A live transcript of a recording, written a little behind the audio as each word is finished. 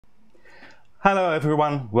Hello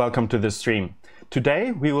everyone, welcome to the stream.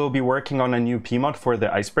 Today we will be working on a new Pmod for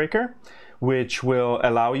the Icebreaker, which will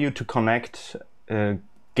allow you to connect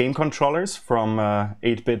game controllers from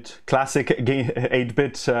 8-bit classic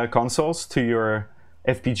 8-bit consoles to your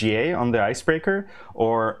FPGA on the Icebreaker,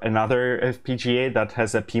 or another FPGA that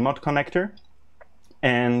has a Pmod connector.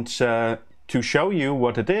 And to show you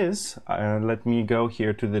what it is, let me go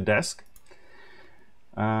here to the desk.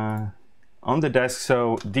 On the desk,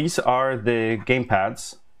 so these are the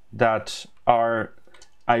gamepads that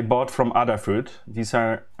I bought from Adafruit. These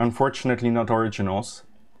are unfortunately not originals.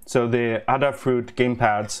 So the Adafruit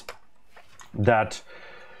gamepads,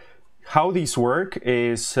 how these work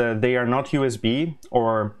is they are not USB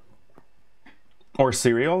or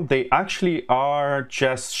serial. They actually are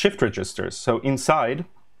just shift registers. So inside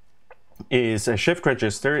is a shift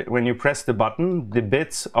register. When you press the button, the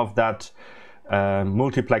bits of that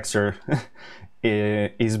multiplexer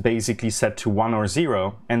is basically set to 1 or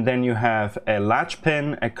 0, and then you have a latch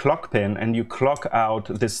pin, a clock pin, and you clock out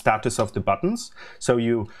the status of the buttons. So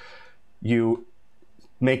you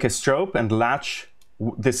make a strobe and latch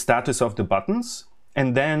the status of the buttons,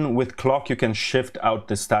 and then with clock you can shift out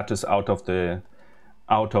the status out of the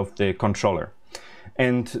controller.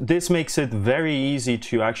 And this makes it very easy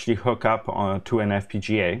to actually hook up to an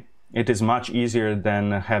FPGA. It is much easier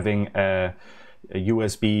than having a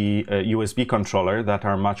USB controller that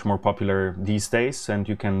are much more popular these days, and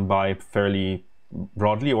you can buy fairly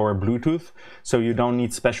broadly, or Bluetooth. So you don't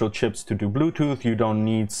need special chips to do Bluetooth, you don't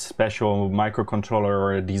need special microcontroller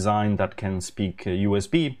or a design that can speak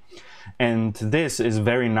USB. And this is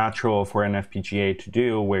very natural for an FPGA to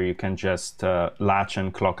do, where you can just latch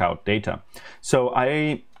and clock out data. So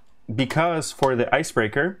because for the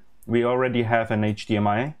Icebreaker we already have an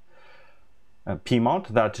HDMI Pmod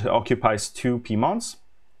that occupies 2 Pmods,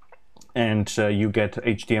 and you get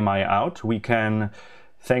HDMI out. We can,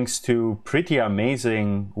 thanks to pretty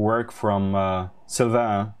amazing work from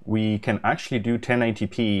Sylvain, we can actually do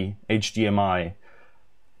 1080p HDMI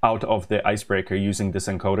out of the Icebreaker using this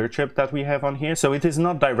encoder chip that we have on here. So it is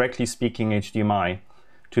not directly speaking HDMI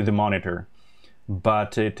to the monitor,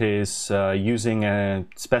 but it is using a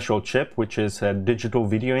special chip, which is a digital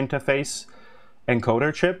video interface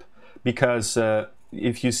encoder chip. Because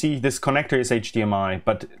if you see, this connector is HDMI,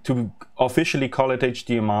 but to officially call it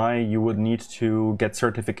HDMI, you would need to get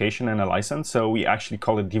certification and a license. So we actually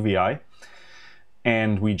call it DVI.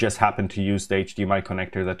 And we just happen to use the HDMI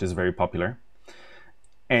connector that is very popular.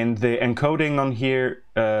 And the encoding on here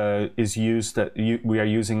is used, we are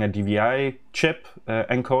using a DVI chip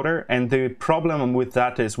encoder. And the problem with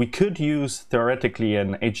that is we could use theoretically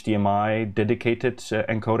an HDMI dedicated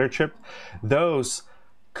encoder chip. Those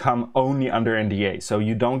come only under NDA, so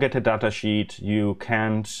you don't get a data sheet, you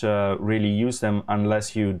can't really use them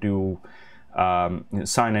unless you do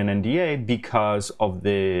sign an NDA, because of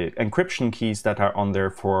the encryption keys that are on there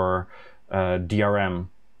for DRM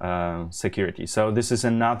security. So this is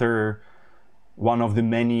another one of the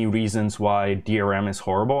many reasons why DRM is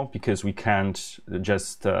horrible, because we can't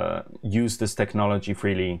just use this technology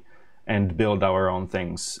freely and build our own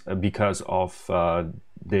things because of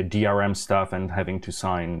the DRM stuff and having to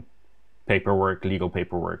sign paperwork, legal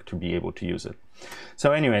paperwork, to be able to use it.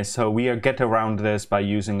 So anyway, so we get around this by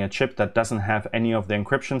using a chip that doesn't have any of the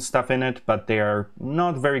encryption stuff in it, but they are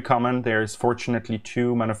not very common. There's fortunately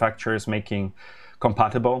 2 manufacturers making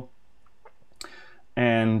compatible,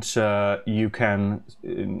 and you can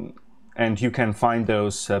find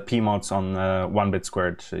those Pmods on 1bit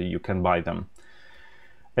Squared. You can buy them,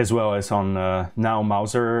 as well as on now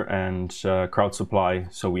Mouser and Crowd Supply,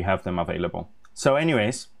 so we have them available. So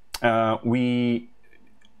anyways, we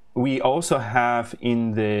also have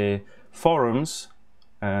in the forums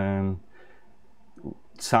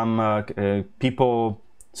some people.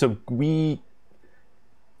 So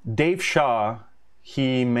Dave Shaw,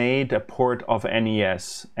 he made a port of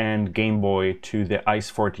NES and Game Boy to the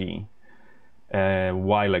Ice-40 a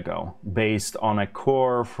while ago, based on a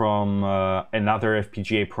core from another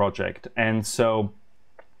FPGA project. And so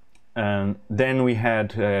then we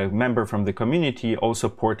had a member from the community also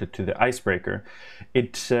ported to the Icebreaker.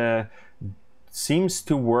 It seems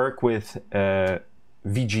to work with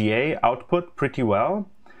VGA output pretty well.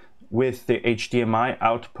 With the HDMI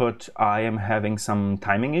output, I am having some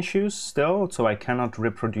timing issues still, so I cannot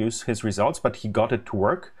reproduce his results, but he got it to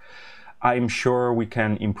work. I'm sure we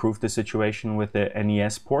can improve the situation with the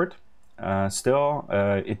NES port. Still,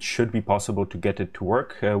 it should be possible to get it to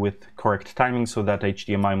work with correct timing, so that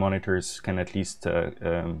HDMI monitors can at least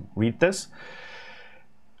read this.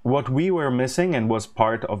 what we were missing and was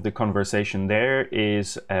part of the conversation there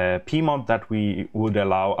is a Pmod that would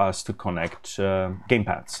allow us to connect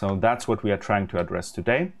Gamepad. So that's what we are trying to address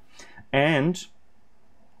today. And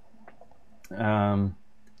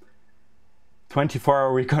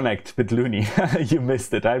 24-hour reconnect with Looney. You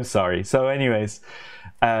missed it, I'm sorry. So anyways,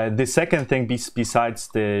 the second thing besides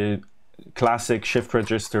the classic shift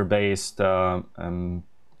register based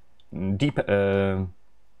deep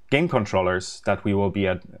game controllers that we will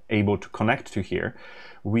be able to connect to here,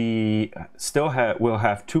 we still will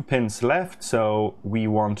have 2 pins left, so we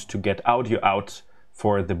want to get audio out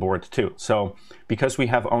for the board too. So because we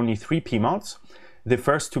have only 3 Pmods, the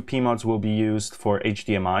first 2 Pmods will be used for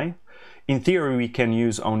HDMI. In theory, we can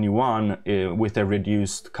use only one with a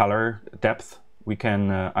reduced color depth. We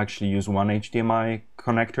can actually use one HDMI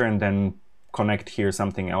connector and then connect here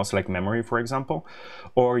something else like memory, for example,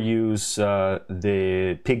 or use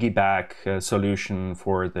the piggyback solution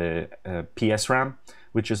for the PS RAM,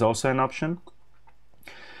 which is also an option.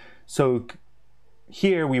 So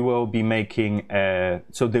here we will be making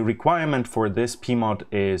so the requirement for this Pmod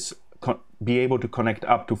is be able to connect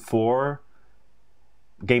up to 4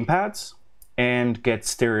 gamepads and get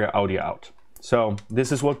stereo audio out. So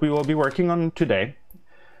this is what we will be working on today.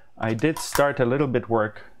 I did start a little bit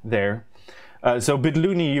work there. So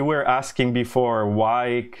Bidlooney, you were asking before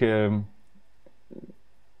why...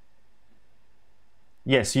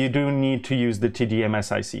 yes, you do need to use the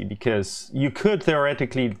TDM-SiC because you could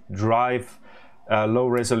theoretically drive low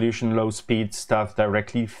resolution, low speed stuff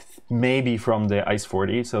directly maybe from the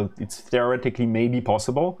ICE40, so it's theoretically maybe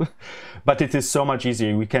possible, but it is so much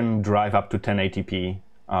easier. We can drive up to 1080p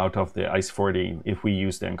out of the ICE40 if we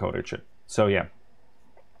use the encoder chip. So yeah.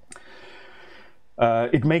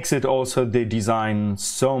 It makes it also the design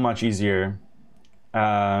so much easier.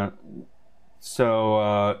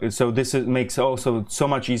 So this makes also so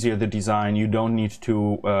much easier the design. You don't need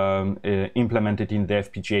to implement it in the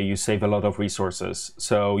FPGA. You save a lot of resources.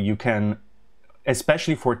 So you can,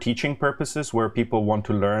 especially for teaching purposes where people want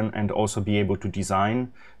to learn and also be able to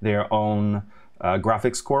design their own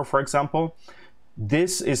graphics core, for example,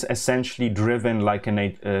 this is essentially driven like a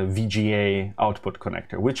VGA output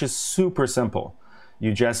connector, which is super simple.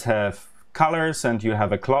 You just have colors and you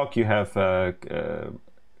have a clock, you have a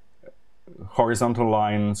horizontal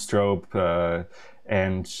line, strobe,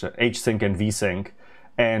 and H-sync and V-sync.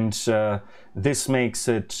 And this makes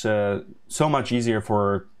it so much easier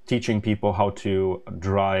for teaching people how to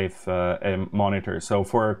drive a monitor. So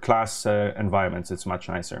for class environments, it's much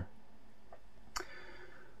nicer.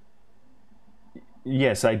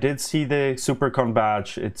 Yes, I did see the SuperCon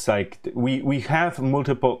badge. It's like we have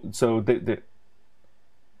multiple, so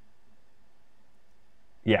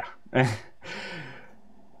yeah.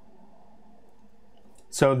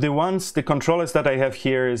 So the controllers that I have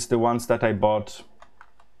here is the ones that I bought.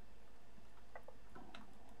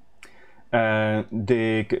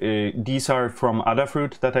 These are from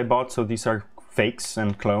Adafruit that I bought, so these are fakes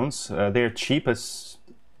and clones. They're cheap,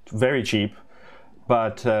 very cheap,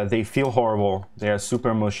 but they feel horrible. They are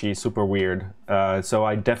super mushy, super weird. So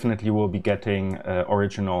I definitely will be getting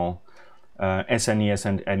original SNES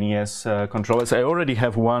and NES controllers. I already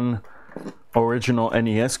have one original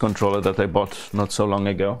NES controller that I bought not so long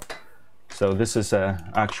ago. So this is an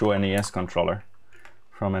actual NES controller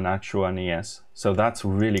from an actual NES. So that's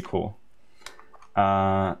really cool.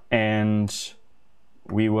 And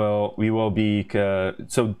we will be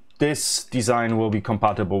so this design will be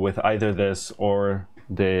compatible with either this or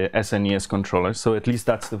the SNES controller. So at least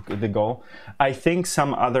that's the goal. I think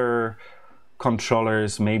some other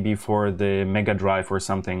controllers, maybe for the Mega Drive or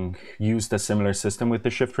something, used a similar system with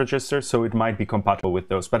the shift register, so it might be compatible with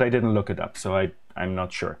those, but I didn't look it up, so I'm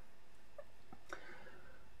not sure.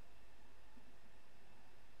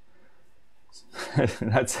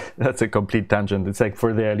 that's a complete tangent. It's like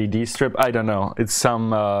for the LED strip, I don't know, it's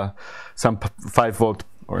some 5 volt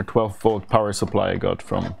or 12 volt power supply I got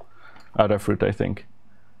from Adafruit, I think.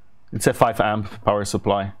 It's a 5 amp power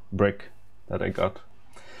supply brick that I got.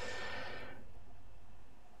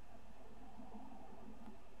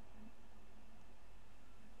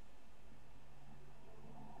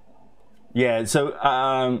 Yeah, so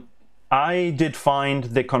I did find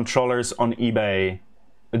the controllers on eBay,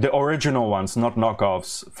 the original ones, not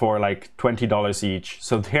knockoffs, for like $20 each.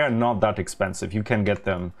 So they're not that expensive. You can get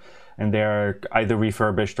them, and they're either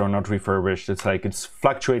refurbished or not refurbished. It's like it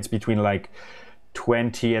fluctuates between like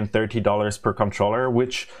 $20 and $30 per controller,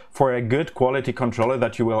 which for a good quality controller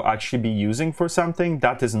that you will actually be using for something,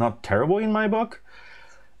 that is not terrible in my book.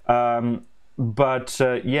 But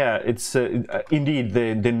yeah, it's indeed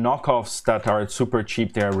the knockoffs that are super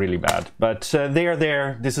cheap, they are really bad. But they are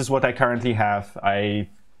there. This is what I currently have. I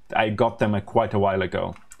got them quite a while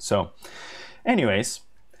ago. So anyways,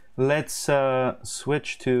 let's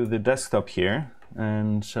switch to the desktop here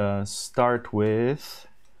and start with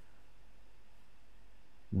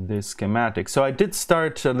the schematic. So I did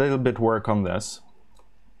start a little bit work on this.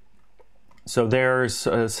 So there's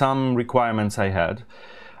some requirements I had.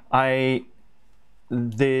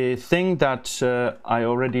 The thing that I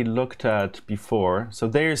already looked at before, so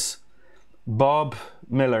there's Bob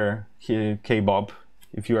Miller, K-Bob,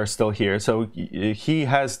 if you are still here. So he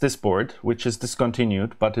has this board, which is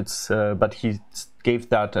discontinued, but but he gave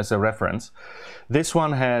that as a reference. This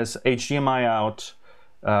one has HDMI out,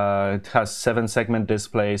 it has 7-segment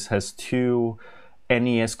displays, has 2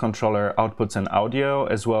 NES controller outputs and audio,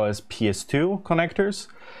 as well as PS2 connectors,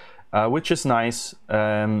 which is nice.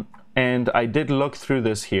 And I did look through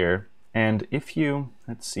this here, and if you,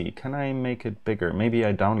 let's see, can I make it bigger? Maybe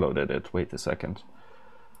I downloaded it. Wait a second.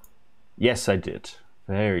 Yes, I did.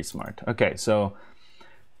 Very smart. Okay, so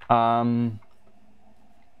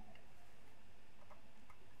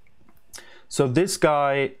so this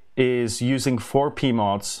guy is using 4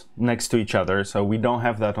 Pmods next to each other, so we don't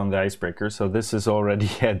have that on the Icebreaker, so this is already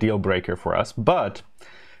a deal breaker for us, but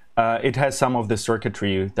it has some of the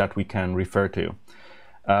circuitry that we can refer to.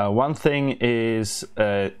 One thing is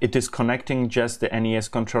it is connecting just the NES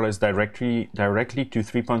controllers directly to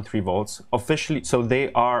 3.3 volts officially, so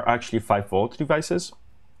they are actually 5-volt devices,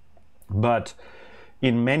 but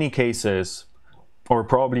in many cases, or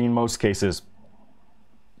probably in most cases,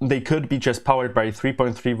 they could be just powered by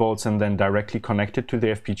 3.3 volts and then directly connected to the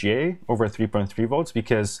FPGA over 3.3 volts,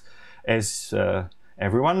 because as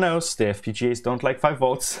everyone knows, the FPGAs don't like 5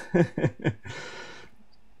 volts.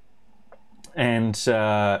 And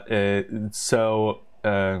so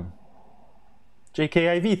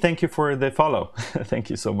JKIV, thank you for the follow. Thank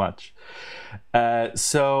you so much.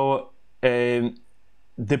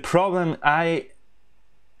 The problem,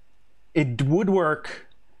 it would work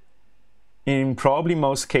in probably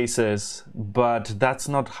most cases, but that's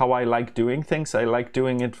not how I like doing things. I like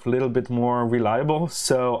doing it a little bit more reliable.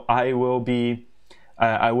 So I will be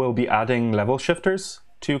adding level shifters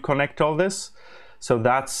to connect all this. So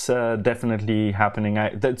that's definitely happening.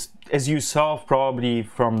 That's, as you saw probably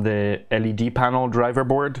from the LED panel driver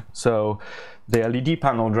board. So the LED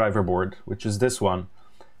panel driver board, which is this one,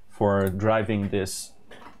 for driving these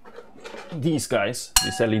guys,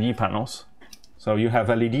 these LED panels. So you have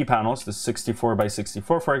LED panels, the 64 by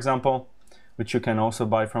 64, for example, which you can also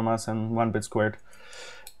buy from us in 1-bit squared.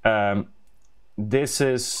 This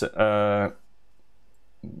is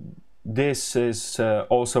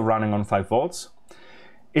also running on 5 volts.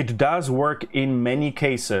 It does work in many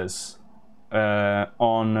cases on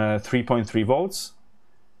 3.3 volts.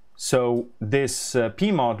 So this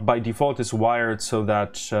Pmod by default is wired so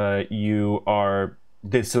that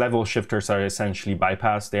these level shifters are essentially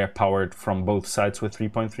bypassed. They are powered from both sides with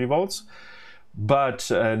 3.3 volts. But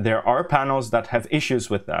there are panels that have issues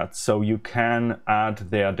with that. So you can add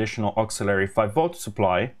the additional auxiliary 5-volt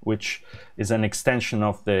supply, which is an extension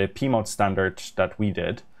of the Pmod standard that we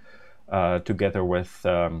did. Together with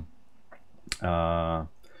Black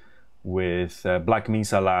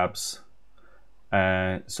Mesa Labs.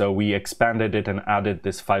 So we expanded it and added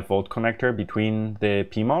this 5-volt connector between the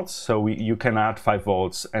Pmods. So you can add 5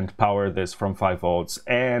 volts and power this from 5 volts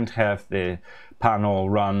and have the panel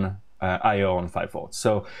run I/O on 5 volts.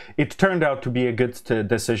 So it turned out to be a good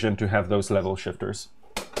decision to have those level shifters.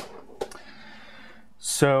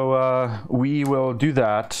 So we will do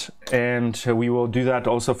that, and we will do that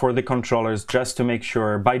also for the controllers, just to make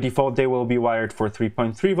sure. By default they will be wired for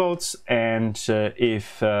 3.3 volts, and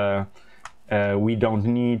if we don't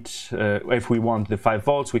need, if we want the 5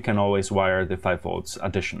 volts, we can always wire the 5 volts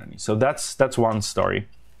additionally. So that's one story.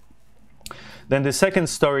 Then the second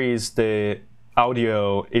story is the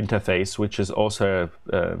audio interface, which is also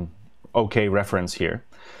okay reference here.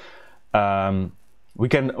 We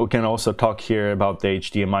can also talk here about the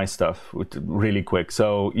HDMI stuff really quick.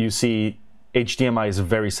 So you see HDMI is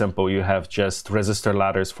very simple. You have just resistor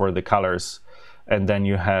ladders for the colors, and then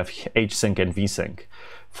you have H-Sync and V-Sync.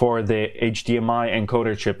 For the HDMI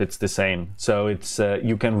encoder chip, it's the same. So it's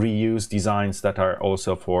you can reuse designs that are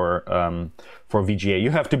also for VGA.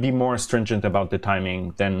 You have to be more stringent about the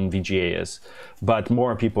timing than VGA is, but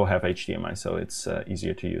more people have HDMI, so it's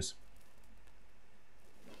easier to use.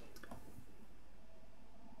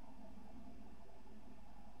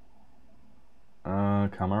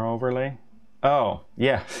 Camera overlay. Oh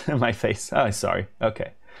yeah, my face. Oh, sorry.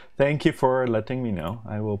 Okay. Thank you for letting me know.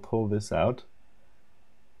 I will pull this out.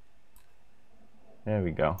 There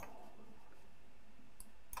we go.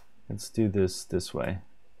 Let's do this way.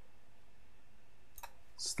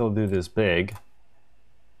 Still do this big.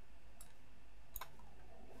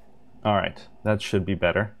 All right, that should be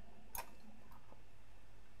better.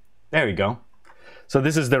 There we go. So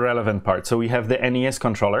this is the relevant part. So we have the NES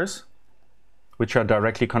controllers, which are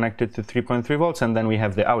directly connected to 3.3 volts, and then we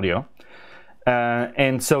have the audio.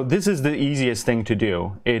 And so this is the easiest thing to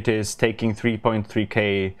do. It is taking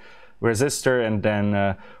 3.3K resistor and then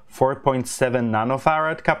 4.7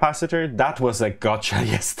 nanofarad capacitor. That was a gotcha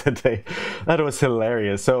yesterday. That was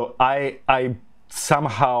hilarious. So I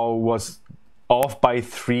somehow was off by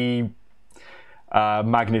 3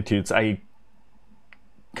 magnitudes.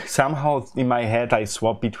 Somehow in my head I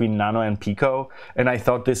swapped between nano and pico, and I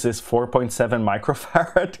thought this is 4.7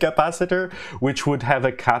 microfarad capacitor, which would have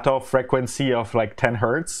a cutoff frequency of like 10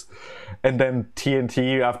 hertz. And then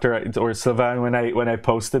TNT or Sylvain, when I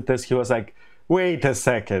posted this, he was like, wait a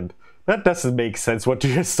second, that doesn't make sense what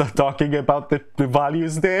you're talking about, the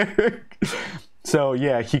values there. So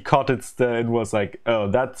yeah, he caught it and was like, oh,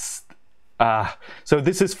 that's so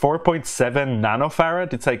this is 4.7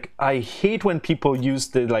 nanofarad. It's like, I hate when people use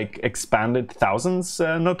the like expanded thousands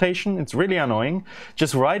notation. It's really annoying.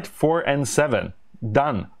 Just write 4 and 7.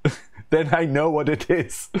 Done. Then I know what it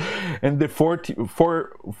is. And the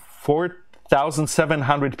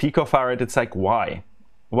 4,700 picofarad, it's like, why?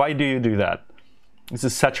 Why do you do that? This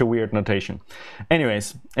is such a weird notation.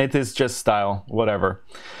 Anyways, it is just style, whatever.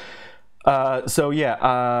 So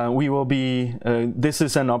yeah, we will be, this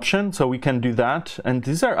is an option, so we can do that. And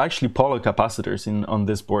these are actually polar capacitors on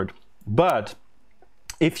this board. But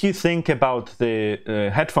if you think about the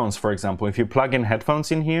headphones, for example, if you plug in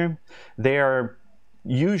headphones in here, they are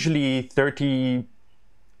usually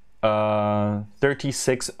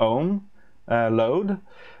 36 ohm load,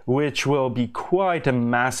 which will be quite a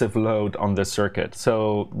massive load on the circuit.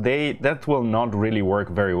 So that will not really work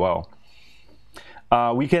very well.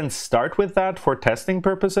 We can start with that for testing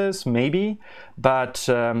purposes, maybe, but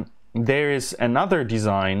there is another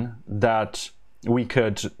design that we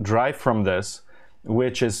could drive from this,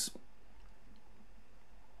 which is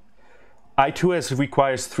I2S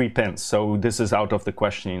requires 3 pins, so this is out of the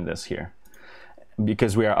question in this here,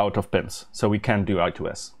 because we are out of pins, so we can't do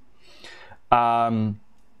I2S.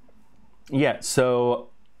 Yeah, so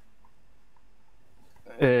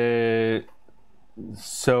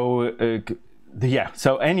yeah,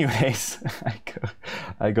 so anyways,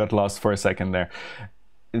 I got lost for a second there.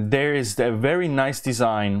 There is a very nice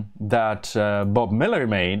design that Bob Miller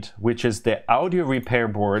made, which is the audio repair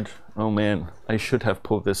board. Oh man, I should have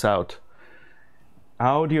pulled this out.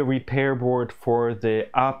 Audio repair board for the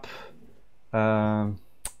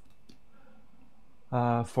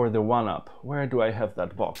for the 1UP. Where do I have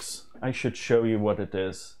that box? I should show you what it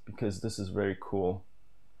is, because this is very cool.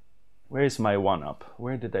 Where is my 1UP?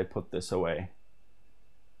 Where did I put this away?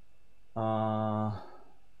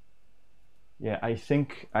 Yeah, I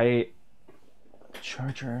think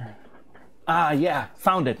charger. Yeah,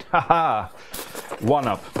 found it. Haha.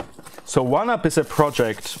 1UP. So 1UP is a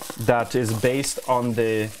project that is based on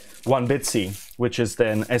the 1BitC, which is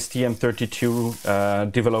the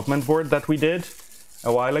STM32 development board that we did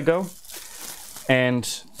a while ago. And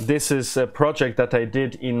this is a project that I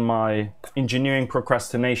did in my engineering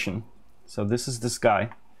procrastination. So this is this guy.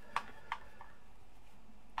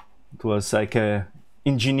 It was like a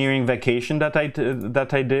engineering vacation that I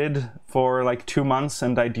did for like 2 months,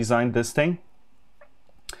 and I designed this thing.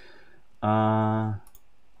 So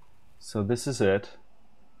this is it.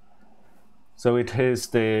 So it is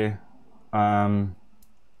the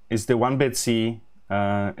 1BitC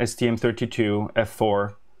STM32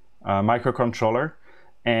 F4 microcontroller,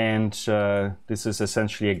 and this is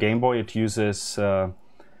essentially a Game Boy. It uses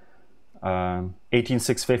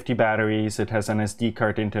 18650 batteries. It has an SD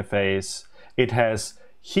card interface. It has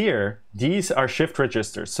here, these are shift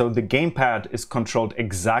registers. So the gamepad is controlled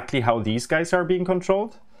exactly how these guys are being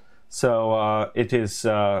controlled. So it is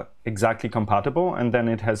exactly compatible. And then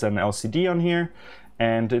it has an LCD on here,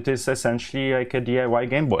 and it is essentially like a DIY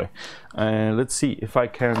Game Boy. Let's see if I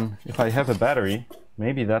have a battery.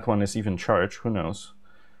 Maybe that one is even charged, who knows?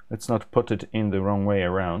 Let's not put it in the wrong way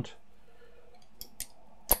around.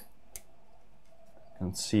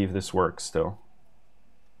 And see if this works still.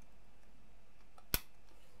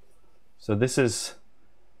 So this is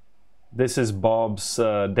Bob's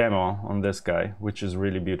demo on this guy, which is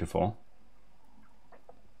really beautiful.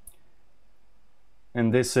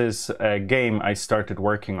 And this is a game I started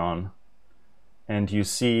working on. And you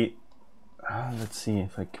see, let's see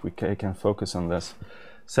if I can focus on this.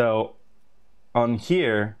 So on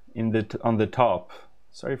here on the top,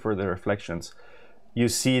 sorry for the reflections, you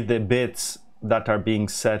see the bits that are being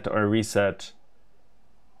set or reset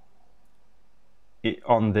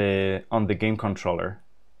on the game controller.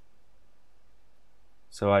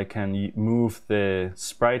 So I can move the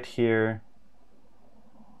sprite here.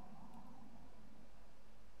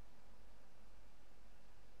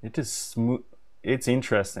 It is smooth. It's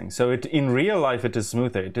interesting. So in real life it is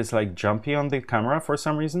smoother. It is like jumpy on the camera for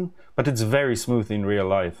some reason, but it's very smooth in real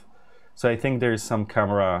life. So I think there's some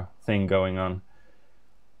camera thing going on.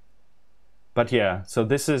 But yeah, so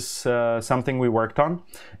this is something we worked on,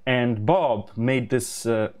 and Bob made this.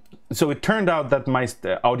 So it turned out that my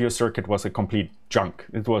audio circuit was a complete junk.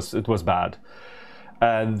 It was bad.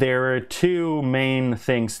 There are two main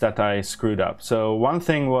things that I screwed up. So one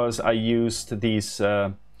thing was I used these.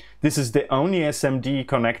 This is the only SMD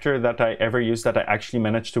connector that I ever used that I actually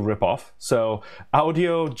managed to rip off. So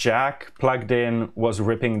audio jack plugged in was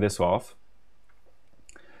ripping this off.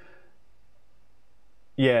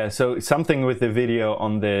 Yeah, so something with the video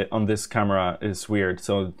on this camera is weird.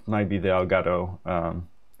 So it might be the Elgato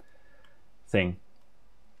thing.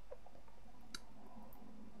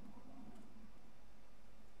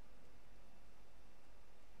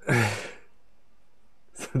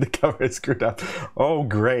 The camera is screwed up. Oh,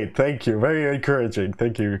 great! Thank you. Very encouraging.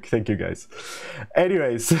 Thank you guys.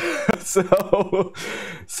 Anyways, so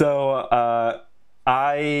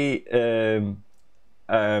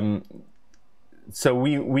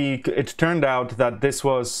it turned out that this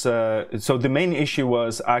was so the main issue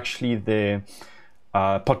was actually the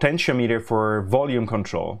potentiometer for volume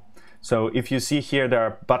control. So if you see here, there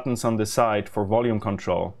are buttons on the side for volume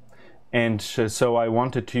control, and so I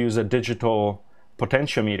wanted to use a digital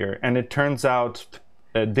potentiometer, and it turns out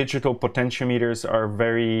digital potentiometers are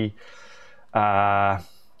very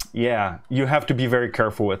yeah, you have to be very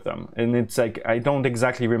careful with them. And it's like, I don't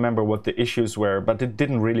exactly remember what the issues were, but it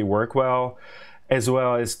didn't really work well as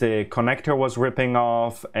the connector was ripping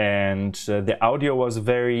off, and the audio was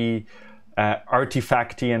very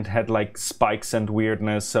artifacty and had like spikes and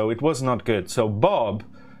weirdness, so it was not good. So Bob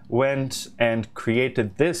went and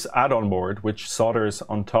created this add-on board, which solders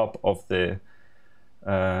on top of the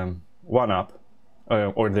 1-up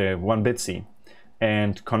or the 1BitC,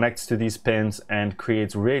 and connects to these pins and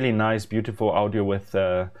creates really nice, beautiful audio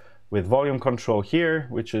with volume control here,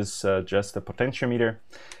 which is just a potentiometer.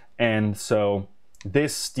 And so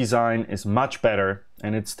this design is much better,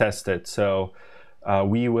 and it's tested. So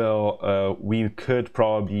we could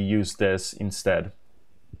probably use this instead.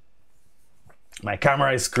 My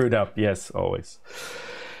camera is screwed up. Yes, always.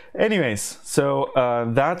 Anyways, so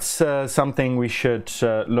that's something we should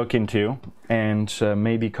look into and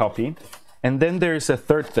maybe copy. And then there's a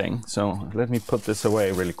third thing. So let me put this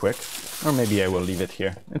away really quick, or maybe I will leave it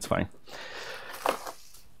here. It's fine.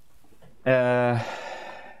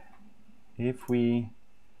 If we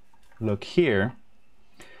look here,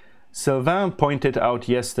 Sylvain pointed out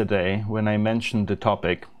yesterday when I mentioned the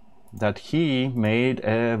topic that he made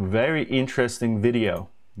a very interesting video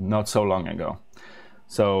not so long ago.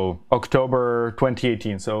 So October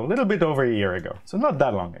 2018, so a little bit over a year ago, so not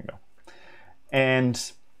that long ago. And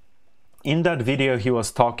in that video, he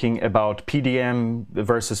was talking about PDM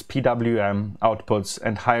versus PWM outputs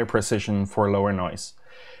and higher precision for lower noise.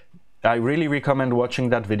 I really recommend watching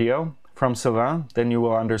that video from Sylvain, then you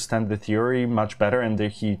will understand the theory much better, and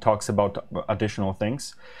he talks about additional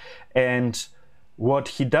things. And what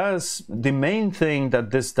he does, the main thing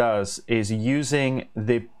that this does is using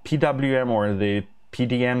the PWM or the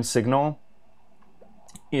PDM signal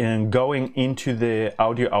and going into the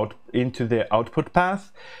audio into the output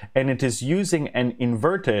path, and it is using an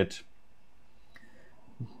inverted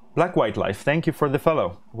Black White Life. Thank you for the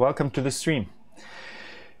follow. Welcome to the stream.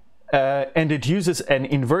 And it uses an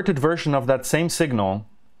inverted version of that same signal,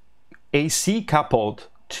 AC coupled,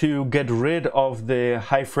 to get rid of the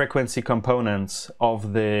high frequency components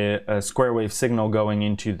of the square wave signal going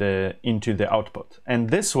into the output. And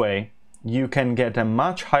this way, you can get a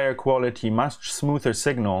much higher quality, much smoother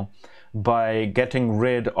signal by getting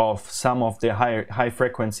rid of some of the high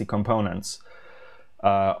frequency components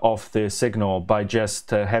of the signal by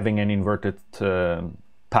just having an inverted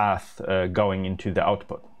path going into the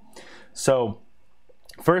output. So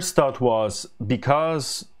first thought was,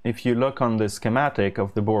 because if you look on the schematic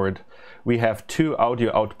of the board, we have two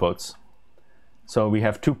audio outputs. So we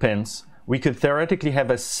have two pins. We could theoretically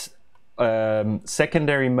have a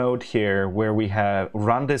secondary mode here where we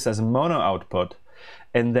run this as mono output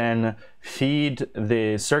and then feed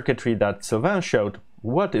the circuitry that Sylvain showed.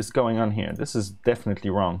 What is going on here? This is definitely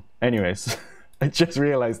wrong. Anyways, I just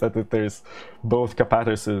realized that there's both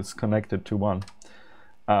capacitors connected to one.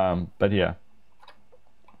 But yeah.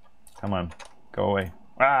 Come on, go away.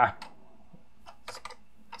 Ah!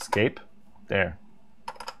 Escape. There.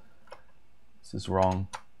 This is wrong.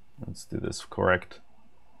 Let's do this correct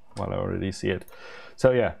while I already see it.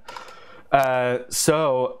 So yeah.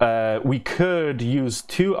 We could use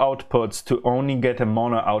two outputs to only get a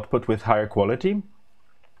mono output with higher quality.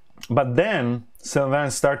 But then Sylvain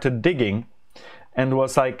started digging and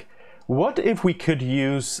was like, what if we could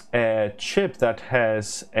use a chip that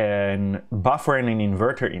has a buffer and an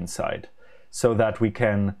inverter inside so that we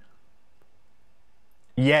can...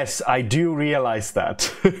 Yes, I do realize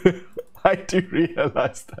that. I do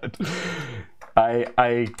realize that.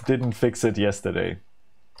 I didn't fix it yesterday.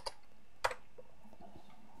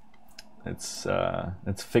 Let's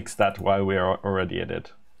fix that while we're already at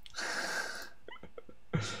it.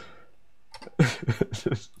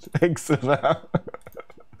 Thanks for that.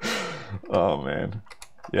 Oh man,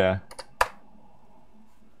 yeah.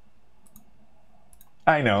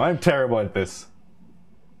 I know, I'm terrible at this.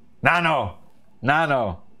 Nano!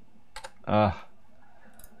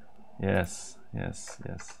 Yes.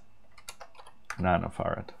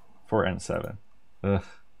 Nanofarad. 4 and 7. Ugh.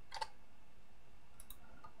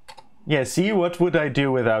 Yeah, see, what would I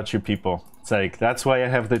do without you people? It's like, that's why I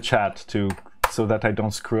have the chat so that I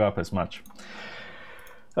don't screw up as much.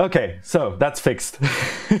 Okay, so that's fixed.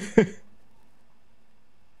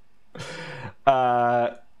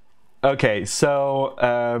 Okay,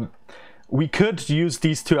 so we could use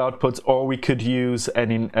these two outputs, or we could use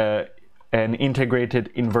an integrated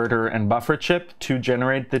inverter and buffer chip to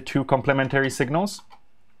generate the two complementary signals.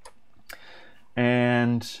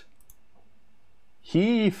 And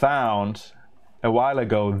he found a while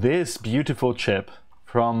ago this beautiful chip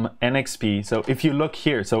from NXP. So if you look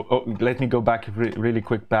here, let me go back really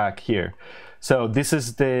quick back here. So this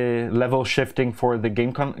is the level shifting for the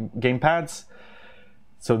gamepads.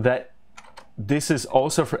 So this is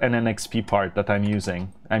also for an NXP part that I'm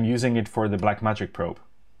using. I'm using it for the Blackmagic probe.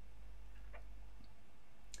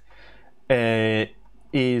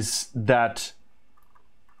 Is that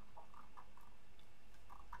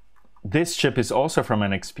this chip is also from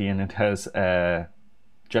NXP, and it has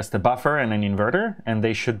just a buffer and an inverter, and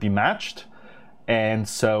they should be matched. And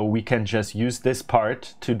so we can just use this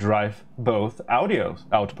part to drive both audio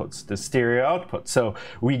outputs, the stereo output. So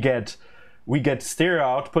we get stereo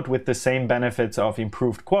output with the same benefits of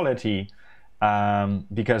improved quality,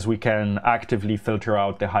 because we can actively filter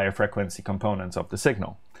out the higher frequency components of the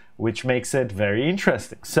signal, which makes it very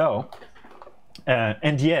interesting. So,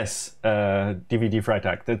 and yes, DVD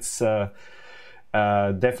Freitag, that's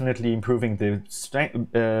definitely improving the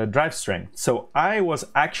drive strength. So I was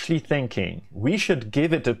actually thinking we should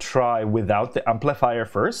give it a try without the amplifier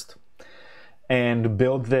first, and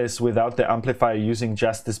build this without the amplifier using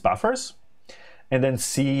just these buffers, and then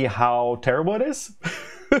see how terrible it is.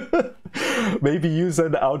 Maybe use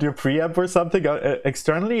an audio preamp or something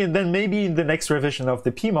externally, and then maybe in the next revision of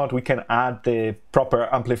the Pmod we can add the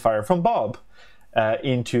proper amplifier from Bob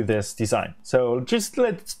into this design. So just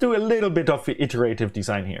let's do a little bit of iterative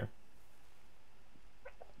design here.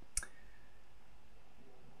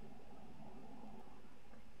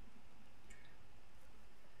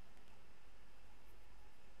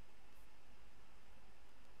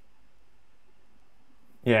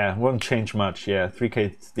 Yeah, won't change much. Yeah,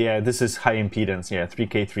 3K. Yeah, this is high impedance. Yeah,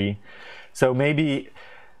 3K3. So maybe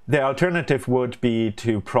the alternative would be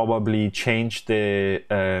to probably change the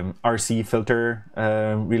RC filter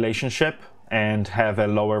relationship and have a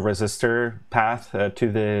lower resistor path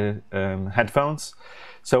to the headphones.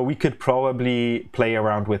 So we could probably play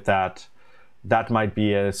around with that. That might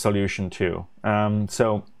be a solution too.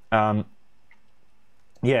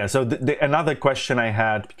 Yeah, so another question I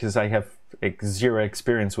had, because I have zero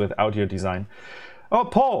experience with audio design. Oh,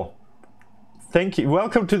 Paul, thank you.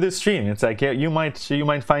 Welcome to the stream. It's like, yeah, you might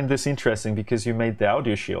find this interesting because you made the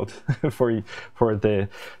audio shield for the.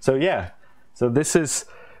 So yeah, so this is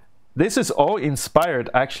all inspired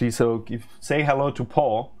actually. So say hello to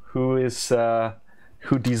Paul, who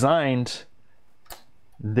designed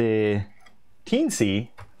the Teensy,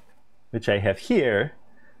 which I have here,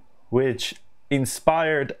 which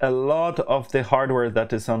inspired a lot of the hardware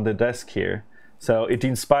that is on the desk here. So it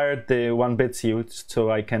inspired the 1-bit suite, so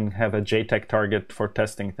I can have a JTAG target for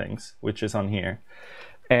testing things, which is on here.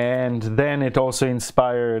 And then it also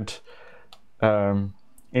inspired Tiny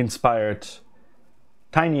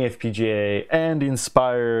FPGA, and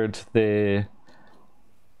inspired the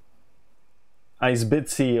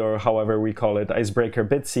IceBitsy, or however we call it, Icebreaker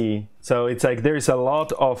Bitsy. So it's like there's a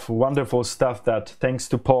lot of wonderful stuff that, thanks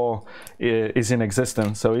to Paul, is in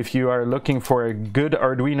existence. So if you are looking for a good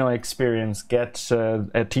Arduino experience, get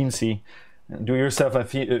a Teensy. Do yourself a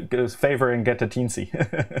favor and get a Teensy.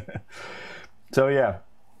 So yeah.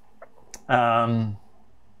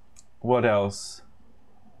 What else?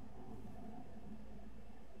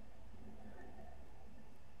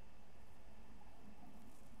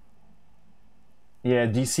 Yeah,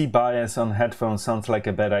 DC bias on headphones sounds like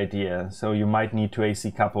a bad idea, so you might need to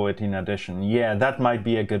AC couple it in addition. Yeah, that might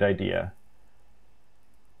be a good idea.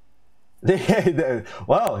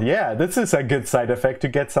 Well, yeah, this is a good side effect to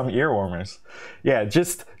get some ear warmers. Yeah,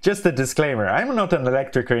 just a disclaimer. I'm not an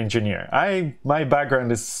electrical engineer. My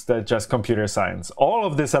background is just computer science. All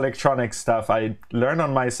of this electronic stuff I learn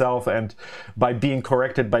on myself and by being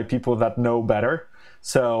corrected by people that know better.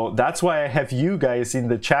 So that's why I have you guys in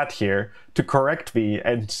the chat here to correct me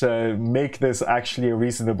and make this actually a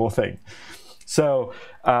reasonable thing. So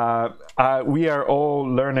we are all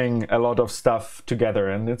learning a lot of stuff together,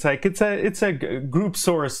 and it's like it's a group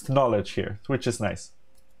sourced knowledge here, which is nice.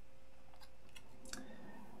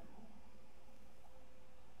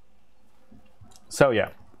 So yeah,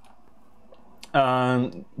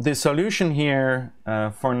 the solution here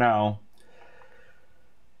for now.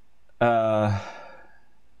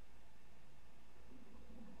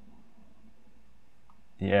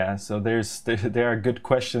 Yeah, so there are good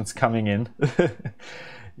questions coming in.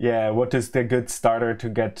 Yeah, what is the good starter to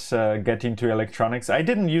get into electronics? I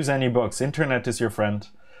didn't use any books. Internet is your friend.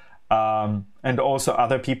 And also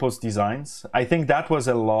other people's designs. I think that was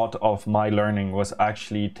a lot of my learning, was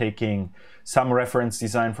actually taking some reference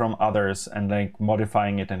design from others and like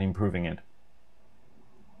modifying it and improving it.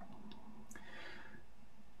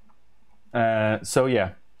 So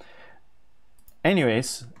yeah.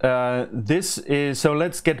 Anyways, so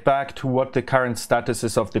let's get back to what the current status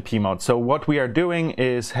is of the Pmod. So what we are doing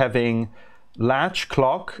is having latch,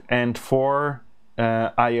 clock, and 4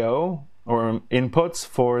 I/O or inputs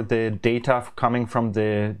for the data coming from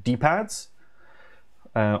the D-pads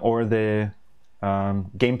or the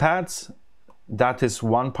gamepads. That is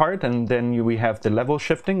one part, and then we have the level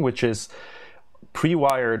shifting, which is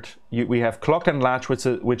pre-wired. We have clock and latch,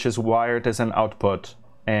 which is wired as an output,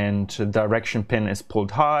 and direction pin is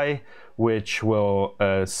pulled high, which will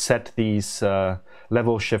set these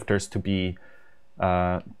level shifters to be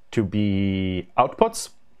outputs.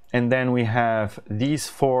 And then we have these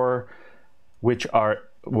 4, which are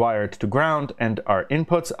wired to ground and are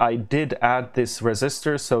inputs. I did add this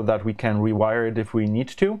resistor so that we can rewire it if we need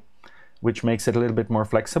to, which makes it a little bit more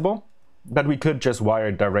flexible. But we could just wire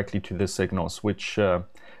it directly to the signals, which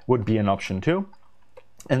would be an option too.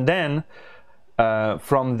 And then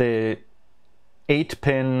from the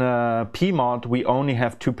 8-pin Pmod, we only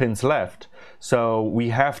have 2 pins left. So we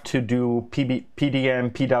have to do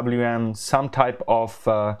PDM, PWM, some type of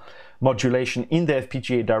modulation in the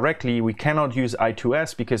FPGA directly. We cannot use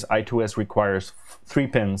I2S because I2S requires 3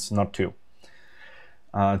 pins, not 2,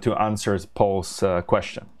 to answer Paul's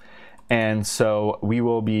question. And so we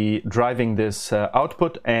will be driving this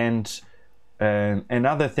output, and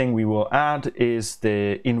another thing we will add is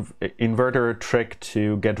the inverter trick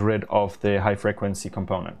to get rid of the high frequency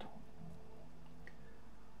component.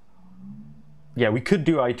 Yeah, we could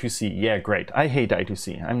do I2C. Yeah, great. I hate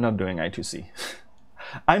I2C. I'm not doing I2C.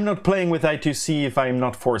 I'm not playing with I2C if I'm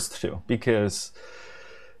not forced to, because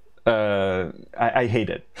I hate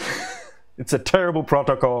it. It's a terrible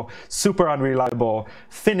protocol, super unreliable,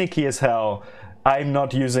 finicky as hell. I'm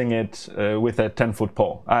not using it with a 10-foot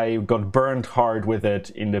pole. I got burned hard with it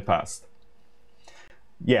in the past.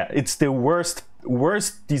 Yeah, it's the worst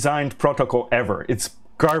designed protocol ever. It's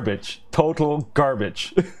garbage, total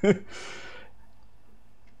garbage.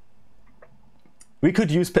 We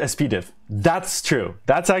could use SPDIF. That's true.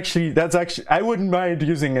 That's actually, I wouldn't mind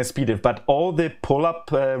using SPDIF, but all the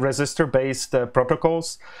pull-up resistor-based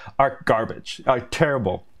protocols are garbage, are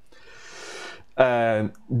terrible.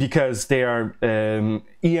 Because they are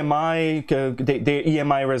EMI, their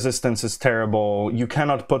EMI resistance is terrible. You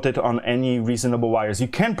cannot put it on any reasonable wires. You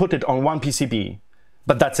can put it on one PCB,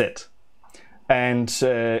 but that's it. And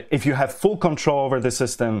if you have full control over the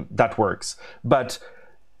system, that works. But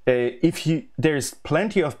there's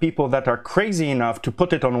plenty of people that are crazy enough to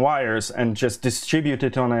put it on wires and just distribute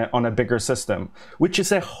it on a bigger system, which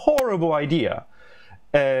is a horrible idea.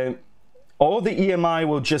 All the EMI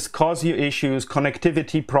will just cause you issues,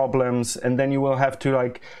 connectivity problems, and then you will have to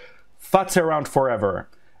like futz around forever.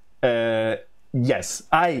 Yes,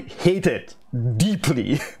 I hate it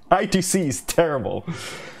deeply. I2C is terrible.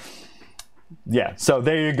 Yeah, so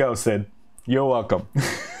there you go, Sid. You're welcome.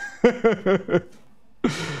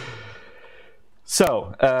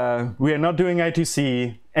 So, we are not doing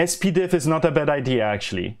I2C. SPDIF is not a bad idea,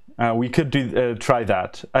 actually. We could try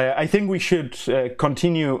that. I think we should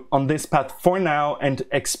continue on this path for now and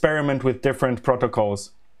experiment with different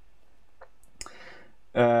protocols.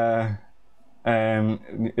 Different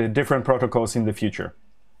protocols in the future.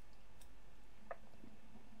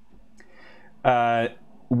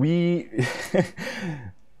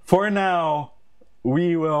 For now,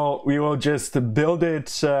 we will just build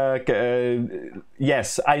it.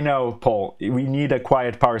 Yes, I know, Paul. We need a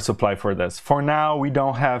quiet power supply for this. For now, we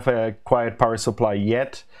don't have a quiet power supply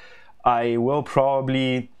yet. I will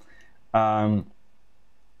probably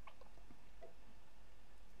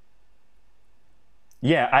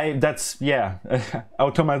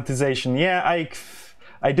automatization. Yeah,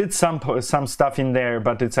 I did some stuff in there,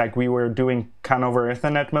 but it's like we were doing CAN over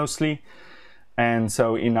Ethernet mostly. And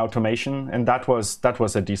so in automation, and that was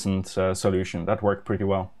a decent solution. That worked pretty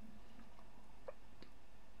well.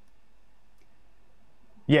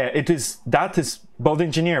 Yeah, that is Bold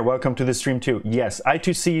Engineer. Welcome to the stream too. Yes,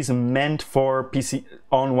 I2C is meant for PC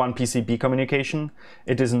on one PCB communication.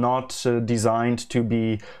 It is not designed to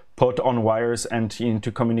be put on wires and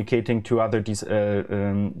into communicating to other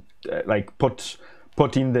like put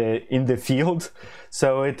in the field.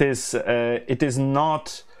 So it is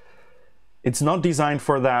not. It's not designed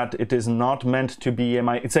for that. It is not meant to be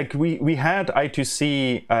MI. It's like we had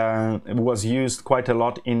I2C was used quite a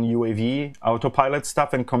lot in UAV autopilot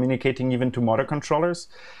stuff and communicating even to motor controllers.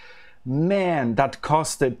 Man, that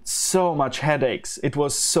costed so much headaches. It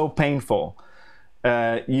was so painful.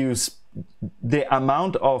 The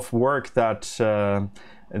amount of work that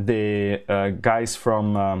the guys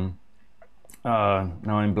from now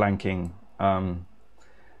I'm blanking.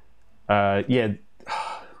 Yeah.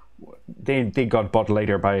 They got bought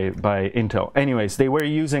later by Intel. Anyways, they were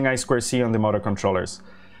using I2C on the motor controllers.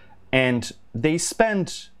 And they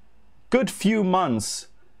spent good few months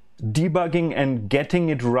debugging and getting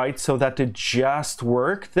it right so that it just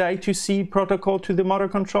worked, the I2C protocol to the motor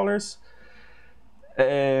controllers.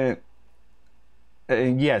 Yes,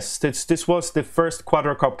 this was the first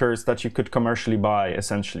quadrocopters that you could commercially buy,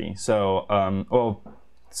 essentially. So, well,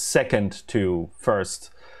 second to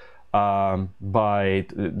first.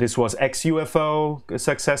 This was ex-UFO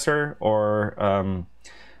successor, or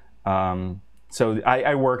so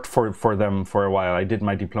I worked for them for a while. I did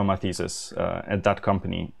my diploma thesis at that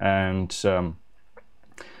company, and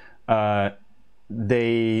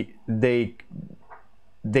they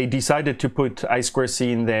decided to put I2C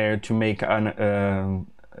in there to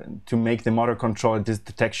make the motor controller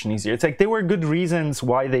detection easier. It's like there were good reasons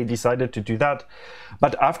why they decided to do that,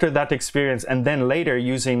 but after that experience, and then later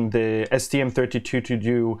using the STM32 to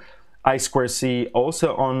do I2C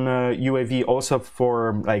also on UAV, also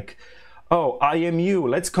for like, oh, IMU,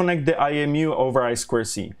 let's connect the IMU over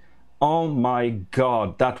I2C. Oh my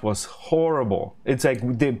God, that was horrible. It's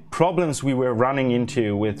like the problems we were running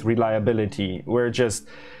into with reliability were just,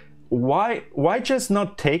 why just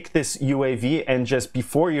not take this UAV and just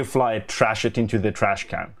before you fly it, trash it into the trash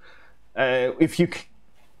can? If you,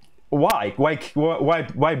 why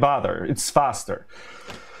bother? It's faster.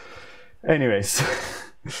 Anyways.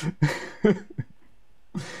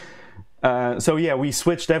 So yeah, we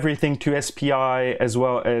switched everything to SPI as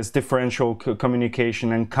well as differential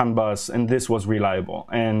communication and CAN bus, and this was reliable,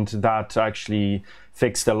 and that actually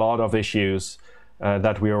fixed a lot of issues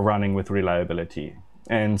that we were running with reliability.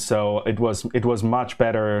 And so it was much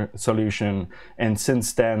better solution. And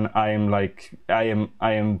since then, I am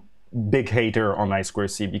big hater on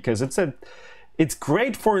I2C because it's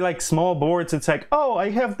great for like small boards. It's like, oh, I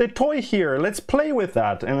have the toy here, let's play with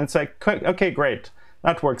that, and it's like, okay, great.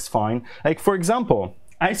 That works fine. Like, for example,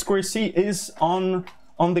 I2C is on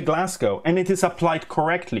the Glasgow, and it is applied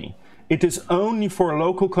correctly. It is only for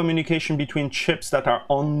local communication between chips that are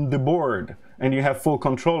on the board, and you have full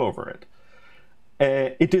control over it.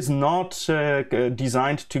 It is not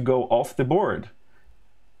designed to go off the board.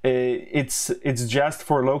 It's just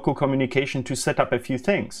for local communication to set up a few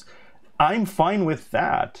things. I'm fine with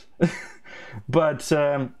that, but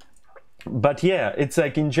yeah, it's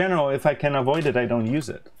like in general, if I can avoid it, I don't use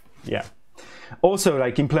it. Yeah. Also,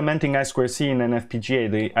 like implementing I2C in an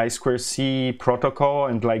FPGA, the I2C protocol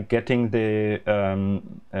and like getting the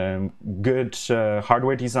good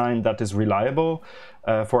hardware design that is reliable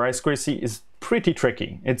for I2C is pretty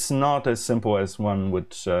tricky. It's not as simple as one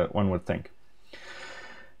would think.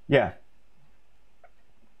 Yeah.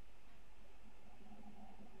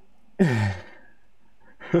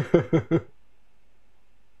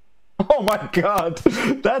 Oh my God,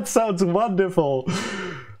 that sounds wonderful.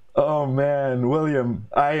 Oh man, William,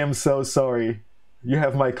 I am so sorry. You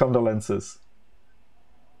have my condolences.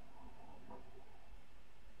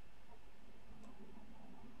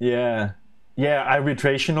 Yeah. Yeah,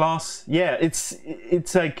 arbitration loss. Yeah, it's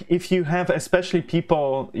like if you have especially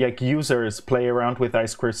people like users play around with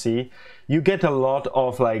I2C, you get a lot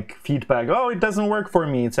of like feedback. Oh, it doesn't work for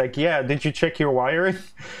me. It's like, yeah, did you check your wiring?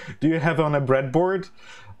 Do you have on a breadboard?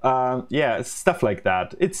 Yeah, stuff like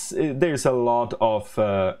that. There's a lot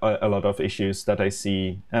of issues that I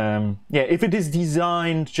see. Yeah, if it is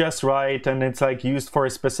designed just right and it's like used for a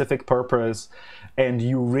specific purpose, and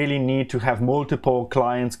you really need to have multiple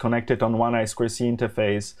clients connected on one I2C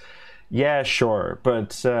interface, yeah, sure.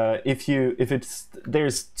 But if it's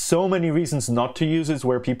there's so many reasons not to use it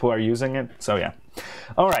where people are using it. So yeah.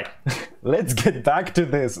 All right, let's get back to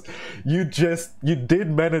this. You did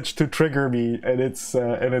manage to trigger me, and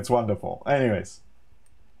it's wonderful. Anyways.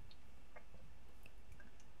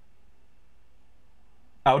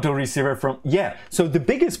 Auto receiver from, yeah, so the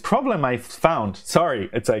biggest problem I found, sorry,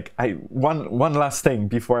 it's like one last thing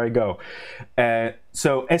before I go.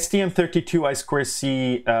 So STM32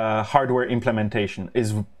 I2C hardware implementation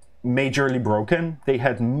is majorly broken. They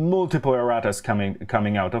had multiple erratas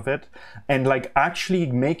coming out of it, and like actually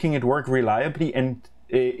making it work reliably and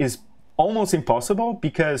is almost impossible,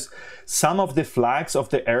 because some of the flags of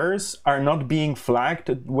the errors are not being flagged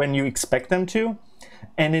when you expect them to,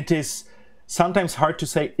 and it is sometimes hard to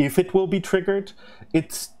say if it will be triggered.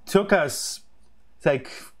 It took us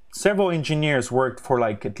like several engineers worked for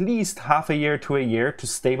like at least half a year to a year to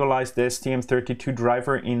stabilize the STM32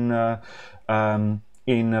 driver in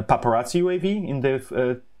Paparazzi UAV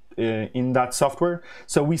in that software.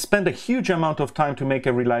 So we spent a huge amount of time to make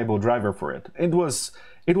a reliable driver for it.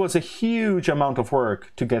 It was a huge amount of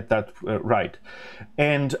work to get that right.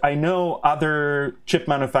 And I know other chip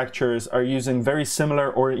manufacturers are using very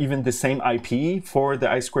similar or even the same IP for the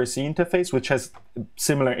I2C interface, which has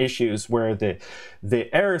similar issues where the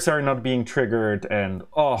errors are not being triggered, and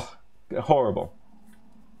oh, horrible.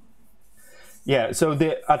 Yeah, so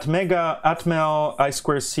the Atmel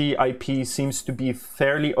I2C IP seems to be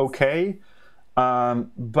fairly okay.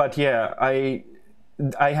 But yeah,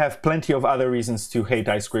 I have plenty of other reasons to hate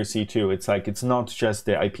I2C too. It's like, it's not just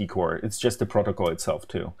the IP core, it's just the protocol itself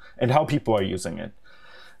too, and how people are using it.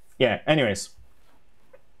 Yeah, anyways.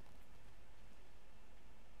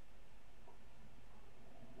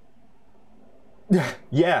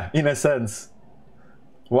 Yeah, in a sense.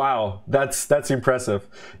 Wow, that's impressive.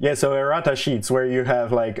 Yeah, so errata sheets where you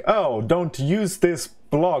have like, oh, don't use this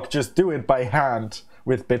block, just do it by hand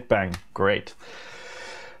with bitbang. Great.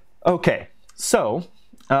 Okay, so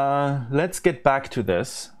let's get back to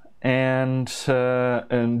this and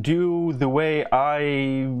do the way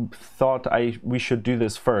I thought we should do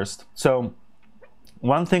this first. So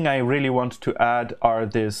one thing I really want to add are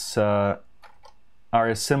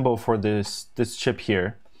a symbol for this chip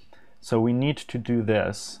here. So we need to do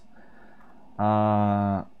this.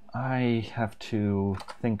 I have to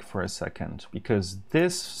think for a second, because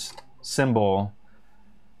this symbol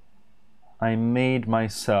I made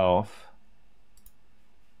myself,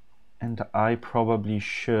 and I probably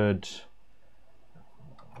should.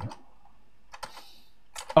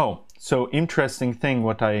 Oh, so interesting thing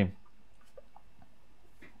what I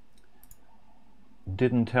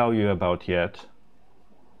didn't tell you about yet.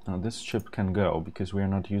 Now this chip can go because we're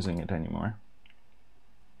not using it anymore.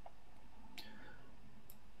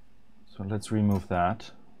 So let's remove that.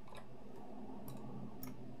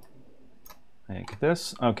 Like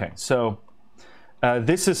this. Okay, so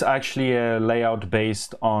this is actually a layout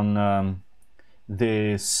based on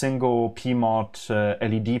the single Pmod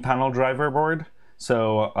LED panel driver board.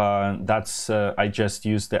 So that's I just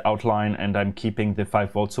used the outline, and I'm keeping the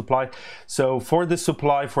 5-volt supply. So for the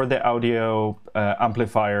supply for the audio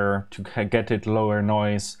amplifier to get it lower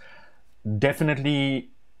noise,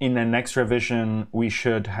 definitely in the next revision we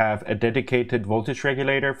should have a dedicated voltage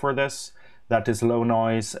regulator for this that is low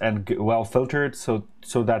noise and well filtered, so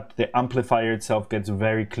that the amplifier itself gets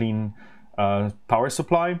very clean power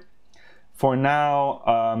supply. For now,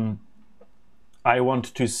 I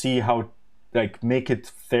want to see how, like, make it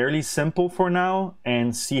fairly simple for now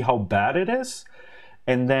and see how bad it is,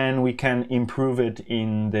 and then we can improve it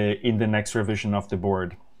in the next revision of the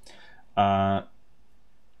board.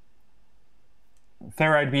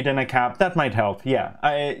 Ferrite bead and a cap, that might help. Yeah,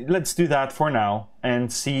 let's do that for now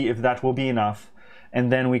and see if that will be enough,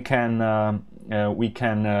 and then we can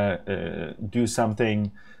do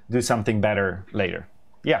something better later.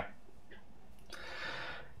 Yeah.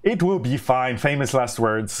 It will be fine. Famous last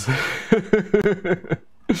words.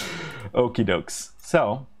 Okie dokes.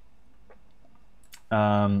 So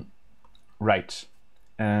Right.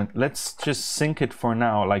 And let's just sync it for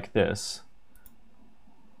now like this.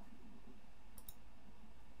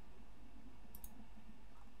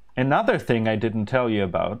 Another thing I didn't tell you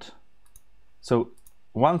about. So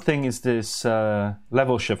one thing is this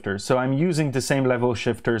level shifter. So I'm using the same level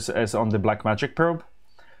shifters as on the Blackmagic probe.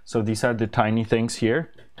 So these are the tiny things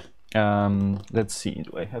here. Let's see,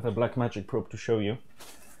 do I have a Blackmagic probe to show you?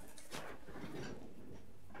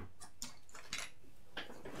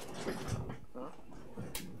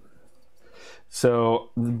 So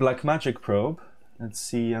the Blackmagic probe, let's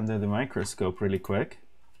see under the microscope really quick.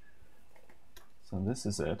 So this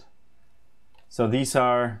is it. So these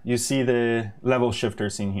are, you see the level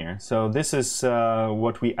shifters in here. So this is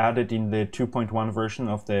what we added in the 2.1 version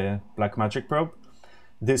of the Blackmagic probe.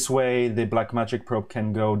 This way the Blackmagic probe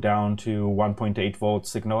can go down to 1.8 volt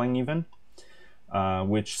signaling even,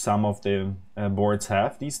 which some of the boards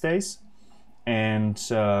have these days. And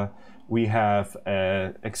we have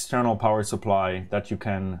an external power supply that you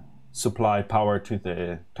can supply power to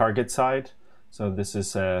the target side. So this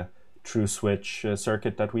is a true switch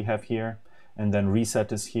circuit that we have here. And then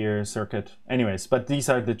reset is here, circuit. Anyways, but these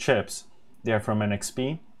are the chips. They're from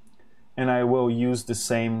NXP. And I will use the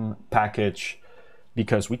same package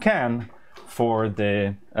because we can for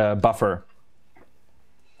the buffer.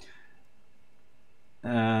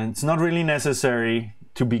 It's not really necessary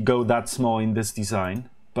to go that small in this design,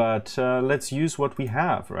 but let's use what we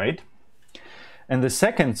have, right? And the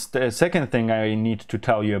second thing I need to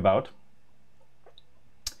tell you about,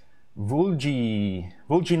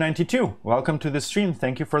 Vulgi92, welcome to the stream,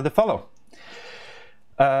 thank you for the follow,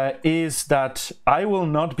 is that I will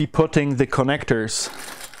not be putting the connectors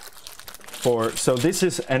for, so this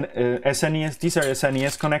is an SNES, these are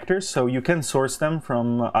SNES connectors, so you can source them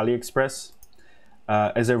from AliExpress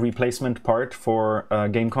as a replacement part for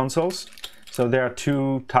game consoles. So there are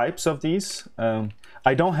two types of these.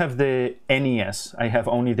 I don't have the NES, I have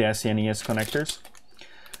only the SNES connectors.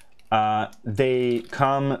 They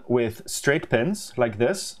come with straight pins like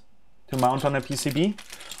this to mount on a PCB,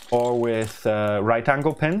 or with right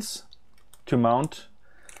angle pins to mount.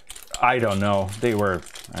 I don't know, they were,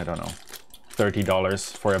 I don't know,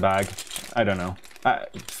 $30 for a bag. I don't know.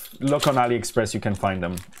 Look on AliExpress, you can find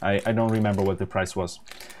them. I don't remember what the price was.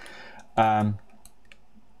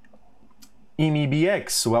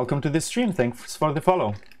 EMEBX, welcome to the stream. Thanks for the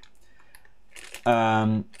follow.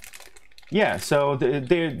 Yeah, so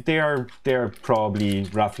they're probably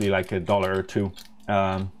roughly like $1 or $2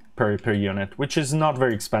 per unit, which is not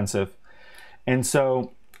very expensive. And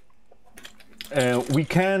so we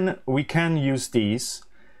can use these.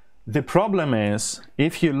 The problem is,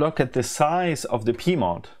 if you look at the size of the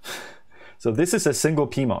Pmod, so this is a single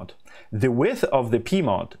Pmod. The width of the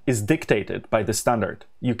Pmod is dictated by the standard.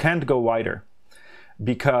 You can't go wider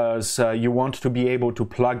because you want to be able to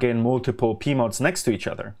plug in multiple Pmods next to each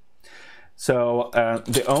other. So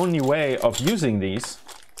the only way of using these,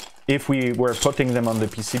 if we were putting them on the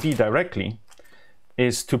PCB directly,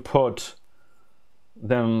 is to put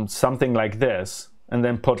them something like this, and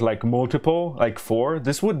then put like multiple, like 4.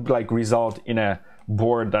 This would like result in a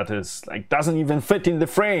board that is like doesn't even fit in the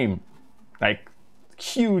frame, like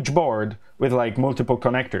huge board with like multiple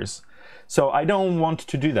connectors. So I don't want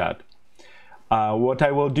to do that. What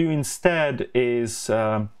I will do instead is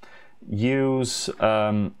use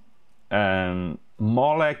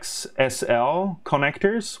Molex SL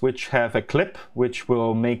connectors, which have a clip which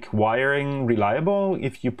will make wiring reliable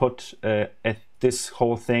if you put this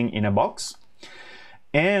whole thing in a box.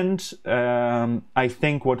 And I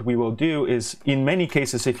think what we will do is, in many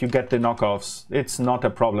cases, if you get the knockoffs, it's not a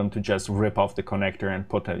problem to just rip off the connector and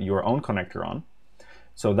put your own connector on.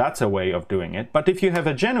 So that's a way of doing it. But if you have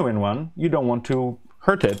a genuine one, you don't want to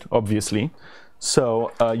hurt it, obviously.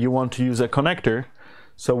 So you want to use a connector.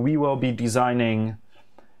 So we will be designing,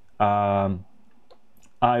 I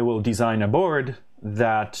will design a board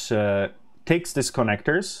that takes these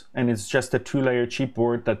connectors, and it's just a 2-layer cheap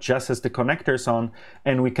board that just has the connectors on,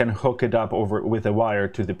 and we can hook it up over with a wire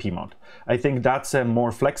to the Pmod. I think that's a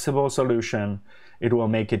more flexible solution. It will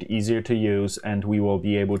make it easier to use, and we will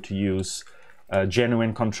be able to use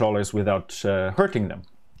genuine controllers without hurting them,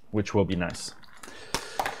 which will be nice.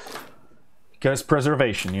 Because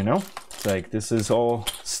preservation, you know? It's like, this is all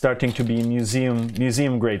starting to be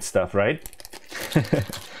museum grade stuff, right?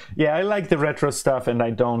 Yeah, I like the retro stuff, and I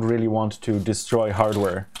don't really want to destroy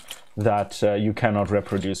hardware that you cannot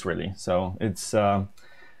reproduce, really. So it's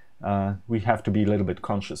we have to be a little bit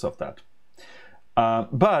conscious of that.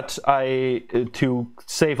 But to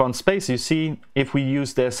save on space, you see, if we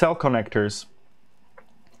use the SL connectors,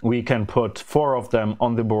 we can put 4 of them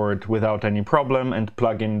on the board without any problem and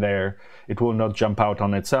plug in there. It will not jump out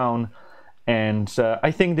on its own. And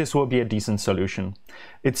I think this will be a decent solution.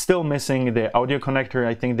 It's still missing the audio connector.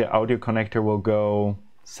 I think the audio connector will go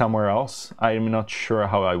somewhere else. I'm not sure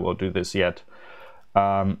how I will do this yet.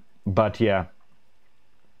 But yeah,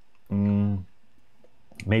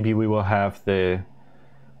 maybe we will have the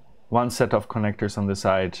one set of connectors on the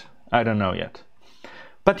side. I don't know yet.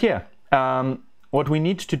 But yeah, what we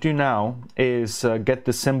need to do now is get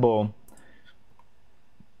the symbol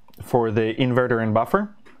for the inverter and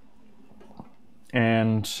buffer.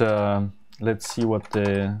 And let's see what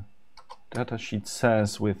the datasheet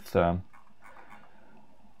says with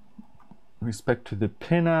respect to the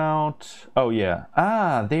pinout. Oh yeah,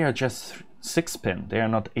 they are just 6-pin. They are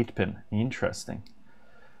not 8-pin. Interesting.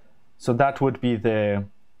 So that would be the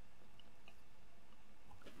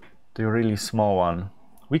really small one.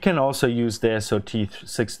 We can also use the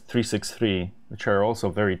SOT363, which are also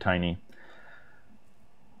very tiny.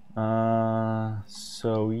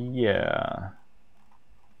 So yeah.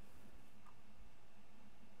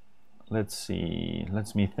 Let's see,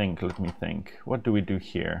 let me think. What do we do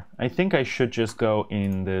here? I think I should just go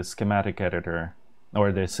in the schematic editor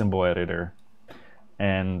or the symbol editor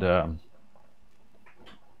and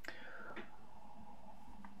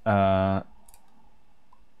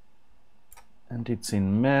it's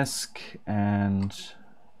in MESC, and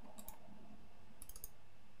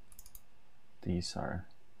these are,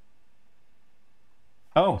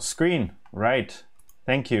 oh, screen, right.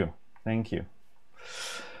 Thank you.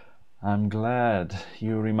 I'm glad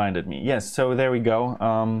you reminded me. Yes, so there we go.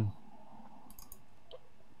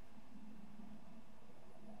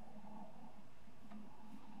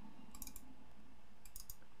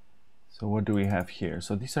 So what do we have here?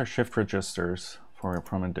 So these are shift registers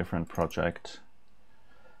from a different project.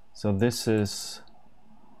 So this is,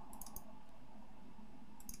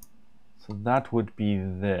 so that would be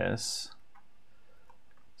this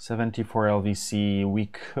 74 LVC. We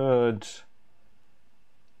could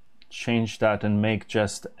change that and make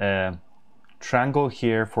just a triangle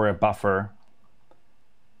here for a buffer.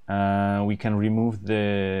 We can remove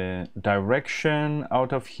the direction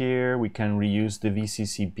out of here. We can reuse the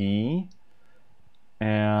VCCB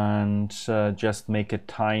and just make a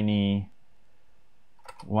tiny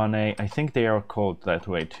 1A. I think they are called that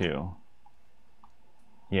way too.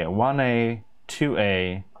 Yeah, 1A,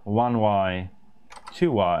 2A, 1Y,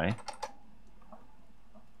 2Y.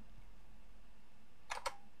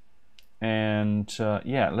 And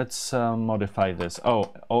yeah, let's modify this.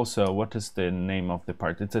 Oh, also, what is the name of the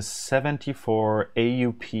part? It's a 74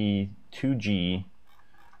 AUP 2G.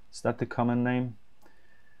 Is that the common name?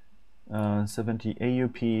 70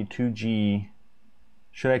 AUP 2G.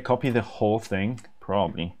 Should I copy the whole thing?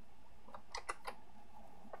 Probably.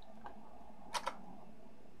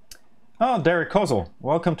 Oh, Derek Kozel,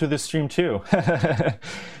 welcome to the stream too.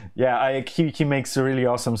 Yeah, he makes really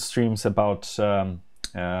awesome streams about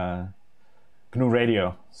GNU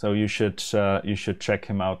Radio, so you should check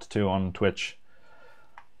him out too on Twitch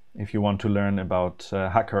if you want to learn about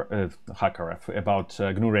Hackerf, about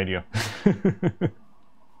GNU Radio.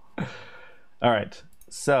 All right,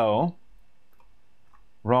 so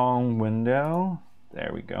wrong window.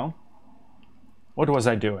 There we go. What was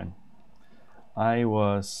I doing? I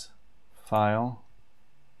was file,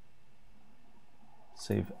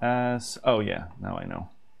 save as. Oh yeah, now I know.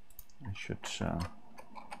 I should.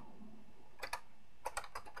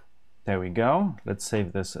 There we go. Let's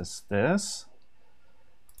save this as this.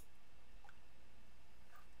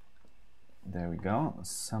 There we go.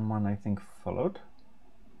 Someone, I think, followed.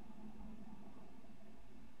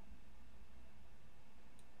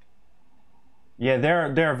 Yeah,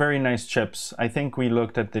 they're very nice chips. I think we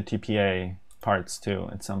looked at the TPA parts too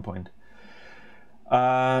at some point.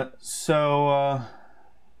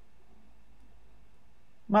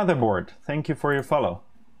 Motherboard, thank you for your follow.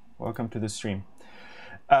 Welcome to the stream.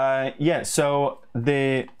 Yeah, so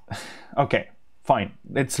okay, fine.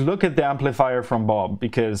 Let's look at the amplifier from Bob,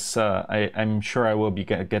 because I'm sure I will be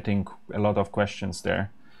getting a lot of questions there.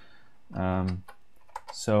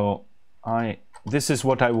 This is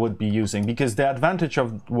what I would be using, because the advantage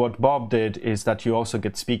of what Bob did is that you also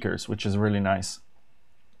get speakers, which is really nice.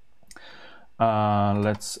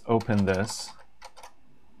 Let's open this.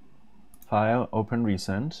 File, open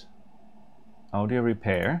recent, audio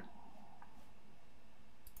repair.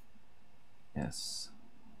 Yes.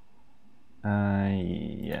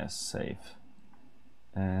 Yes, save.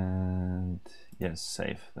 And yes,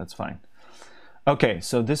 save. That's fine. Okay,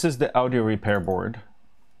 so this is the audio repair board.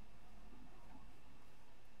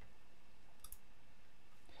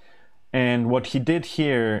 And what he did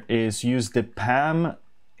here is use the PAM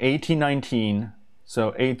 8019,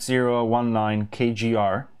 so 8019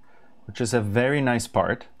 KGR, which is a very nice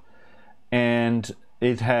part. And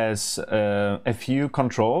it has a few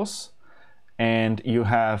controls, and you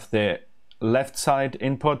have the left side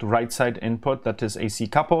input, right side input that is AC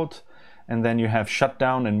coupled, and then you have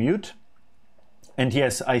shutdown and mute. And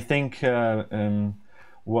yes, I think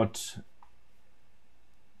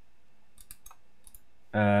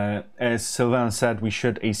as Sylvain said, we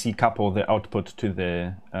should AC couple the output to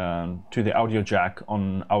the audio jack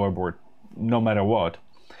on our board, no matter what.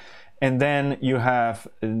 And then you have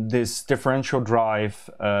this differential drive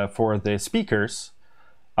for the speakers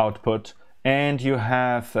output, and you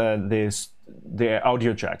have the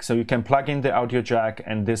audio jack. So you can plug in the audio jack,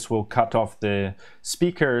 and this will cut off the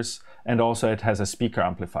speakers, and also it has a speaker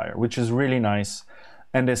amplifier, which is really nice.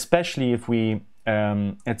 And especially if we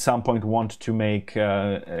at some point want to make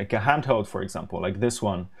like a handheld, for example, like this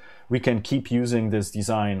one, we can keep using this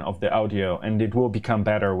design of the audio, and it will become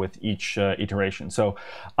better with each iteration. So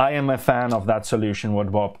I am a fan of that solution, what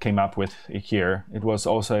Bob came up with here. It was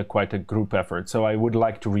also quite a group effort. So I would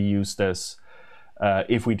like to reuse this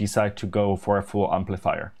if we decide to go for a full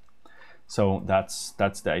amplifier. So that's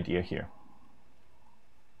the idea here.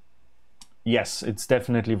 Yes, it's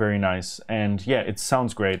definitely very nice. And yeah, it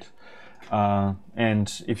sounds great.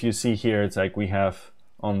 And if you see here, it's like we have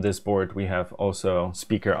on this board, we have also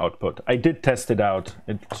speaker output. I did test it out.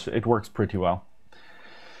 It works pretty well.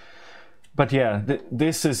 But yeah,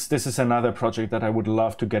 this is another project that I would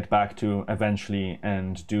love to get back to eventually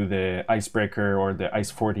and do the Icebreaker or the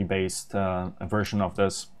Ice40 based version of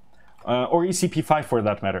this, or ECP5 for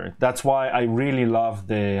that matter. That's why I really love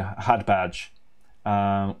the hat badge,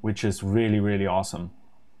 which is really, really awesome.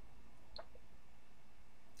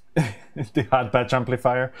 The hat badge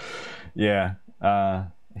amplifier, yeah.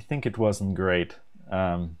 I think it wasn't great.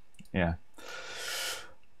 Yeah.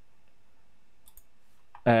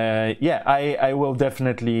 Yeah, I will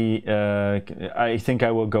definitely, I think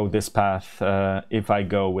I will go this path if I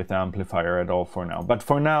go with the amplifier at all for now. But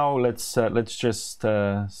for now, let's just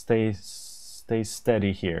stay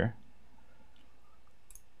steady here.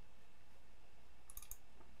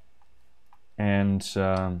 And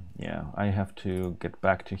yeah, I have to get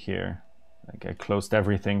back to here. Like I closed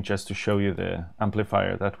everything just to show you the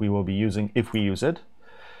amplifier that we will be using if we use it.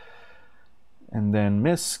 And then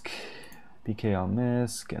MISC, PKL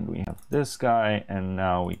MISC, and we have this guy. And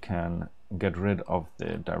now we can get rid of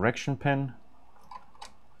the direction pin.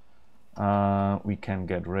 We can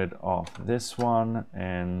get rid of this one.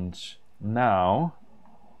 And now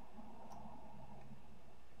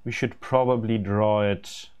we should probably draw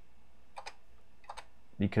it,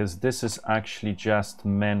 because this is actually just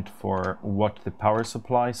meant for what the power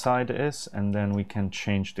supply side is, and then we can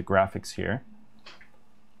change the graphics here.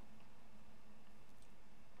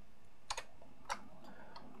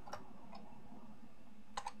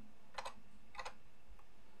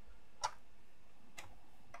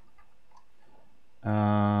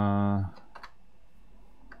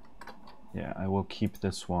 Yeah, I will keep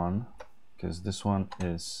this one, because this one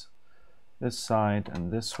is this side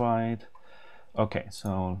and this side. Okay,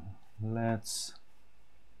 so let's...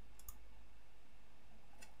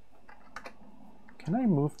 Can I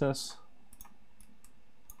move this?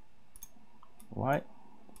 Why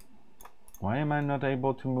am I not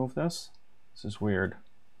able to move this? This is weird.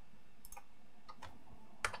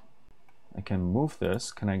 I can move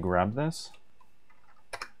this. Can I grab this?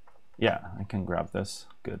 Yeah, I can grab this.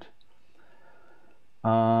 Good.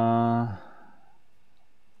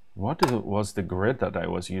 What was the grid that I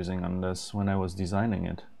was using on this when I was designing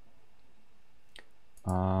it?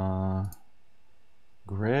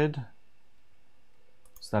 Grid?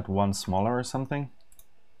 Is that one smaller or something?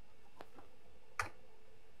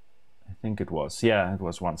 I think it was. Yeah, it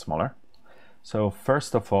was one smaller. So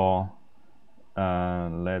first of all,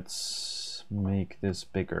 let's make this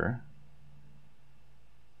bigger.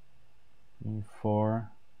 3,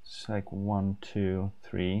 4. It's like 1, 2,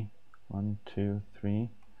 3. 1, 2, 3.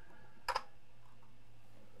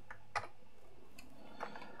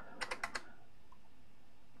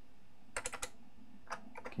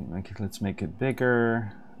 Okay, let's make it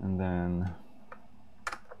bigger, and then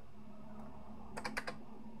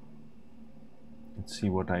let's see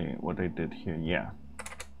what I did here. Yeah,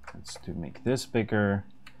 let's make this bigger.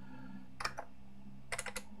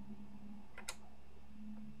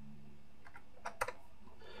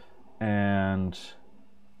 And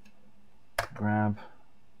grab.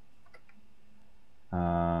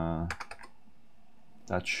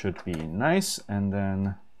 That should be nice, and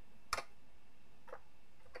then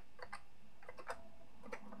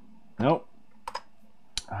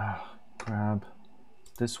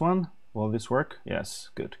this one. Will this work?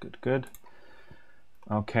 Yes, good, good, good.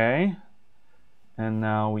 Okay, and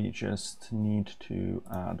now we just need to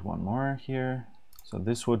add one more here. So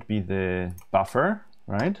this would be the buffer,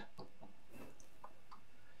 right?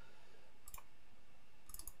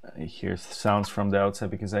 I hear sounds from the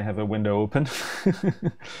outside because I have a window open.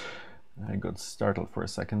 I got startled for a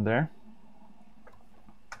second there.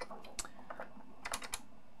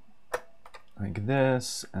 Like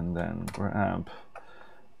this, and then grab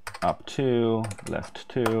up 2, left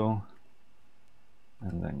 2,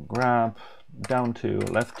 and then grab down 2,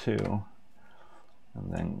 left 2,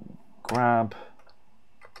 and then grab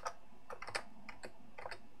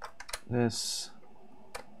this,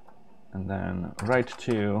 and then right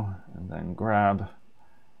 2, and then grab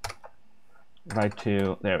right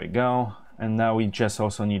 2. There we go. And now we just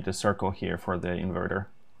also need the circle here for the inverter.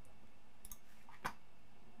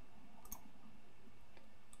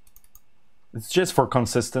 It's just for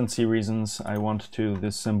consistency reasons. I want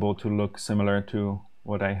this symbol to look similar to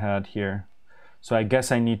what I had here. So I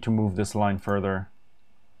guess I need to move this line further.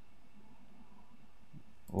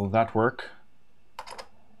 Will that work?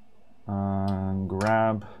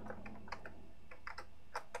 Grab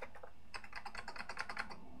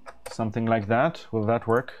something like that. Will that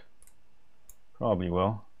work? Probably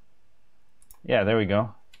will. Yeah, there we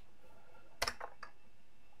go.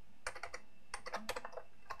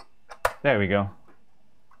 There we go.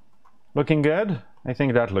 Looking good? I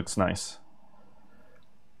think that looks nice.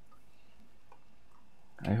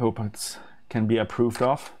 I hope it can be approved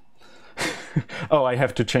of. Oh, I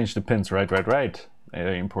have to change the pins, right.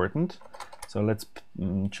 Very important. So let's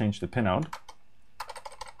change the pin out.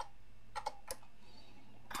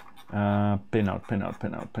 Pin out, pin out,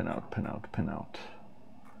 pin out, pin out, pin out, pin out.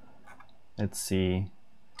 Let's see.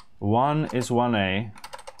 1 is 1A.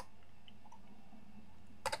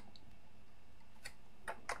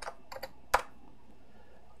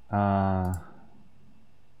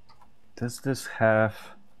 Does this have...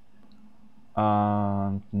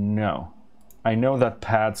 no. I know that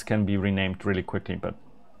pads can be renamed really quickly, but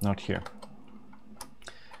not here.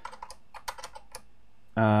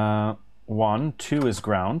 1, 2 is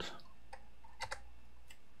ground.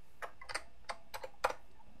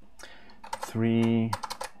 3,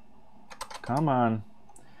 come on.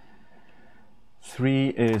 3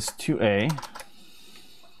 is 2A.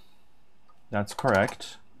 That's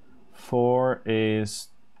correct. 4 is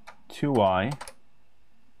 2Y.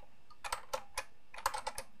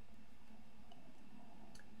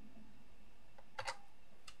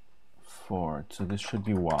 4, so this should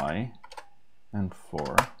be Y, and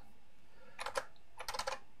 4.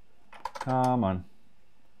 Come on.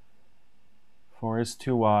 4 is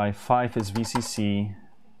 2Y, 5 is VCC.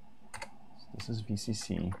 This is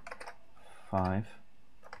VCC, 5.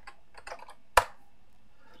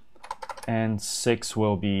 And 6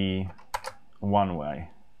 will be 1Y.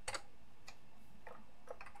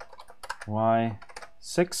 Y,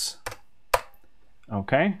 6.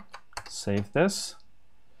 Okay, save this.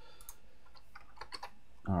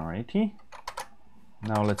 Alrighty.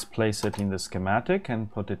 Now let's place it in the schematic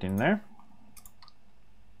and put it in there.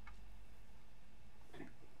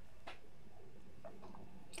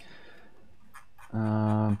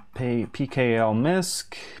 PKL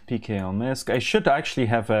MISC. I should actually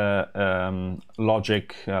have a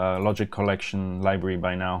logic collection library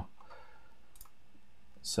by now.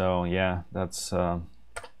 So yeah, that's so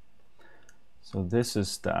this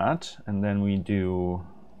is that, and then we do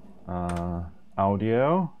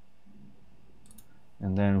audio,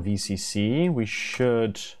 and then VCC. We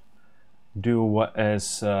should do what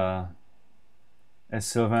as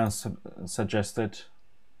Sylvain suggested.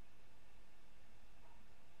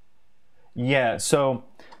 Yeah, so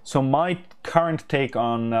my current take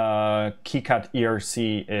on KiCad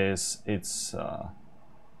ERC is it's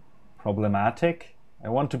problematic. I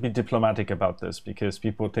want to be diplomatic about this because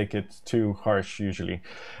people take it too harsh usually.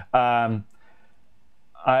 I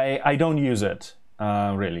don't use it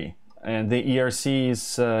really, and the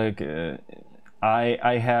ERCs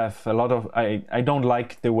I have a lot of I don't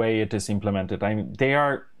like the way it is implemented.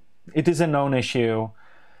 It is a known issue.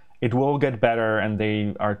 It will get better, and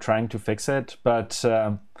they are trying to fix it. But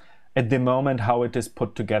at the moment, how it is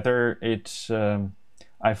put together,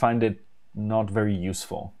 I find it not very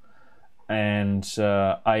useful. And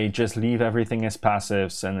I just leave everything as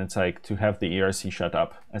passives, and it's like to have the ERC shut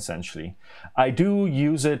up, essentially. I do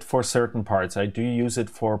use it for certain parts. I do use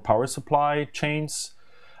it for power supply chains.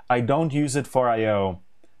 I don't use it for I/O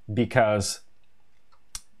because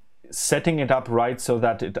setting it up right so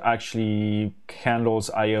that it actually handles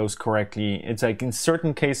IOs correctly. It's like in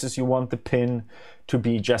certain cases you want the pin to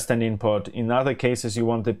be just an input. In other cases you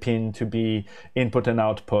want the pin to be input and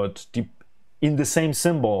output in the same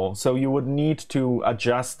symbol. So you would need to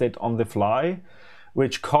adjust it on the fly,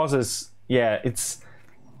 which causes, it's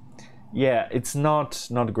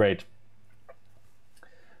not great.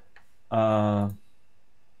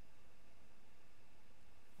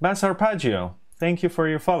 Bass Arpeggio, thank you for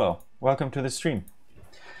your follow. Welcome to the stream.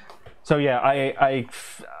 So yeah,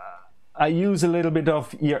 I use a little bit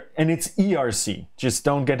of and it's ERC. Just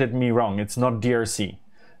don't get me wrong. It's not DRC.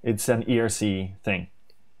 It's an ERC thing.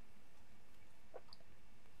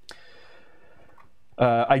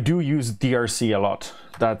 I do use DRC a lot.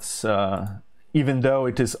 That's even though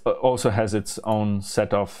it is also has its own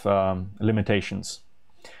set of limitations.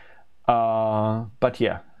 But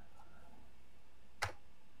yeah.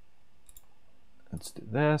 Let's do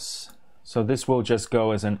this. So this will just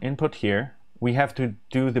go as an input here. We have to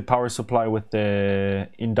do the power supply with the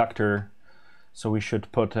inductor. So we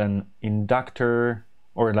should put an inductor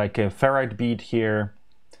or like a ferrite bead here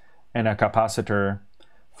and a capacitor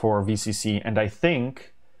for VCC. And I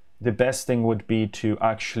think the best thing would be to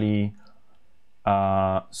actually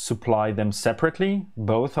supply them separately,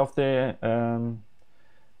 both of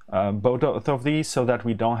these, so that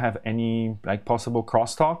we don't have any like possible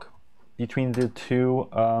crosstalk between the two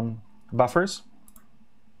buffers.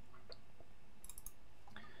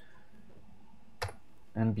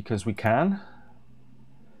 And because we can.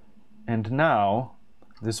 And now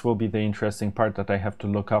this will be the interesting part that I have to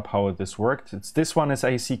look up how this worked. This one is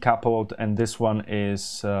AC coupled and this one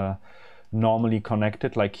is normally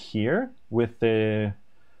connected like here with the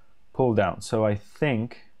pull down. So I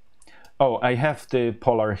think, oh, I have the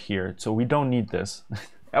polar here, so we don't need this.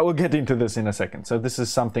 I will get into this in a second. So this is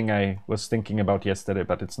something I was thinking about yesterday,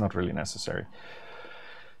 but it's not really necessary.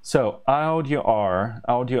 So audio R,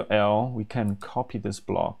 audio L, we can copy this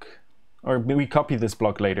block, or we copy this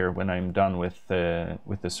block later when I'm done with the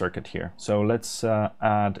circuit here. So let's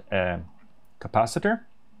add a capacitor.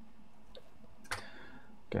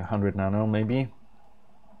 Okay, 100 nano maybe.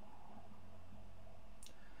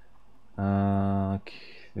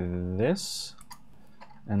 This,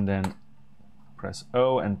 and then press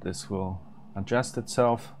O and this will adjust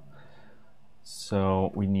itself.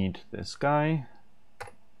 So we need this guy.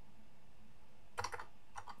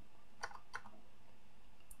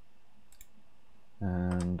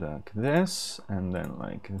 And like this, and then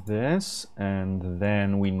like this, and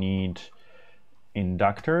then we need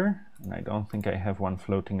inductor, and I don't think I have one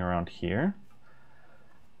floating around here.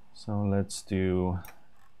 So let's do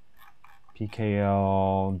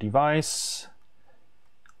PKL device.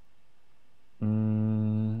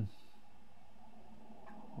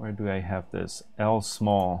 Where do I have this? L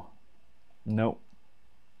small. Nope.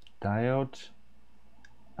 Diode.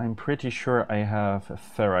 I'm pretty sure I have a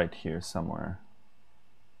ferrite here somewhere.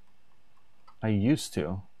 I used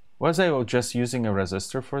to. Was I just using a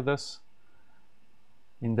resistor for this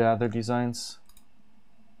in the other designs?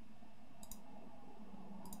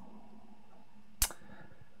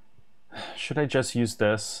 Should I just use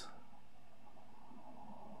this?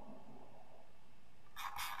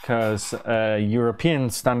 Because a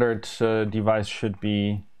European standard device should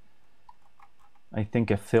be, I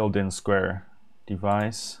think, a filled-in square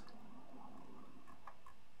device.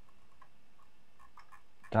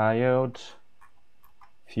 Diode,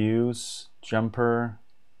 fuse, jumper,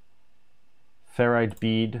 ferrite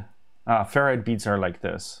bead. Ferrite beads are like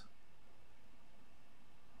this.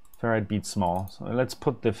 Ferrite bead small. So let's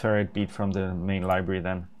put the ferrite bead from the main library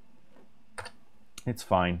then. It's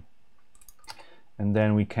fine. And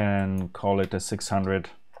then we can call it a 600.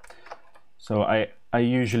 So I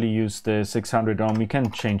usually use the 600 ohm. We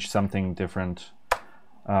can change something different.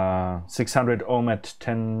 600 ohm at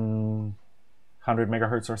 100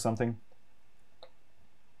 megahertz or something.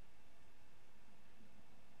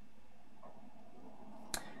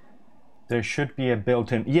 There should be a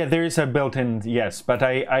built-in. Yeah, there is a built-in, yes, but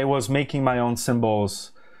I was making my own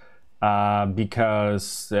symbols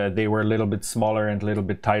because they were a little bit smaller and a little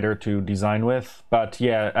bit tighter to design with. But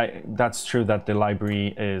yeah, that's true that the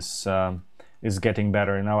library is getting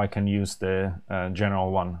better. Now I can use the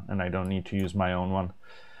general one and I don't need to use my own one.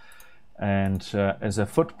 And as a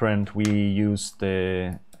footprint, we use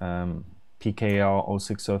the PKL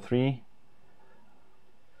 0603.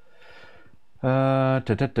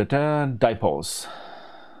 Dipoles.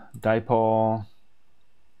 Dipole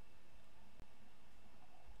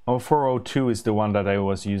 0402 is the one that I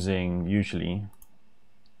was using usually.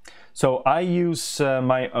 So I use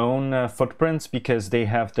my own footprints because they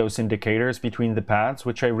have those indicators between the pads,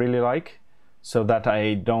 which I really like, so that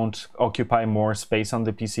I don't occupy more space on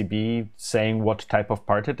the PCB saying what type of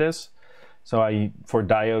part it is. So for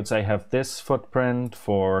diodes, I have this footprint.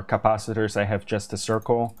 For capacitors, I have just a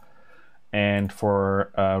circle. And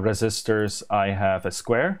for resistors, I have a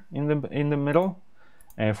square in the middle.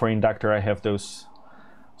 And for inductor, I have those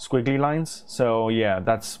squiggly lines. So yeah,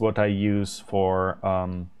 that's what I use for,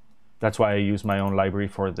 that's why I use my own library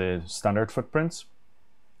for the standard footprints.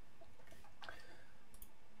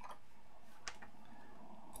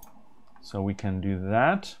 So we can do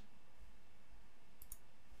that.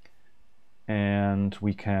 And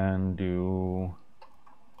we can do,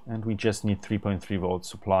 and we just need 3.3 volt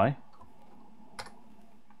supply.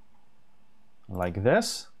 Like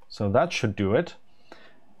this. So that should do it.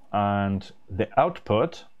 And the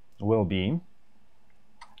output will be,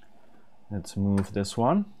 let's move this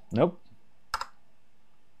one. Nope.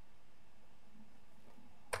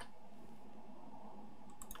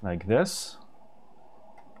 Like this.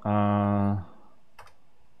 And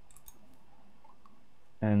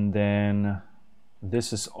then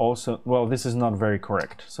this is also, well, this is not very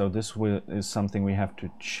correct. So this is something we have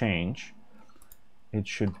to change. It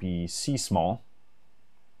should be C small,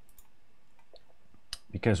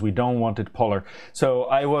 because we don't want it polar. So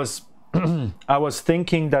I was I was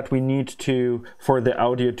thinking that we need to, for the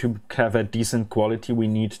audio to have a decent quality, we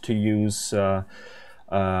need to use either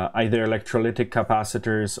electrolytic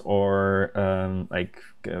capacitors or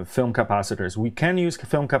film capacitors. We can use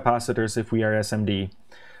film capacitors if we are SMD.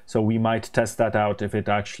 So we might test that out if it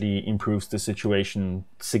actually improves the situation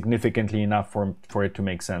significantly enough for it to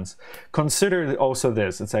make sense. Consider also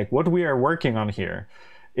this. It's like what we are working on here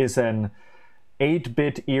is an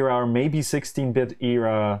 8-bit era or maybe 16-bit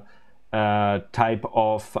era type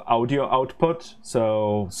of audio output.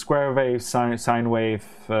 So square wave, sine wave,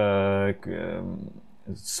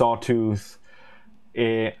 sawtooth.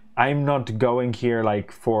 I'm not going here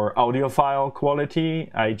like for audiophile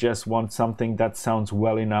quality. I just want something that sounds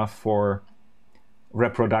well enough for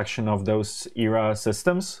reproduction of those era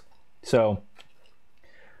systems. So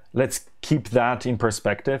let's keep that in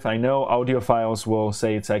perspective. I know audiophiles will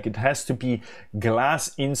say it's like it has to be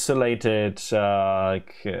glass insulated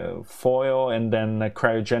foil and then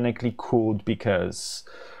cryogenically cooled because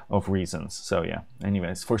of reasons. So yeah,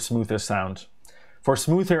 anyways, for smoother sound, for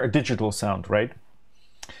smoother digital sound, right?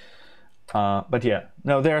 But yeah,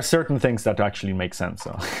 no, there are certain things that actually make sense.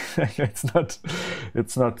 So it's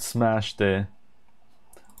not smash the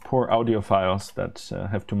poor audiophiles that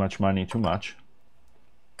have too much money too much.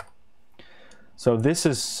 So this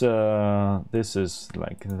is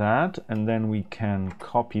like that, and then we can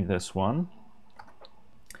copy this one.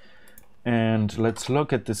 And let's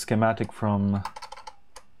look at the schematic from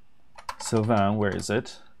Sylvain. Where is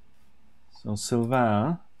it? So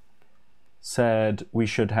Sylvain said we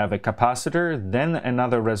should have a capacitor, then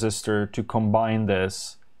another resistor to combine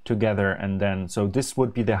this together, and then, so this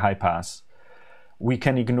would be the high pass. We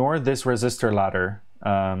can ignore this resistor ladder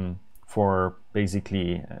for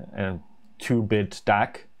basically a 2-bit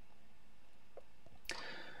DAC.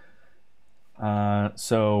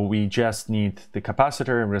 So we just need the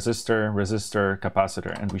capacitor, resistor, resistor,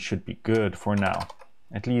 capacitor, and we should be good for now,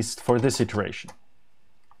 at least for this iteration.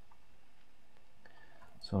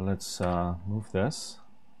 So let's move this.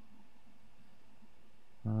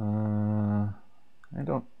 Can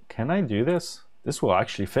I do this? This will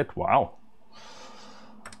actually fit, wow.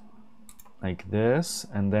 Like this,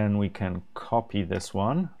 and then we can copy this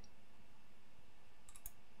one.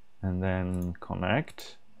 And then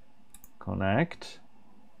connect, connect.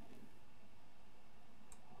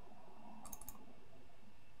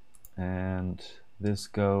 And this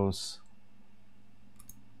goes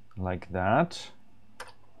like that.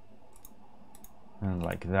 And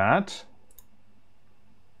like that.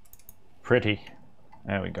 Pretty.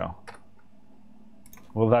 There we go.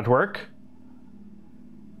 Will that work?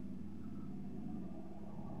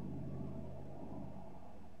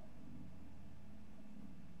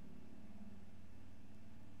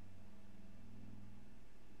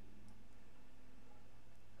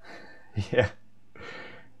 Yeah.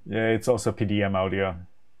 Yeah, it's also PDM audio.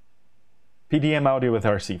 PDM audio with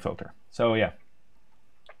RC filter. So yeah.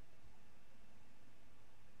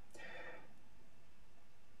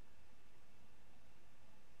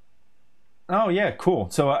 Oh yeah, cool.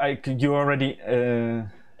 So you already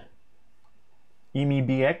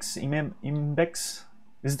IMBX?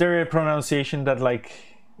 Is there a pronunciation that like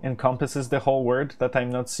encompasses the whole word that I'm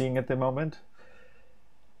not seeing at the moment?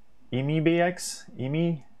 IMBX?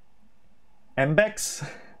 MBEX?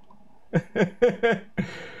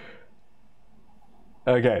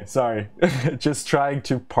 Okay, sorry. Just trying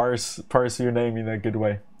to parse your name in a good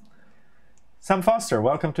way. Sam Foster,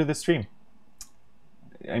 welcome to the stream.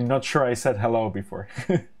 I'm not sure I said hello before.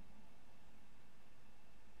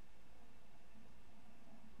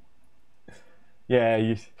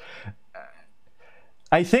 Yeah,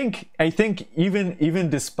 I think even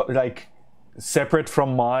this, like, separate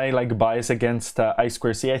from my like bias against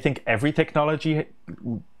I2C, I think every technology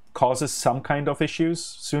causes some kind of issues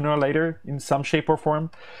sooner or later in some shape or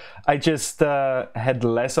form. I just had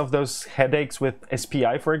less of those headaches with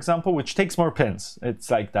SPI, for example, which takes more pins.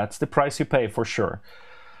 It's like, that's the price you pay for sure.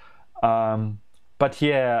 But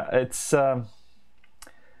yeah,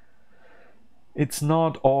 it's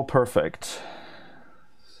not all perfect.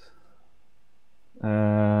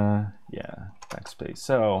 Yeah, backspace.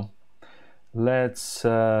 So let's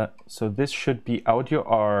so this should be audio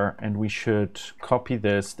R, and we should copy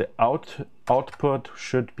this. The output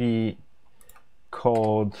should be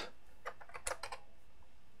called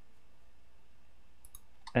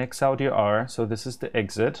X audio R, so this is the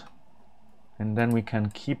exit, and then we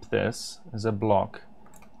can keep this as a block.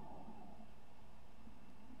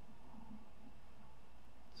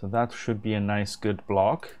 So that should be a nice good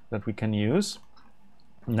block that we can use.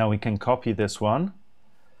 Now we can copy this one.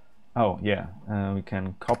 Oh yeah, we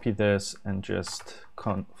can copy this and just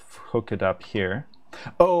hook it up here.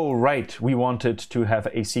 Oh right, we wanted to have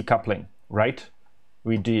AC coupling, right?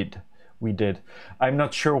 We did. I'm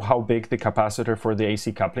not sure how big the capacitor for the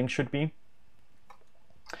AC coupling should be.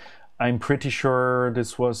 I'm pretty sure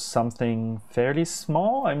this was something fairly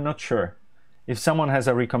small. I'm not sure. If someone has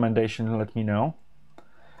a recommendation, let me know.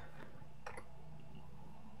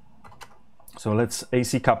 So let's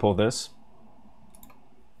AC couple this.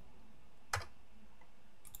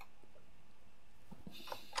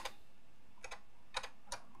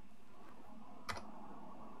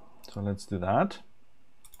 So let's do that.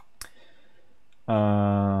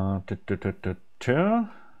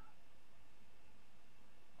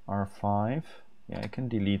 R5. Yeah, I can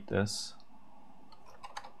delete this.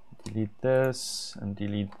 Delete this and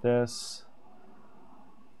delete this.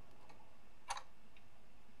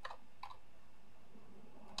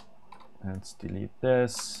 Let's delete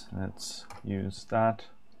this. Let's use that.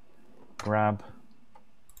 Grab.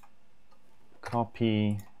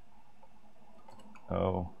 Copy.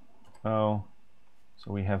 Oh. So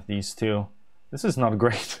we have these two. This is not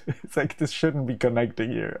great. It's like, this shouldn't be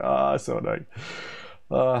connecting here. Ah, so annoying.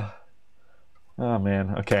 Oh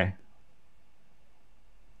man, okay.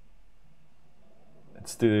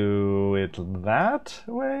 Let's do it that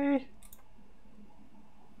way.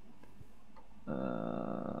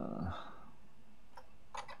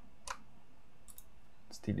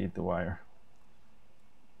 Let's delete the wire.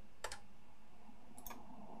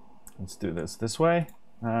 Let's do this way.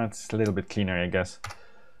 It's a little bit cleaner, I guess.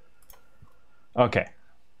 Okay.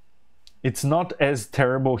 It's not as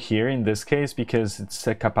terrible here in this case because it's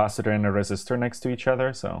a capacitor and a resistor next to each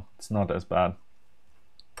other, so it's not as bad.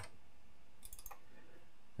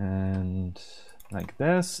 And like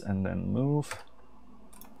this, and then move,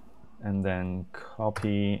 and then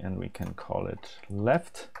copy, and we can call it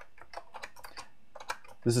left.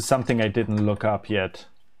 This is something I didn't look up yet,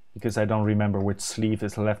 because I don't remember which sleeve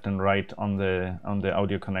is left and right on the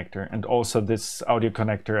audio connector. And also this audio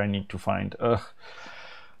connector I need to find. Ugh.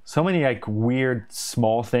 So many like weird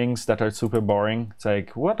small things that are super boring. It's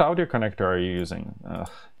like, what audio connector are you using?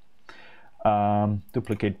 Ugh.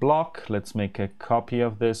 Duplicate block. Let's make a copy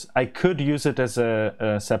of this. I could use it as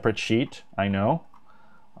a separate sheet, I know.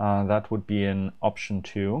 That would be an option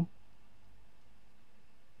too.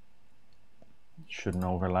 Shouldn't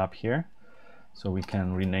overlap here. So we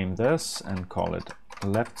can rename this and call it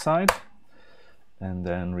left side, and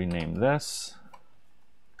then rename this.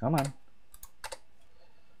 Come on.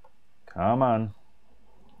 Come on.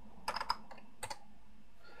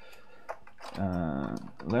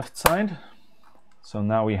 Left side. So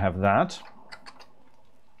now we have that.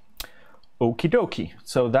 Okie dokie.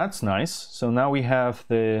 So that's nice. So now we have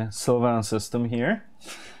the Sylvan system here.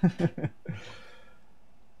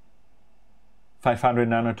 500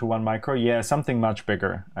 nano to 1 micro. Yeah, something much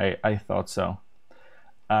bigger. I thought so.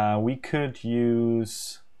 We could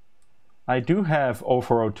use... I do have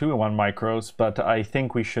 0402 1 micros, but I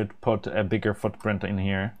think we should put a bigger footprint in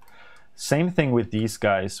here. Same thing with these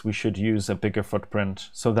guys. We should use a bigger footprint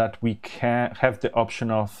so that we can have the option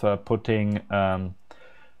of putting film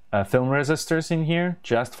resistors in here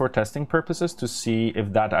just for testing purposes to see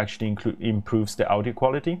if that actually improves the audio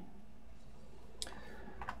quality.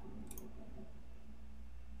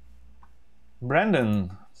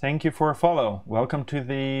 Brandon, thank you for a follow. Welcome to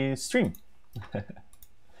the stream.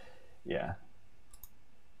 Yeah.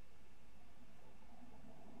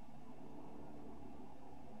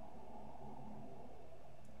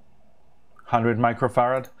 100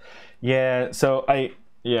 microfarad. Yeah, so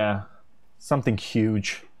yeah, something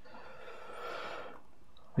huge.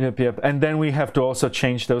 Yep. And then we have to also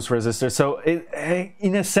change those resistors. So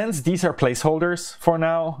in a sense, these are placeholders for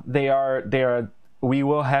now. They are. We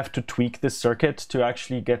will have to tweak this circuit to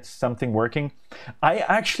actually get something working. I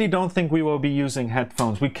actually don't think we will be using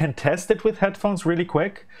headphones. We can test it with headphones really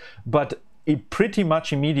quick, but pretty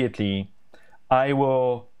much immediately, I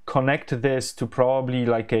will connect this to probably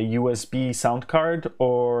like a USB sound card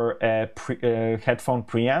or a headphone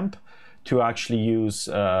preamp to actually use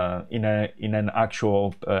in an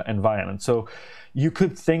actual environment. So you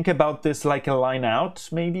could think about this like a line out,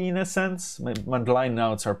 maybe, in a sense. But line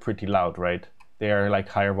outs are pretty loud, right? They are like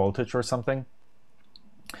higher voltage or something.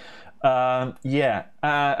 Yeah,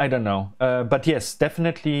 I don't know. But yes,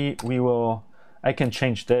 definitely we will. I can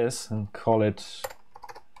change this and call it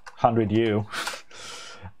 100U.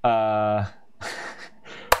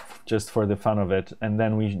 Just for the fun of it. And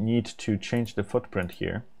then we need to change the footprint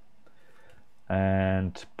here.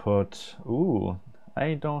 And put, ooh,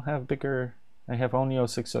 I don't have bigger, I have only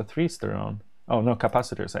 0603s there on. Oh no,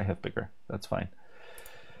 capacitors I have bigger, that's fine.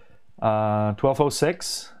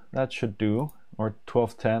 1206, that should do, or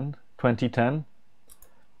 1210, 2010.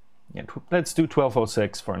 Yeah, let's do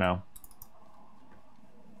 1206 for now.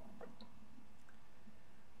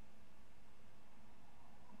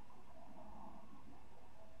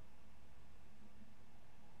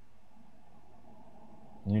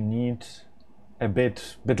 You need a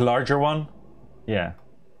bit larger one, yeah.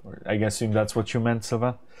 I assume that's what you meant,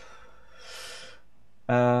 Silva.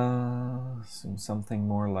 Something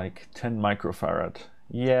more like 10 microfarad.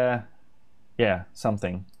 Yeah,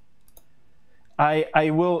 something. I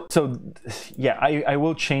will. So yeah, I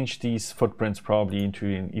will change these footprints probably into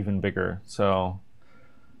even bigger. So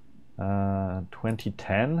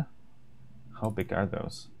 2010. How big are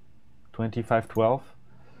those? 2512.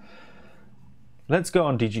 Let's go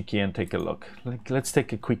on DigiKey and take a look. Let's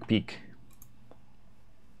take a quick peek.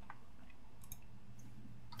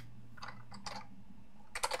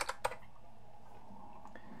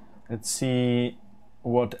 Let's see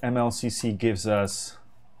what MLCC gives us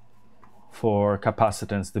for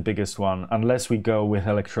capacitance, the biggest one, unless we go with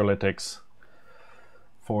electrolytics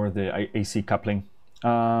for the AC coupling.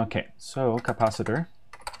 Okay, so capacitor.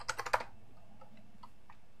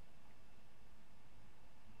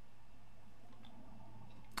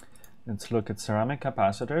 Let's look at ceramic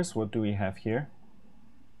capacitors. What do we have here?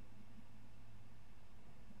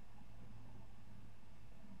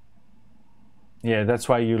 Yeah, that's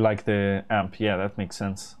why you like the amp. Yeah, that makes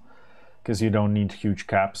sense. Because you don't need huge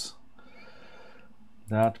caps.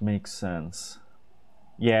 That makes sense.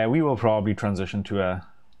 Yeah, we will probably transition to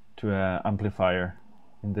a amplifier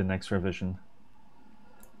in the next revision.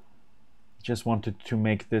 Just wanted to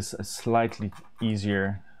make this a slightly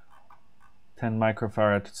easier. 10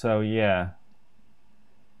 microfarad, so yeah,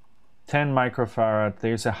 10 microfarad,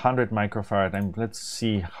 there's 100 microfarad, and let's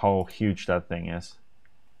see how huge that thing is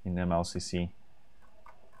in MLCC.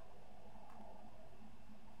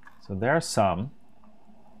 So there are some,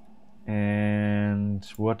 and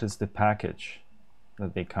what is the package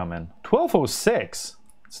that they come in? 1206,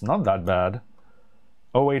 it's not that bad.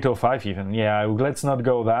 0805 even, yeah, let's not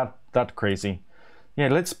go that crazy. Yeah,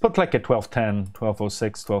 let's put like a 1210,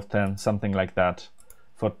 1206, 1210, something like that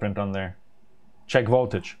footprint on there. Check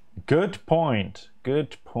voltage. Good point.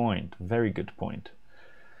 Good point. Very good point.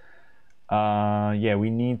 Yeah, we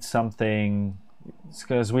need something,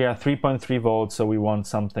 because we are 3.3 volts, so we want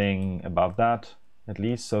something above that at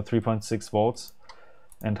least. So 3.6 volts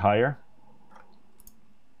and higher.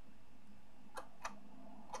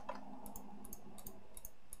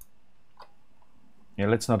 Yeah,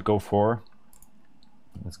 let's not go 4.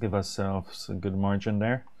 Let's give ourselves a good margin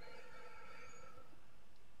there.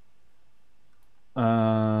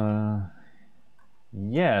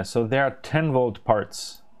 Yeah, so there are 10 volt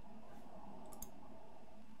parts.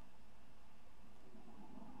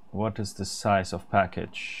 What is the size of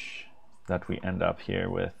package that we end up here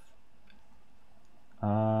with?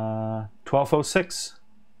 1206.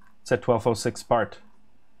 It's a 1206 part.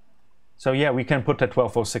 So yeah, we can put a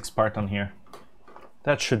 1206 part on here.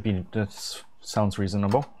 That should be, that sounds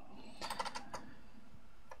reasonable.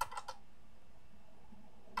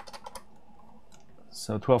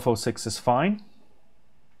 So 1206 is fine.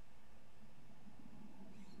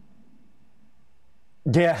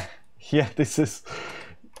 Yeah, this is,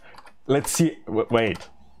 let's see, wait,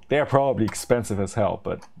 they're probably expensive as hell,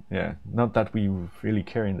 but yeah, not that we really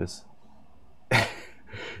care in this.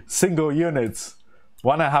 Single units,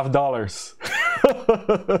 $1.50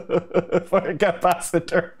 for a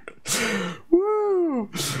capacitor. Woo!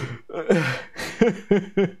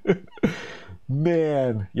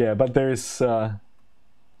 Man, yeah, but there's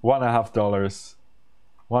 $1.5,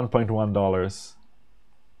 $1.1.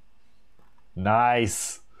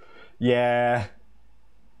 Nice. Yeah.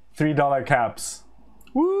 $3 caps.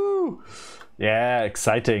 Woo! Yeah,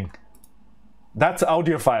 exciting. That's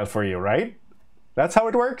audiophile for you, right? That's how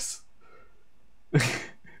it works?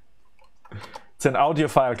 It's an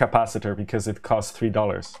audiophile capacitor because it costs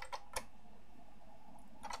 $3.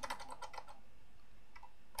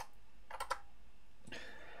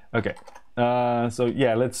 Okay, so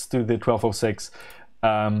yeah, let's do the 1206.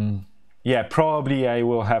 Yeah, probably I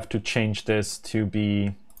will have to change this to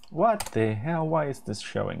be... What the hell? Why is this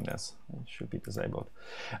showing this? It should be disabled.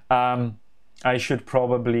 I should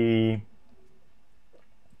probably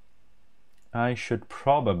go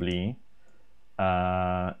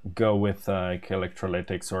with like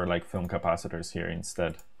electrolytics or like film capacitors here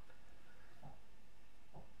instead.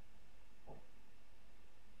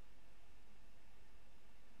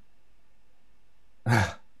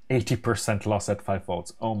 %80 loss at 5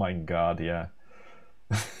 volts. Oh my god, yeah.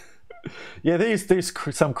 Yeah, there's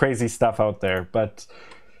some crazy stuff out there, but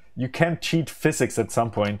you can cheat physics at some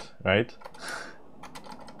point, right?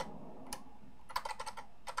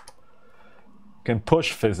 You can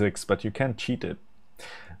push physics, but you can't cheat it.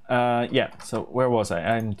 Yeah, so where was I?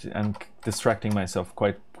 I'm distracting myself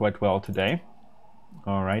quite well today.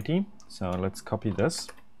 Alrighty, so let's copy this.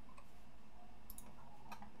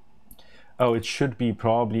 Oh, it should be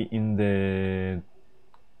probably in the...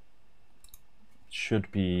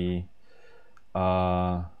 should be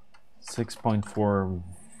 6.4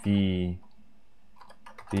 V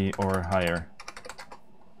or higher.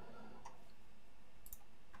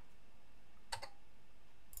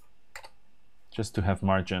 Just to have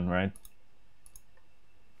margin, right?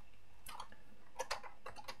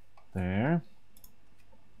 There.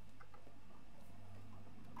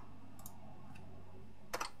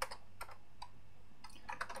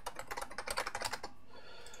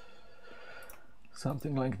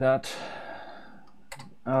 Something like that.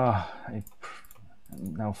 I'm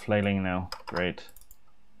now flailing now. Great.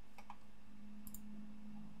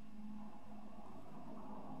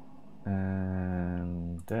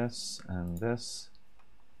 And this and this.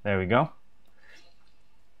 There we go.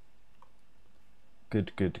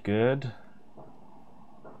 Good, good, good.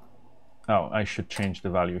 Oh, I should change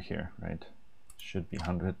the value here, right? Should be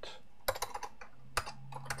 100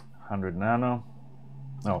 nano.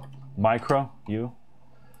 Oh, micro, you.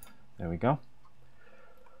 There we go.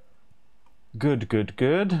 Good, good,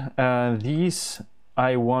 good. These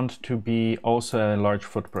I want to be also a large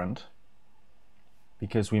footprint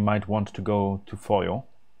because we might want to go to foil.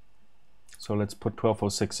 So let's put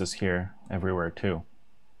 1206s here everywhere too.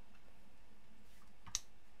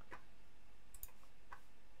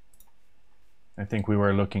 I think we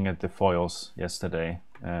were looking at the foils yesterday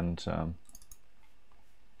and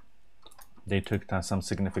they took some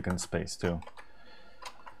significant space too,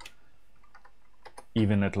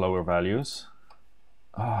 even at lower values.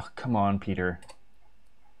 Oh, come on, Peter.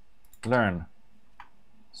 Learn.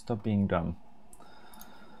 Stop being dumb.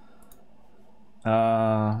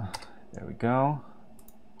 There we go.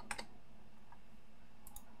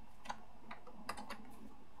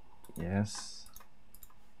 Yes.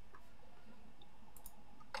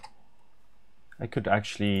 I could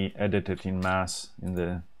actually edit it in mass in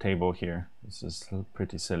the table here. This is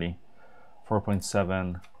pretty silly.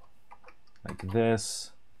 4.7 like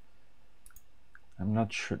this. I'm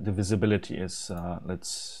not sure the visibility is,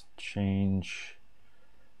 let's change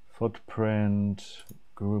footprint,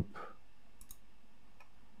 group,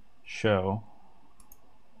 show.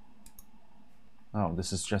 Oh,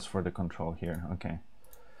 this is just for the control here. Okay.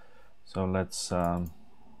 So let's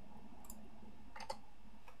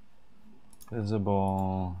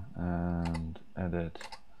visible and edit.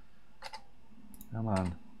 Come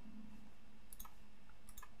on.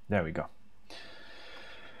 There we go.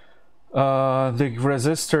 The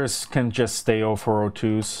resistors can just stay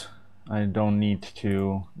 0402s. I don't need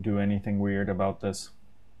to do anything weird about this.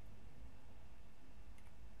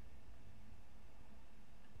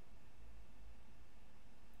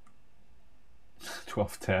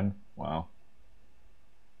 $1210. Wow.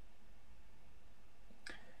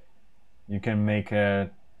 You can make a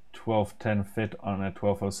 1210 fit on a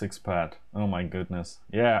 1206 pad. Oh my goodness.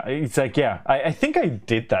 Yeah, it's like, yeah, I think I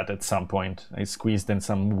did that at some point. I squeezed in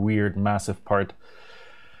some weird massive part.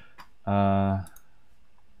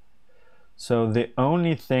 So the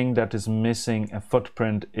only thing that is missing a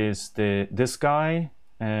footprint is this guy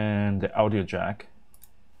and the audio jack.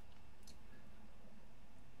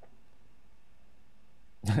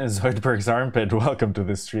 Zoidberg's armpit, welcome to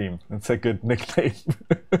the stream. That's a good nickname.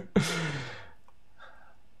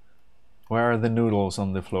 Where are the noodles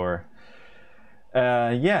on the floor?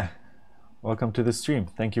 Yeah, welcome to the stream.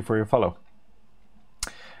 Thank you for your follow.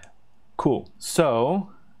 Cool.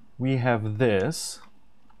 So we have this.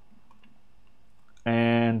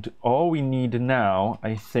 And all we need now,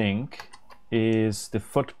 I think, is the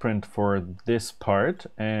footprint for this part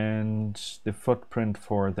and the footprint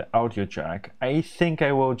for the audio jack. I think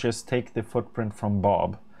I will just take the footprint from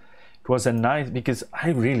Bob. It was a nice, because I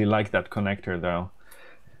really like that connector though,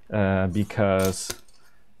 because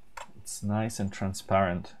it's nice and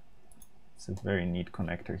transparent. It's a very neat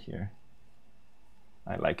connector here.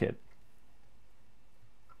 I like it.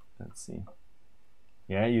 Let's see.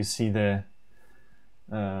 Yeah, you see the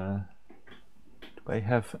do I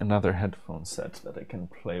have another headphone set that I can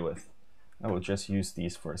play with? I will just use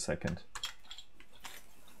these for a second.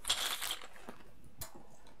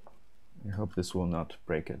 I hope this will not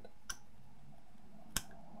break it.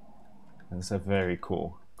 It's a very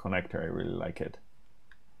cool connector. I really like it.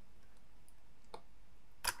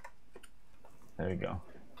 There you go.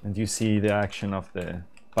 And you see the action of the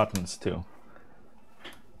buttons too.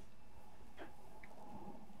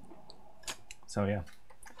 So yeah.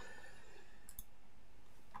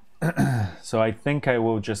 So I think I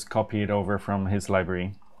will just copy it over from his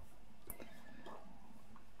library.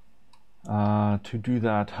 To do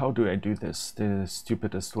that, how do I do this the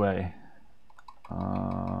stupidest way?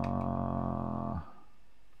 I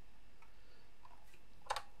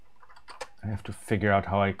have to figure out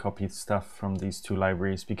how I copy stuff from these two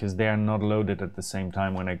libraries, because they are not loaded at the same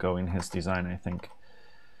time when I go in his design, I think.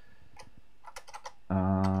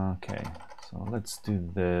 Okay, so let's do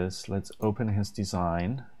this. Let's open his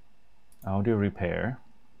design. Audio repair.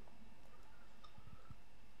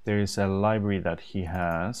 There is a library that he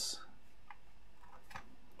has.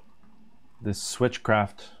 This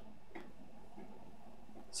Switchcraft.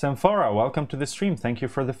 Samphora, welcome to the stream. Thank you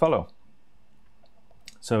for the follow.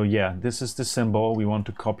 So yeah, this is the symbol. We want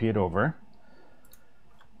to copy it over.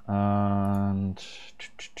 And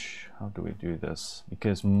how do we do this?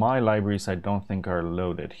 Because my libraries I don't think are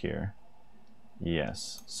loaded here.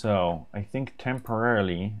 Yes, so I think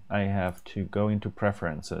temporarily I have to go into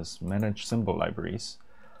preferences, manage symbol libraries,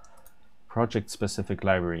 project specific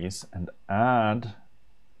libraries, and add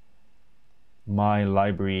my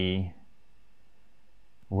library.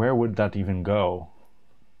 Where would that even go?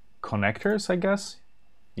 Connectors, I guess?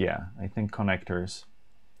 Yeah, I think connectors.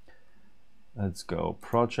 Let's go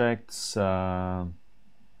projects,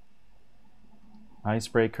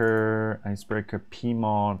 Icebreaker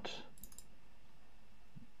Pmod,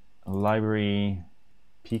 library,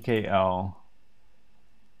 PKL,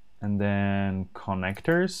 and then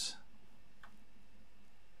connectors.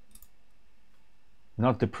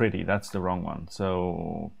 Not the pretty, that's the wrong one.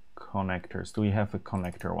 So connectors, do we have a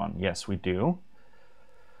connector one? Yes, we do.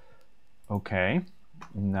 Okay,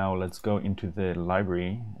 now let's go into the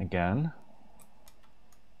library again.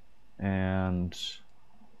 And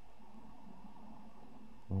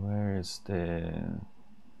where is the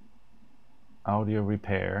audio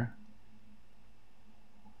repair?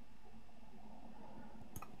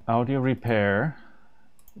 Audio repair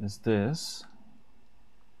is this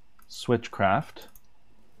Switchcraft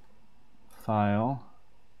file,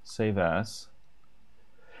 save as.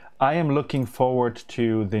 I am looking forward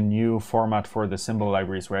to the new format for the symbol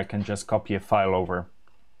libraries where I can just copy a file over.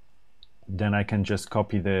 Then I can just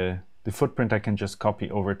copy the footprint, I can just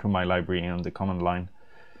copy over to my library on the command line.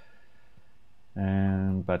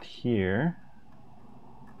 But here,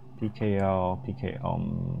 PKL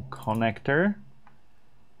connector,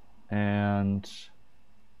 and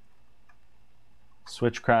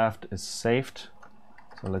Switchcraft is saved.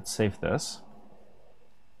 So let's save this.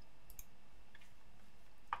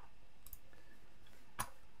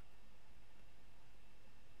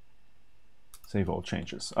 Save all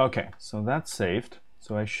changes. Okay, so that's saved.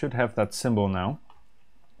 So I should have that symbol now.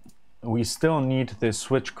 We still need the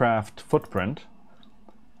Switchcraft footprint,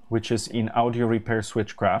 which is in audio repair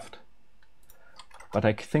Switchcraft. But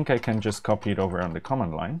I think I can just copy it over on the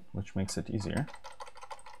command line, which makes it easier.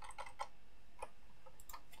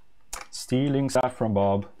 Stealing stuff from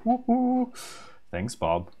Bob. Woohoo! Thanks,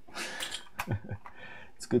 Bob.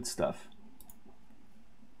 It's good stuff.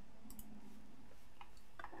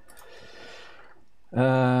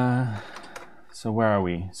 So where are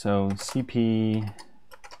we? So CP.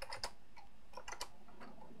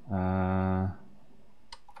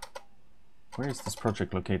 Where is this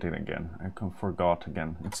project located again? I forgot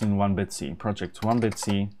again. It's in 1bitc. Project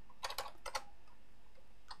 1bitc.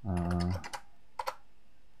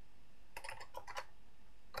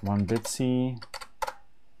 1-bit-C,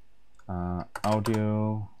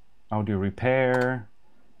 audio repair,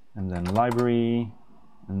 and then library,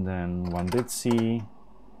 and then 1-bit-C.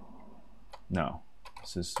 No,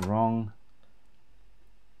 this is wrong.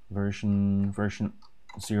 Version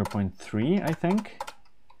 0.3, I think.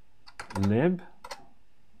 Lib,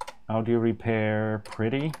 audio repair,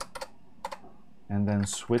 pretty, and then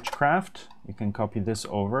switchcraft. You can copy this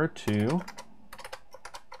over to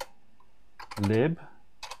lib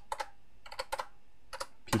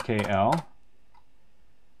pkl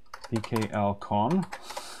con.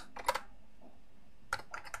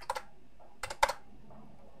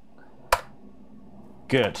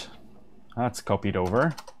 Good, that's copied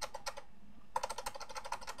over.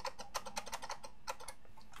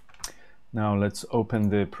 Now let's open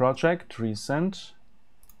the project, recent,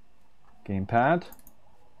 Gamepad.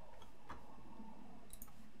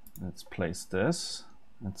 Let's place this.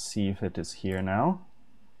 Let's see if it is here now.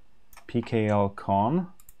 PKL con,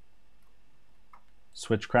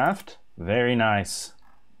 switchcraft, very nice.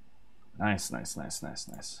 Nice, nice, nice, nice,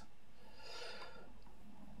 nice.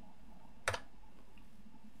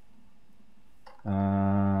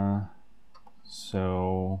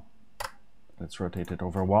 So let's rotate it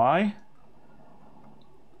over Y.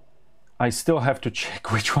 I still have to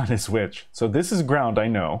check which one is which. So this is ground, I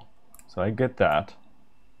know. So I get that.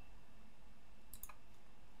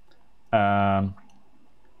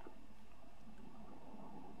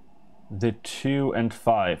 The 2 and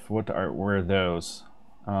 5, what were those?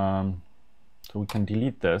 So we can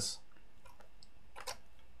delete this.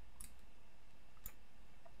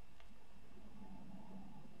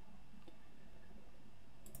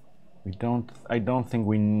 I don't think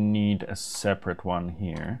we need a separate one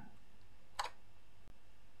here.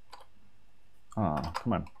 Ah,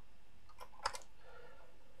 come on.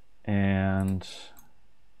 And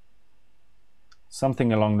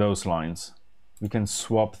something along those lines. We can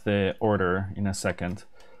swap the order in a second.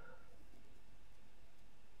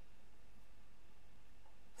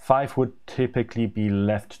 5 would typically be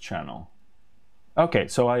left channel. Okay,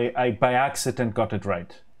 so I by accident got it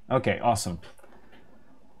right. Okay, awesome.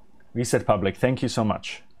 Reset public, thank you so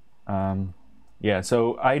much. Yeah,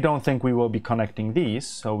 so I don't think we will be connecting these,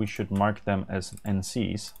 so we should mark them as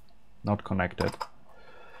NCs, not connected.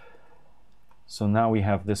 So now we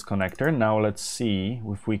have this connector. Now let's see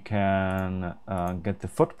if we can get the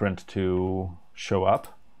footprint to show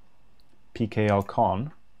up. PKL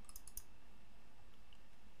con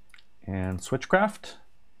and switchcraft.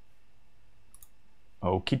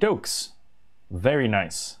 Okie dokes. Very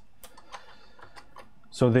nice.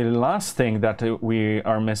 So the last thing that we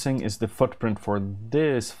are missing is the footprint for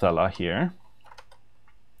this fella here.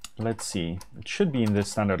 Let's see. It should be in the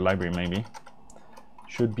standard library, maybe.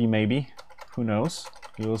 Should be, maybe. Who knows?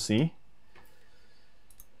 We will see.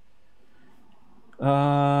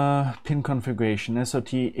 Pin configuration,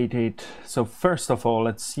 SOT88. So first of all,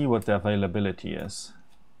 let's see what the availability is.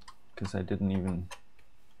 Because I didn't even...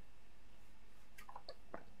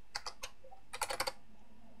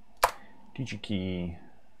 DigiKey.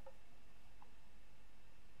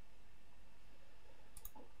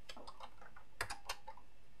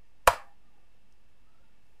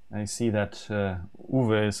 I see that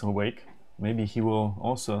Uwe is awake. Maybe he will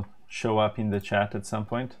also show up in the chat at some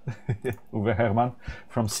point. Uwe Hermann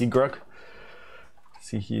from Seagrug.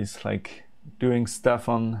 See, he's like doing stuff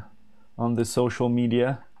on the social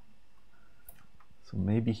media. So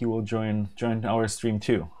maybe he will join our stream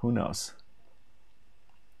too. Who knows?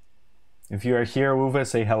 If you are here, Uwe,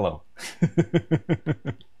 say hello.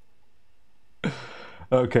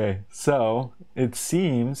 Okay, so it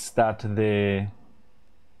seems that the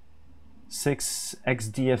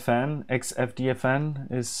 6xDFN, XFDFN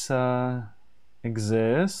is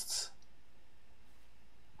exists.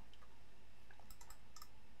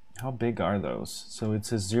 How big are those? So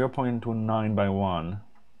it's a 0.29 by 1.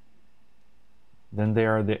 Then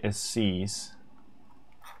there are the SCs.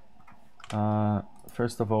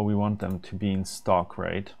 First of all, we want them to be in stock,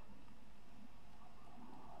 right?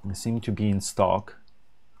 They seem to be in stock.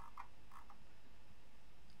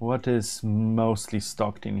 What is mostly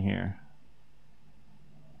stocked in here?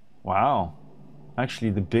 Wow.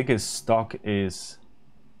 Actually, the biggest stock is...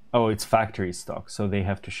 Oh, it's factory stock, so they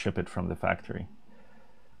have to ship it from the factory.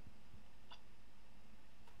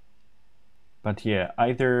 But yeah,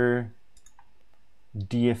 either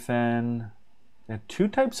DFN... There are two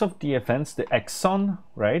types of DFNs, the Exxon,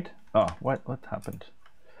 right? Oh, what happened?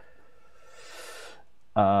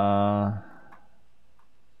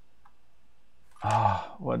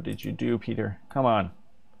 What did you do, Peter? Come on.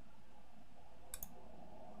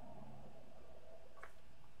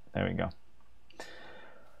 There we go.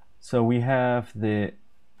 So we have the,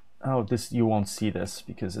 oh, this, you won't see this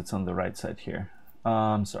because it's on the right side here.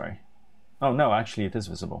 I'm sorry. Oh no, actually it is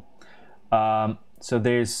visible. So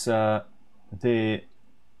there's the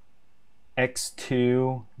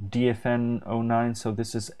X2 DFN09, so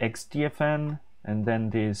this is XDFN, and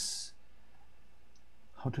then this,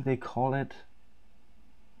 how do they call it?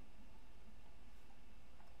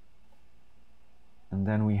 And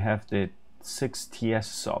then we have the 6TS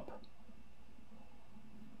sub,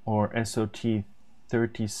 or SOT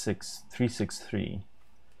 363.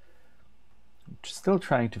 Still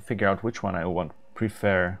trying to figure out which one I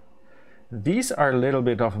prefer. These are a little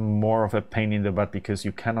bit of more of a pain in the butt because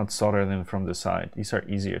you cannot solder them from the side. These are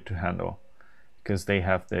easier to handle because they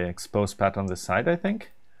have the exposed pad on the side, I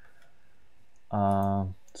think.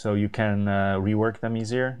 So you can rework them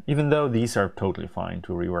easier, even though these are totally fine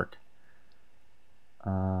to rework.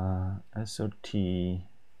 SOT.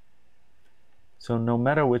 So no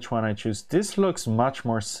matter which one I choose, this looks much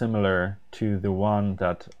more similar to the one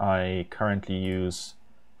that I currently use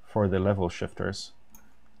for the level shifters.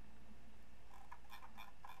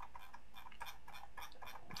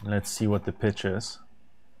 Let's see what the pitch is.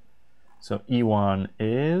 So E1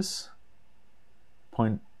 is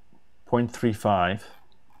 0.35,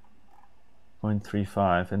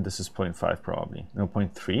 and this is 0.5 probably. No,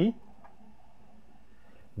 0.3.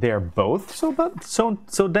 They are both so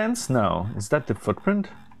dense? No. Is that the footprint?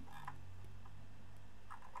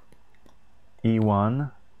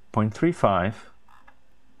 E1, 0.35.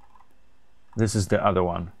 This is the other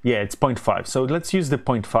one. Yeah, it's 0.5. So let's use the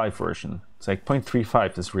 0.5 version. It's like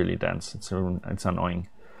 0.35 is really dense. It's annoying.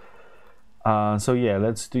 So yeah,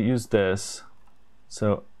 let's use this.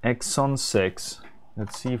 So Exxon 6.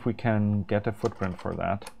 Let's see if we can get a footprint for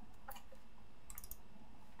that.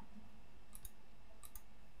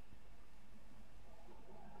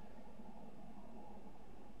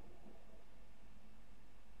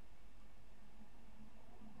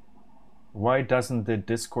 Why doesn't the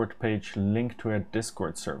Discord page link to a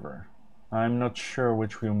Discord server? I'm not sure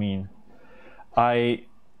which you mean. The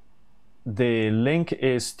link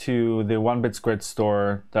is to the 1-bit-squared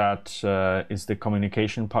store that is the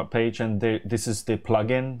communication page, and this is the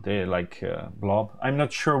plugin, the blob. I'm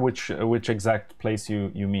not sure which exact place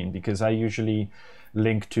you mean, because I usually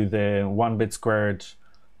link to the 1-bit-squared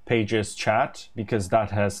pages chat, because that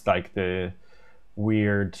has like the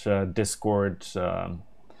weird Discord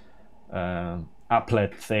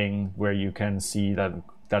applet thing where you can see that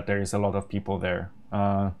there is a lot of people there.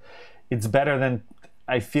 It's better than,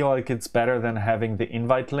 I feel like it's better than having the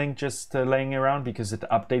invite link just laying around, because it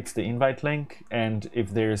updates the invite link, and if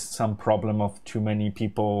there's some problem of too many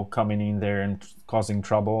people coming in there and causing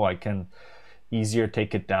trouble, I can easier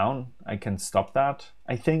take it down. I can stop that,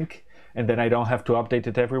 I think, and then I don't have to update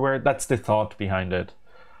it everywhere. That's the thought behind it.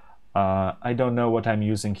 I don't know what I'm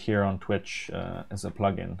using here on Twitch as a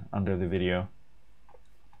plugin under the video.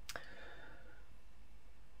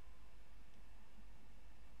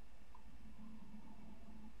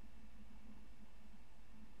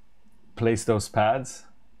 Place those pads.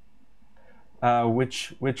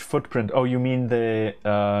 Which footprint? Oh, you mean the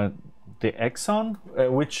Exxon?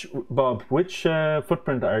 Bob? Which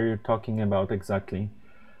footprint are you talking about exactly?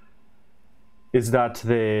 Is that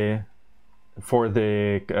the for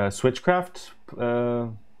the switchcraft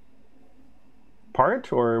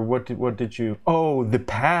part, or what did you? Oh, the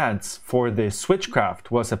pads for the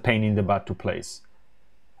switchcraft was a pain in the butt to place.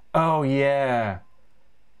 Oh yeah.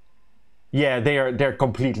 Yeah, they're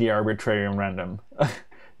completely arbitrary and random.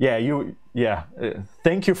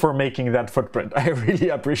 Thank you for making that footprint. I really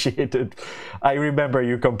appreciate it. I remember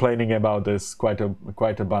you complaining about this quite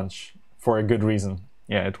a bunch for a good reason.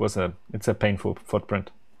 Yeah, it's a painful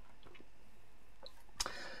footprint.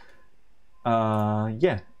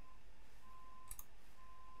 Yeah.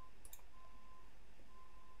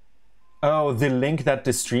 Oh, the link that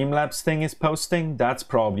the Streamlabs thing is posting, that's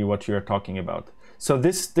probably what you're talking about. So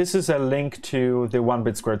this is a link to the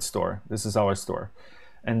 1-bit-squared store. This is our store.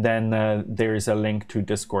 And then there is a link to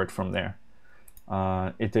Discord from there.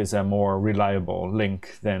 It is a more reliable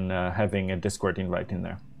link than having a Discord invite in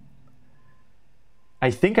there. I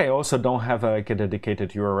think I also don't have a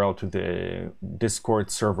dedicated URL to the Discord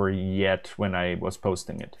server yet when I was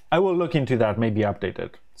posting it. I will look into that, maybe update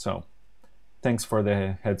it. So thanks for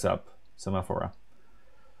the heads up, Semaphora.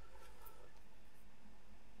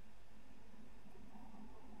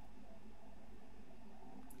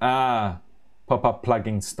 Pop-up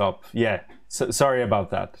plugin stop. Yeah, so, sorry about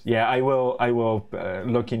that. Yeah, I will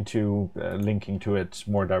look into linking to it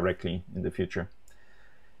more directly in the future.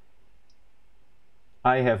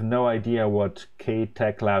 I have no idea what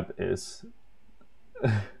KTech Lab is.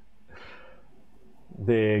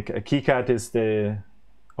 the KiCad is the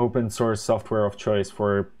open source software of choice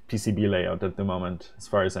for PCB layout at the moment, as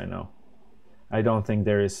far as I know. I don't think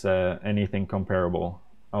there is anything comparable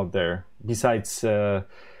out there besides GDA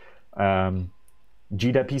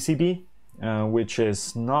PCB, which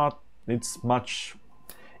is not. It's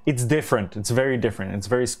different. It's very different. It's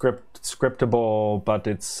very scriptable, but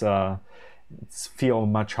it's feel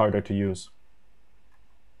much harder to use.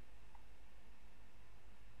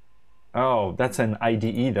 Oh, that's an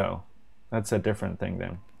IDE though. That's a different thing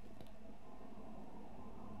then.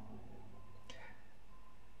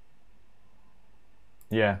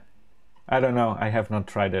 Yeah, I don't know. I have not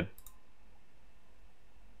tried it.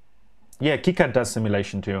 Yeah, KiCad does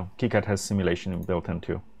simulation too. KiCad has simulation built in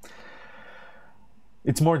too.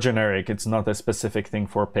 It's more generic. It's not a specific thing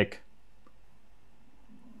for PIC.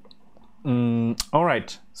 All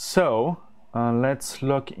right, so let's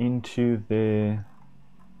look into the.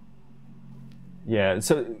 Yeah,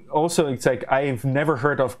 so also it's like I've never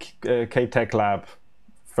heard of KTech Lab.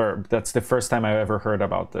 That's the first time I've ever heard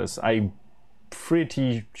about this. I'm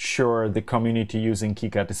pretty sure the community using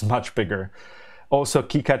KiCad is much bigger. Also,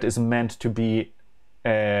 KiCad is meant to be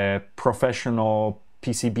a professional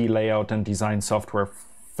PCB layout and design software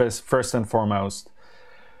first and foremost.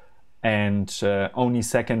 And only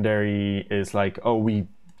secondary is like, oh, we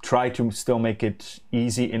try to still make it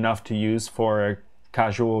easy enough to use for a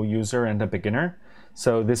casual user and a beginner.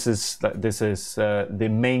 So this is the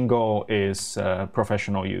main goal is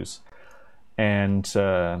professional use, and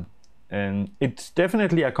it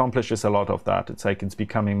definitely accomplishes a lot of that. It's like it's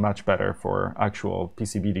becoming much better for actual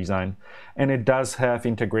PCB design, and it does have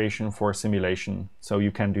integration for simulation, so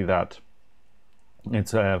you can do that.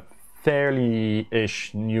 It's a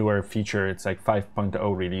fairly-ish newer feature. It's like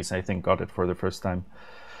 5.0 release, I think, got it for the first time.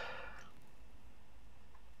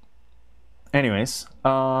 Anyways,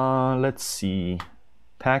 let's see.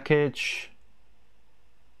 Package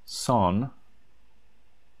son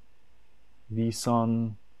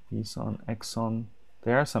vson exon.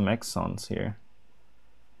 There are some exons here.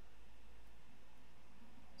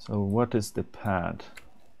 So what is the pad?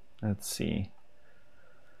 Let's see.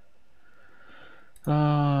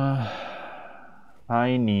 I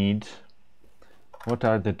need. What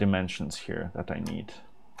are the dimensions here that I need?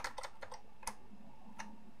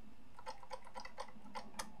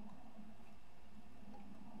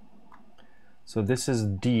 So this is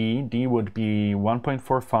D. D would be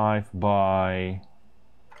 1.45 by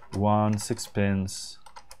 6 pins.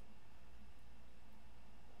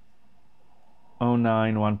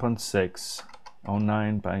 09 1.6.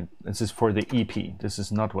 09 by. This is for the EP. This is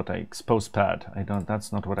not what I exposed pad.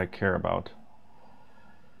 That's not what I care about.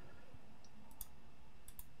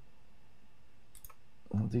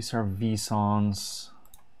 These are VSONs.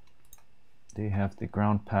 They have the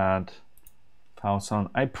ground pad. Powson.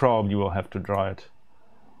 I probably will have to draw it.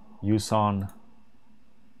 USON.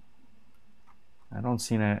 I don't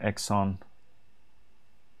see an Exon.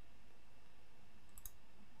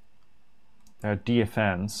 There are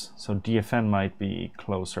DFNs, so DFN might be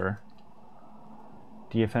closer.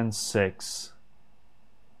 DFN 6.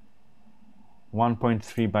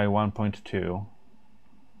 1.3 by 1.2.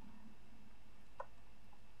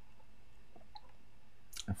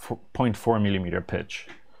 0.4 millimeter pitch.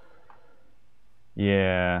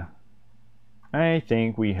 Yeah, I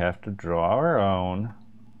think we have to draw our own.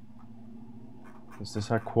 Because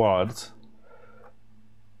these are quads.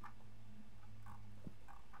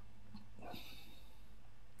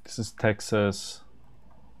 This is Texas.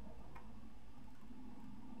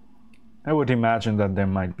 I would imagine that there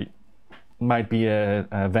might be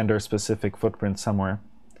a vendor-specific footprint somewhere.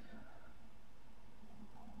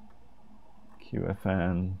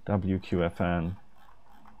 QFN, WQFN.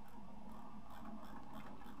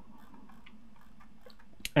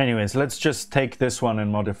 Anyways, let's just take this one and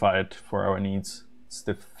modify it for our needs. It's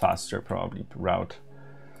the faster probably route.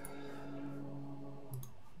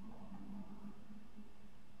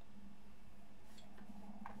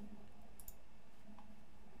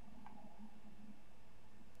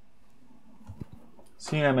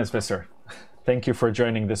 See you, Ms. Visser. Thank you for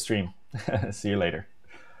joining the stream. See you later.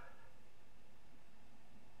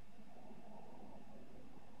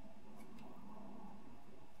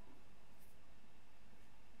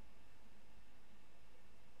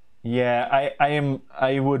 Yeah,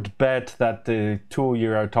 I would bet that the tool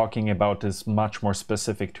you are talking about is much more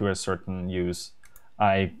specific to a certain use.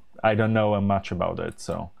 I don't know much about it,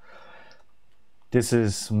 so this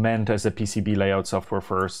is meant as a PCB layout software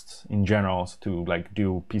first in general to like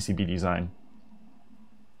do PCB design.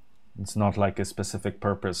 It's not like a specific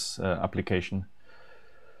purpose application.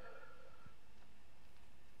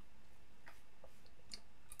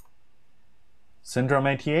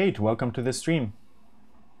 Syndrome88, welcome to the stream.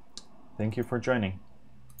 Thank you for joining.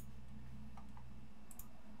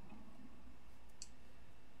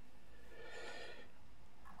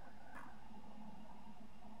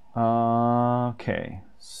 Okay,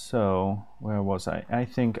 so where was I? I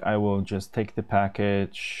think I will just take the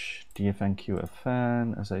package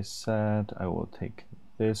dfnqfn. As I said, I will take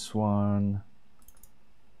this one.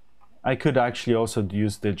 I could actually also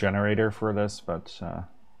use the generator for this, but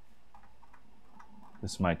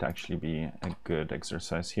this might actually be a good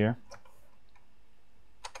exercise here.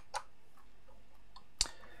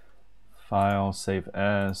 File, save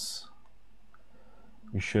as.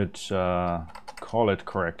 We should call it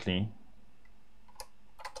correctly.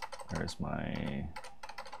 Where's my...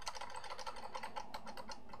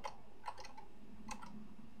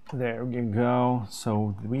 There we go.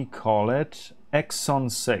 So we call it Exon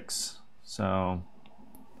 6. So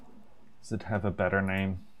does it have a better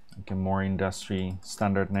name? Like a more industry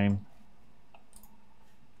standard name?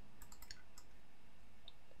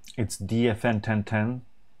 It's DFN 1010.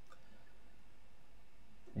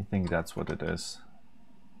 I think that's what it is.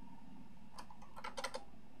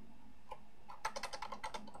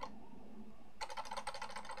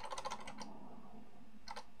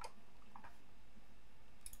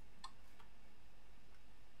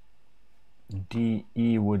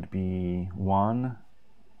 DE would be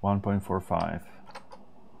 1.45.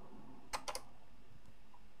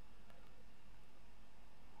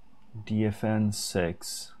 DFN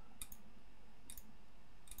 6.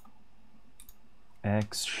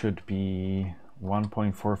 X should be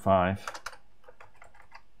 1.45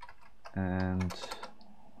 and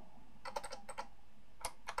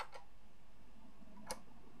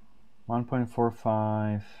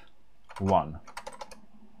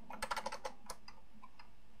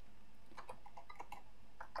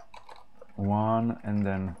one, and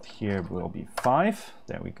then here will be 5.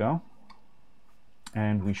 There we go.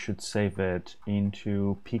 And we should save it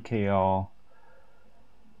into pkl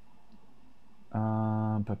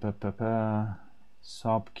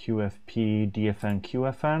sub qfp dfn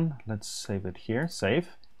qfn. Let's save it here.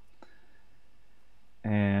 Save.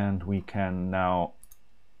 And we can now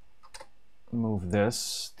move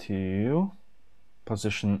this to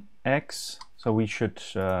position X. So we should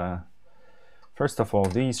first of all,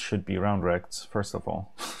 these should be round rects first of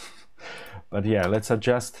all. But yeah, let's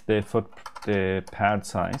adjust the pad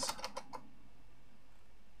size.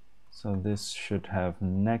 So this should have,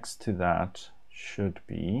 next to that should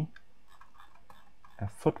be a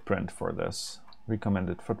footprint for this,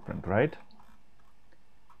 recommended footprint, right?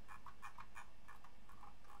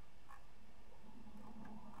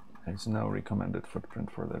 There's no recommended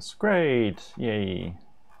footprint for this. Great, yay.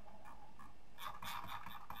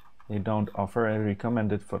 They don't offer a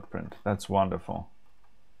recommended footprint. That's wonderful.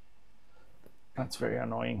 That's very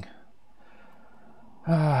annoying.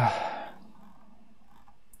 I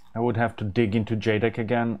would have to dig into JDEC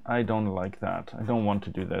again. I don't like that. I don't want to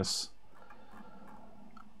do this.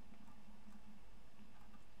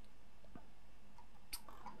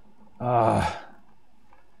 MO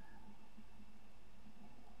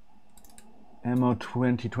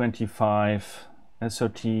 2025,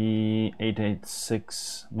 SOT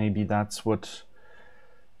 886, maybe that's what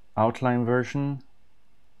outline version.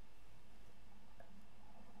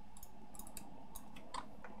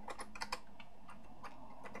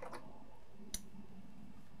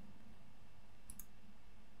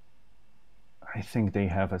 I think they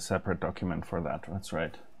have a separate document for that. That's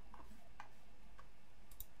right.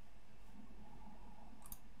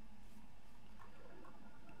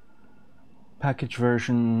 Package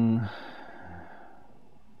version.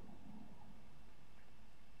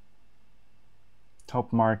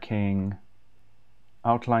 Top marking.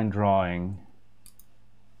 Outline drawing.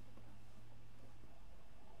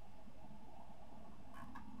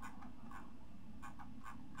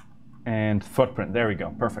 And footprint. There we go.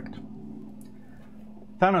 Perfect.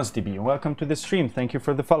 ThanosDB, welcome to the stream. Thank you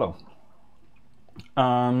for the follow.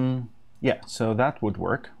 Yeah, so that would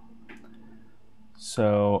work.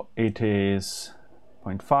 So it is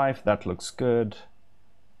 0.5, that looks good.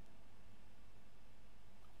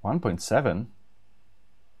 1.7.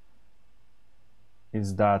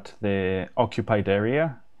 Is that the occupied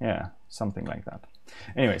area? Yeah, something like that.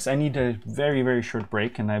 Anyways, I need a very, very short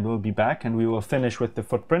break and I will be back and we will finish with the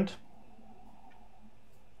footprint.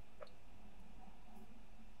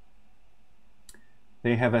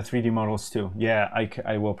 They have a 3D models too. Yeah,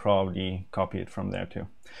 I will probably copy it from there too.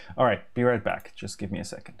 All right, be right back. Just give me a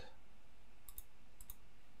second.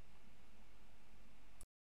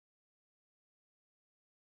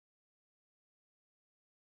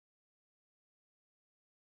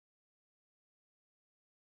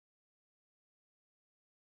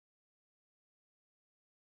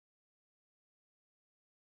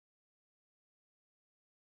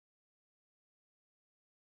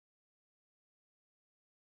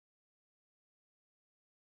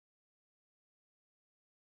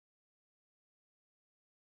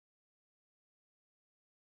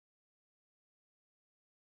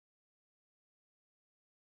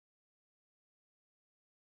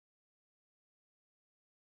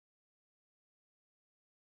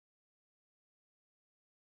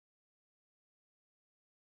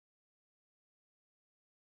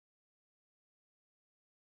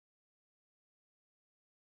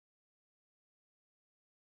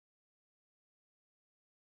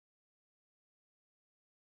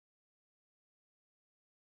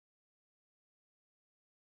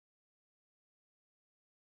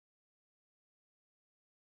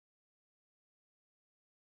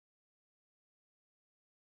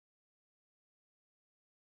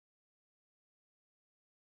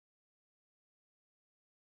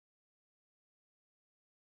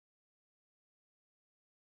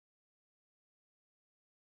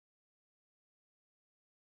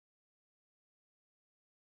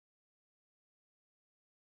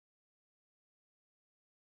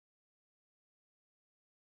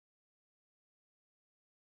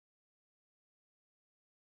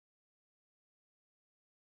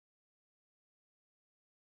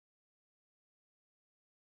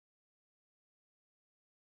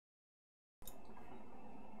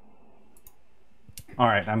 All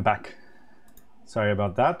right, I'm back. Sorry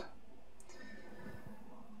about that.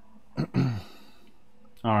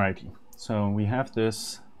 Alrighty, so we have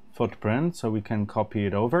this footprint, so we can copy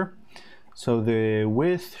it over. So the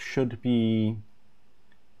width should be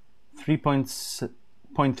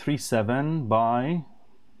 3.37 by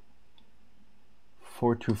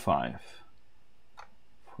 425.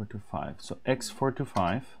 425. So x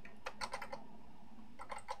 425.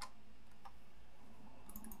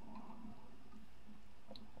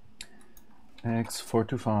 X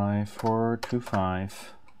 425,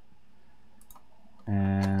 425.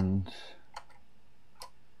 And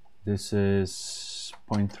this is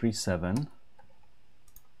 0.37,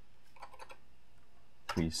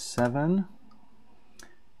 37,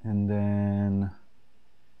 and then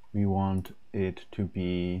we want it to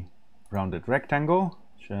be rounded rectangle,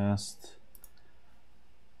 just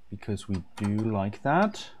because we do like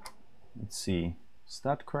that. Let's see, is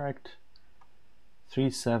that correct?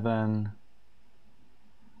 37,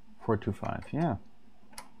 425, yeah.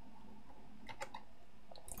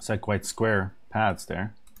 It's like quite square pads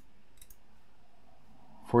there.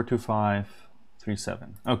 425,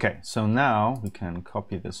 37. Okay, so now we can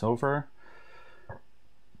copy this over.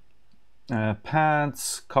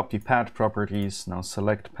 Pads, copy pad properties. Now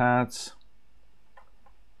select pads.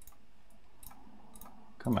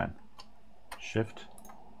 Come on, Shift.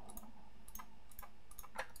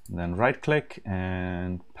 And then right click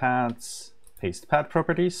and pads, paste pad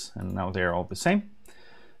properties, and now they're all the same.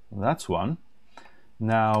 That's one.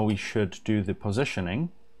 Now we should do the positioning.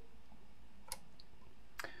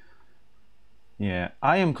 Yeah,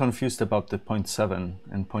 I am confused about the 0.7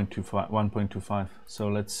 and 0.25, 1.25. So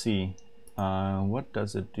let's see, what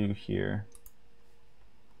does it do here?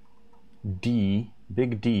 D,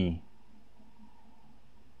 big D,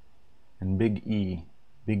 and big E.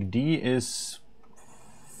 Big D is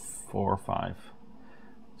 4 or 5.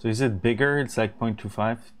 So is it bigger? It's like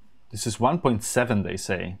 0.25. This is 1.7, they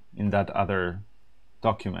say, in that other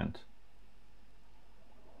document.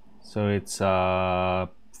 So it's 4,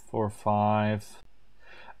 5.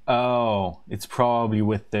 Oh, it's probably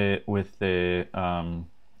with the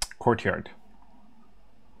courtyard.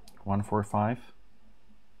 145.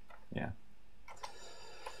 Yeah.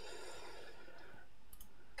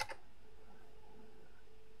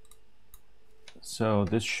 So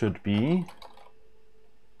this should be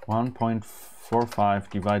 1.45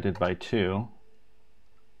 divided by 2.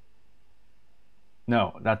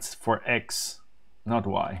 No, that's for x, not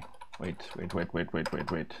y. Wait.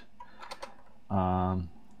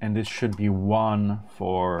 And this should be 1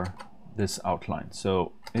 for this outline.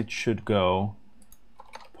 So it should go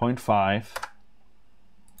 0.5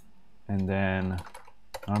 and then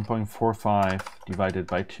 1.45 divided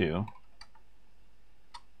by 2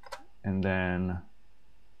 and then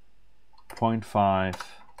 0.5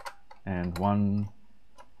 and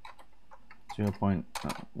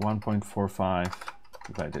 1.45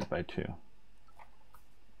 divided by 2.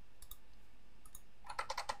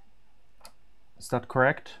 Is that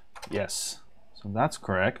correct? Yes. So that's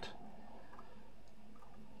correct.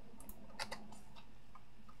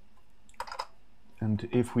 And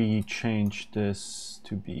if we change this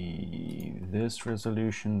to be this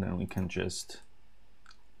resolution, then we can just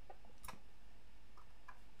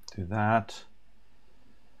do that.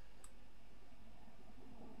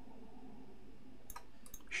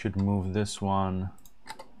 Should move this one.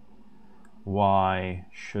 Y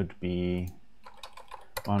should be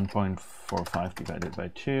 1.45 divided by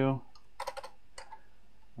 2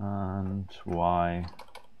 and y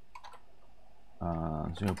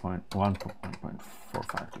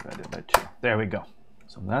 1.45 divided by 2. There we go.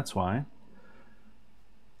 So that's y.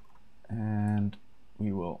 And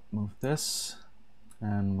we will move this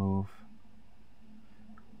and move.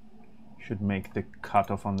 Should make the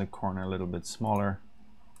cutoff on the corner a little bit smaller,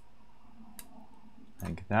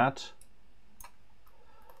 like that.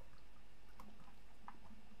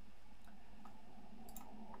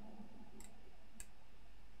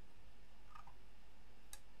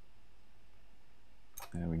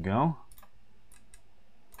 There we go.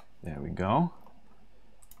 There we go.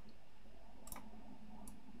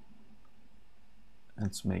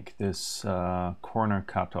 Let's make this corner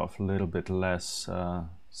cutoff a little bit less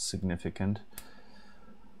significant.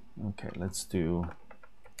 Okay, let's do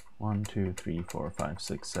 1, 2, 3, 4, 5,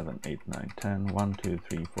 6, 7, 8, 9, 10. 1, 2,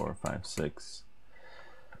 3, 4, 5, 6.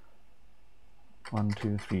 1,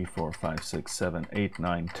 2, 3, 4, 5, 6, 7, 8,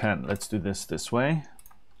 9, 10. Let's do this way.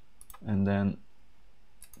 And then,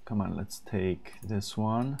 come on, let's take this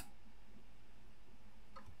one.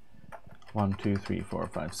 1, 2, 3, 4,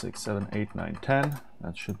 5, 6, 7, 8, 9, 10.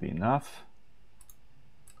 That should be enough.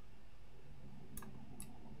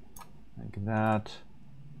 like that.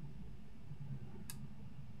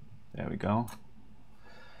 There we go.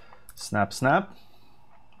 Snap, snap.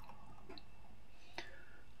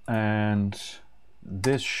 And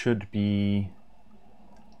this should be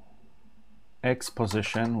X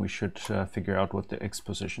position. We should figure out what the X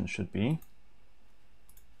position should be.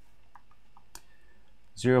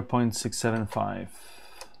 0.675.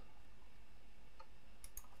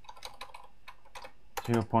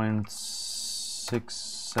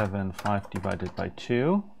 0.675 divided by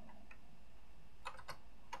 2.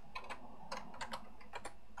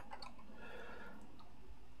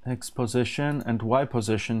 X position and Y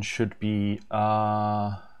position should be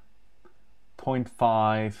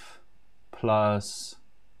 0.5 plus,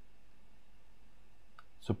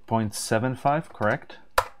 so 0.75, correct?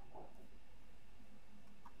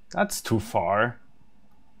 That's too far.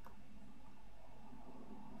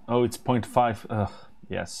 Oh, it's 0.5. Ugh.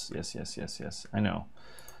 Yes, I know.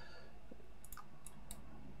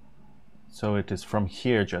 So it is from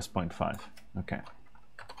here just 0.5. Okay.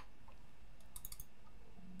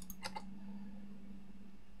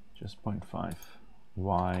 Just 0.5.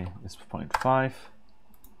 Y is 0.5.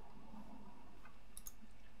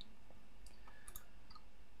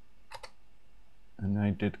 And I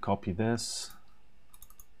did copy this.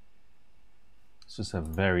 This is a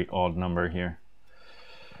very odd number here.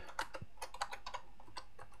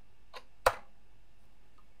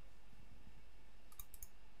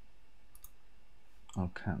 I'll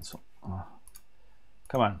cancel. Oh.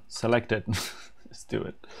 Come on, select it. Let's do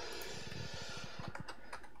it.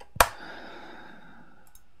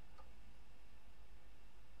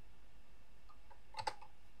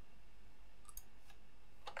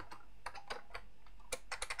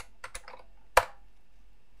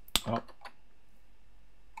 Oh.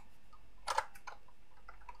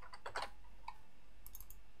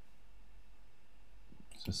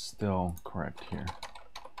 This is still correct here.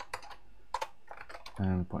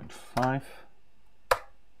 And 0.5.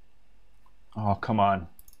 Oh, come on.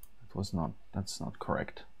 It was not, that's not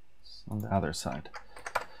correct. It's on the other side.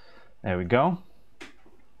 There we go.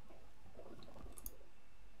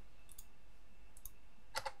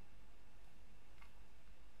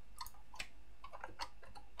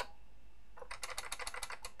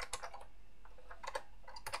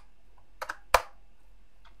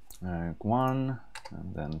 One,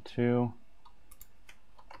 and then 2.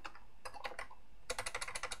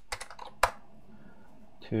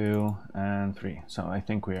 2 and 3. So I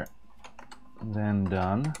think we are then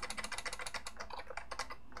done.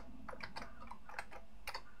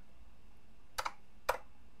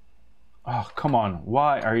 Oh, come on.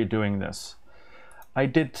 Why are you doing this? I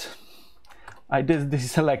did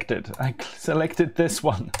deselect it. I selected this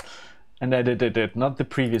one and edited it, not the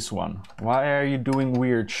previous one. Why are you doing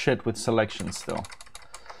weird shit with selection still?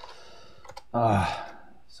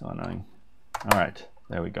 So annoying. All right,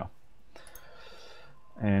 there we go.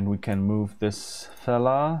 And we can move this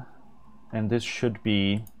fella, and this should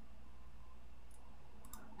be,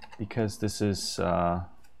 because this is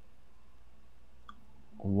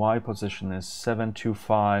Y position is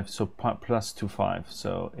 725, so plus 25,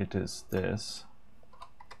 so it is this.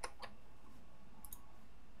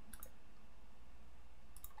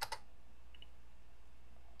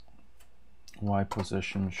 Y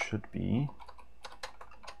position should be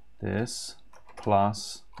this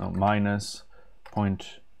plus, no, minus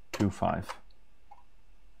 0.25.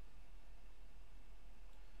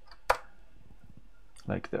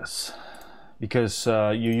 Like this. Because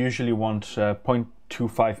you usually want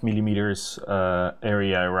 0.25 millimeters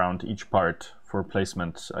area around each part for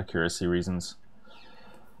placement accuracy reasons.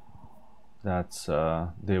 That's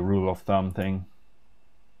the rule of thumb thing.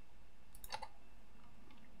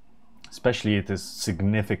 Especially it is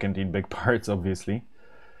significant in big parts, obviously.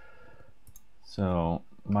 So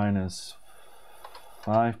minus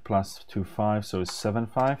 5 plus 2.5, so it's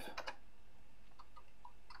 7.5.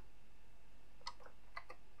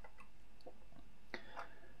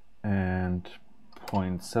 And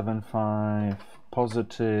 0.75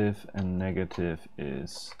 positive and negative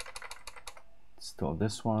is still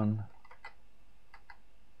this one.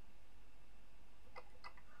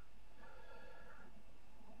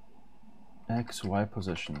 X, Y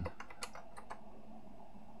position.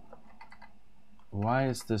 Why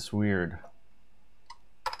is this weird?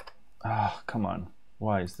 Ah, come on.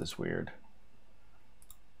 Why is this weird?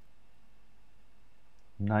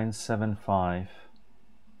 975.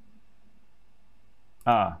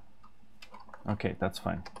 Ah, okay, that's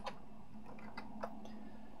fine.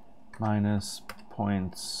 Minus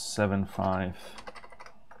 0.75.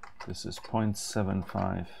 This is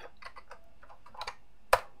 0.75.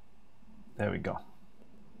 There we go.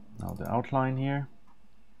 Now the outline here.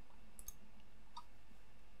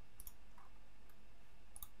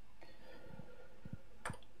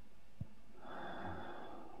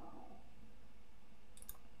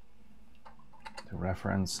 The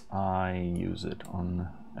reference, I use it on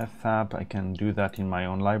FFab. I can do that in my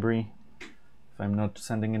own library if I'm not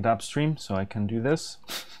sending it upstream, so I can do this.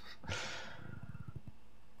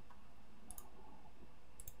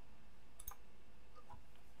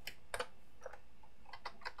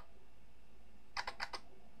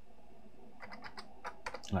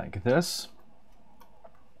 Like this.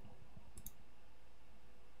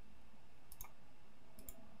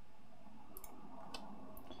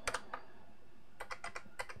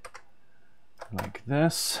 Like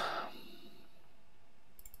this.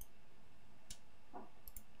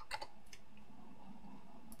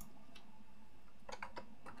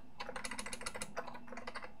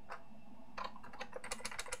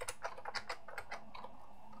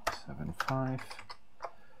 Seven, 5.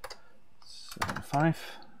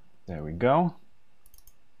 There we go.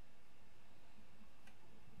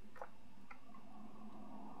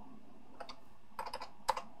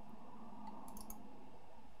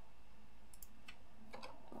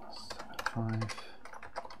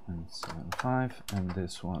 And 7.5, and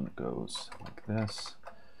this one goes like this.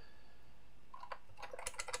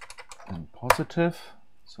 And positive,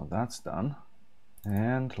 so that's done.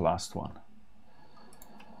 And last one.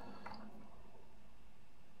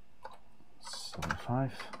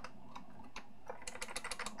 7.5.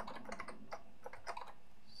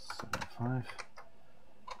 7.5.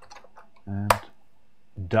 And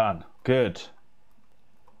done. Good.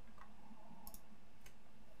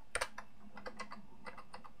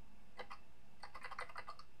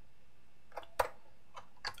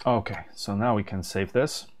 Okay, so now we can save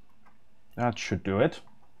this. That should do it.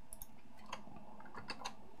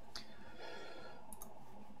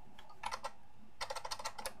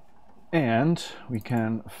 And we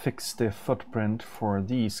can fix the footprint for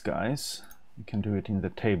these guys. We can do it in the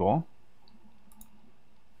table.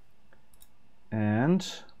 And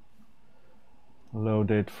load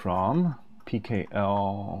it from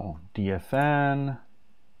PKL DFN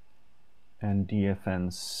and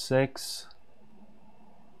DFN6.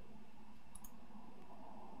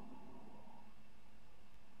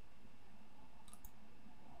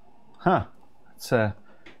 Huh, it's a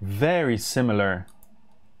very similar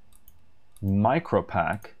micro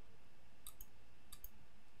pack.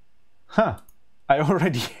 Huh, I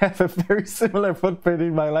already have a very similar footprint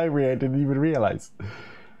in my library. I didn't even realize.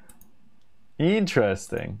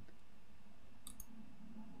 Interesting.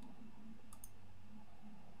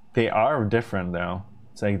 They are different though.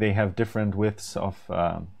 It's like they have different widths of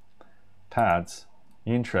pads.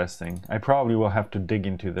 Interesting. I probably will have to dig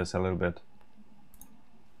into this a little bit.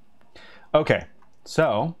 Okay,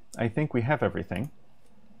 so I think we have everything.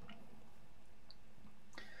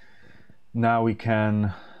 Now we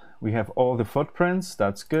have all the footprints,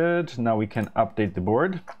 that's good. Now we can update the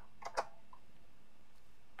board.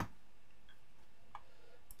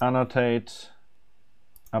 Annotate,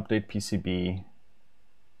 update PCB,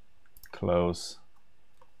 close.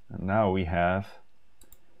 And now we have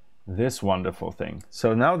this wonderful thing.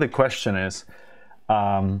 So now the question is,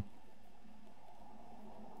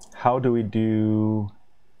 how do we do,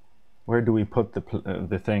 where do we put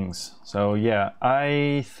the things? So yeah,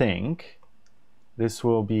 I think this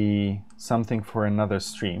will be something for another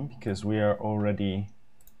stream because we are already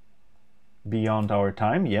beyond our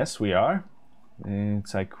time. Yes, we are.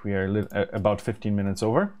 It's like we are about 15 minutes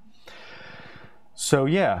over. So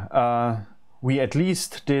yeah, we at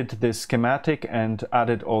least did the schematic and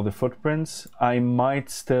added all the footprints. I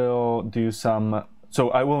might still do some,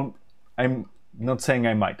 so I'm not saying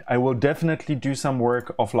I might. I will definitely do some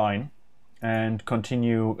work offline and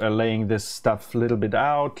continue laying this stuff a little bit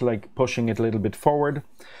out, like pushing it a little bit forward.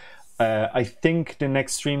 I think the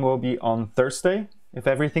next stream will be on Thursday, if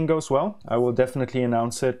everything goes well. I will definitely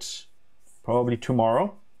announce it probably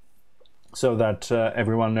tomorrow so that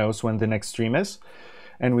everyone knows when the next stream is.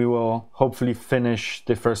 And we will hopefully finish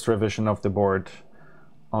the first revision of the board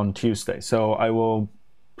on Tuesday. So I will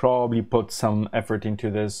probably put some effort into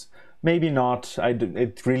this. Maybe not.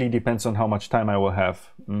 It really depends on how much time I will have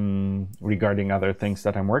regarding other things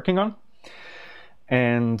that I'm working on.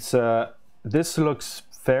 And this looks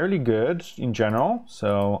fairly good in general.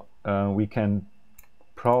 So we can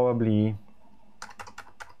probably,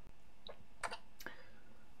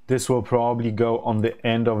 this will probably go on the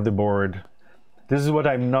end of the board. This is what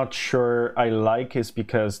I'm not sure I like, is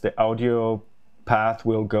because the audio path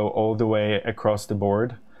will go all the way across the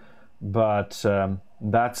board. But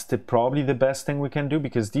That's probably the best thing we can do,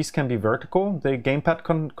 because these can be vertical, the gamepad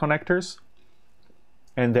connectors,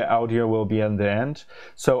 and the audio will be at the end.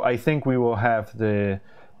 So I think we will have the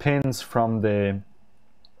pins from the,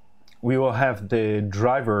 we will have the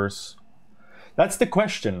drivers. That's the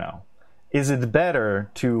question now. Is it better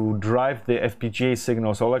to drive the FPGA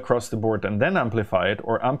signals all across the board and then amplify it,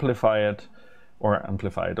 or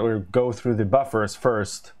or go through the buffers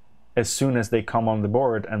first as soon as they come on the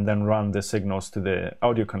board and then run the signals to the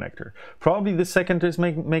audio connector? Probably the second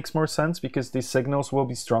makes more sense, because these signals will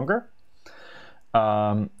be stronger.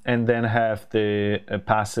 And then have the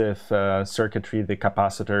passive circuitry, the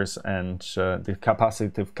capacitors and the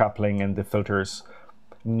capacitive coupling and the filters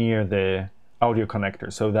near the audio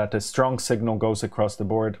connector, so that a strong signal goes across the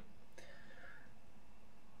board.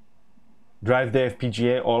 Drive the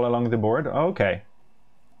FPGA all along the board. Okay.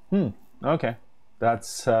 Okay.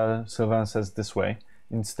 That's Sylvain says this way,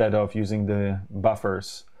 instead of using the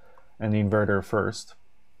buffers and the inverter first.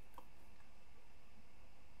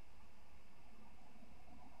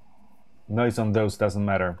 Noise on those doesn't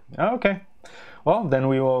matter. Okay. Well, then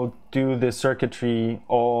we will do the circuitry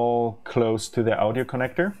all close to the audio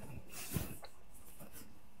connector.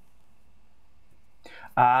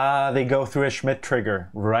 Ah, they go through a Schmitt trigger.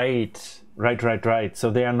 Right.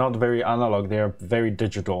 So they are not very analog, they are very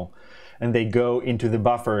digital. And they go into the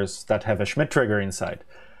buffers that have a Schmitt trigger inside.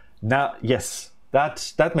 Now, yes,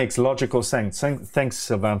 that makes logical sense. Thanks,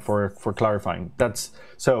 Sylvain, for clarifying.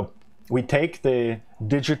 So we take the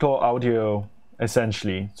digital audio,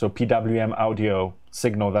 essentially, so PWM audio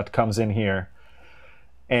signal that comes in here,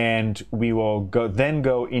 and we will then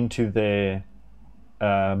go into the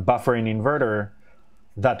buffering inverter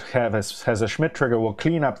that has a Schmitt trigger. Will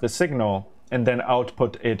clean up the signal and then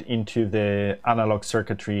output it into the analog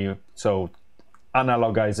circuitry, so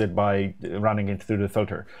analogize it by running it through the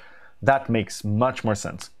filter. That makes much more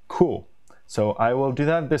sense. Cool. So I will do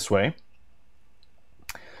that this way.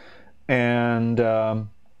 And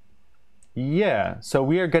yeah, so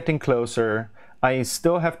we are getting closer. I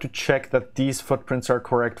still have to check that these footprints are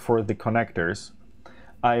correct for the connectors.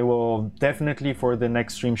 I will definitely for the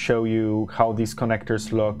next stream show you how these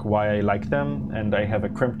connectors look, why I like them, and I have a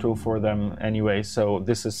crimp tool for them anyway, so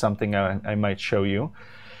this is something I might show you.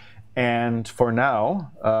 And for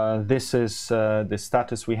now, this is the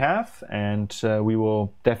status we have, and we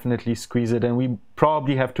will definitely squeeze it, and we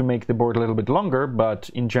probably have to make the board a little bit longer,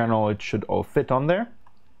 but in general it should all fit on there.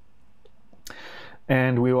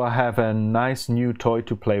 And we will have a nice new toy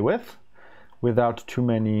to play with without too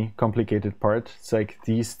many complicated parts. It's like,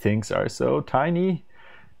 these things are so tiny.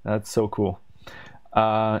 That's so cool.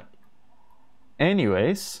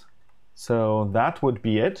 Anyways, so that would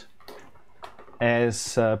be it.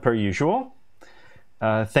 As per usual,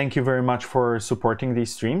 thank you very much for supporting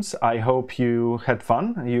these streams. I hope you had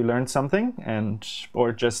fun, you learned something,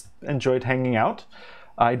 or just enjoyed hanging out.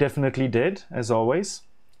 I definitely did, as always.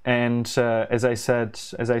 And as I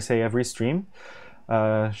say every stream,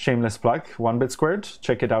 shameless plug, 1BitSquared,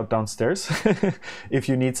 check it out downstairs if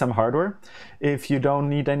you need some hardware. If you don't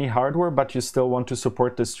need any hardware but you still want to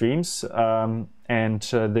support the streams and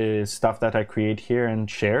the stuff that I create here and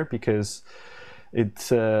share, because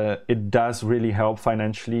it does really help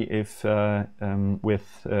financially if through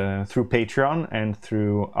Patreon and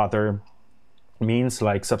through other means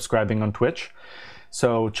like subscribing on Twitch.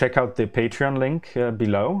 So check out the Patreon link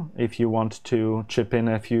below if you want to chip in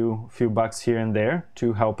a few bucks here and there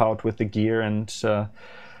to help out with the gear and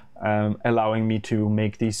allowing me to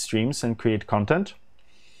make these streams and create content.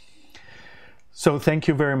 So thank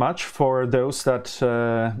you very much for those that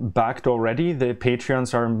backed already. The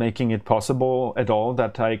Patreons are making it possible at all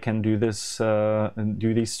that I can do this,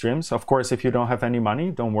 do these streams. Of course, if you don't have any money,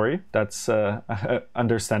 don't worry. That's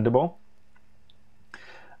understandable.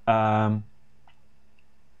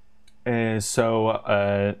 So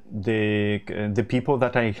the people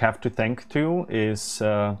that I have to thank to is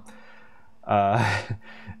are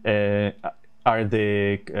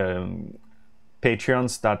the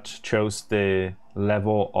Patreons that chose the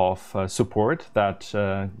level of support that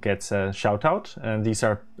gets a shout out. And these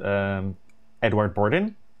are Edward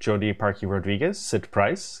Borden, Jody Parky Rodriguez, Sid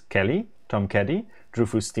Price, Kelly, Tom Keddy, Drew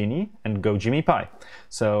Fustini, and Go Jimmy Pie.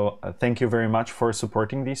 So thank you very much for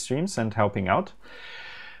supporting these streams and helping out.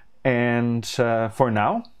 And for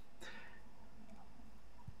now,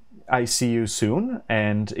 I see you soon.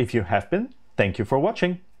 And if you have been, thank you for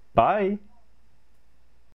watching. Bye.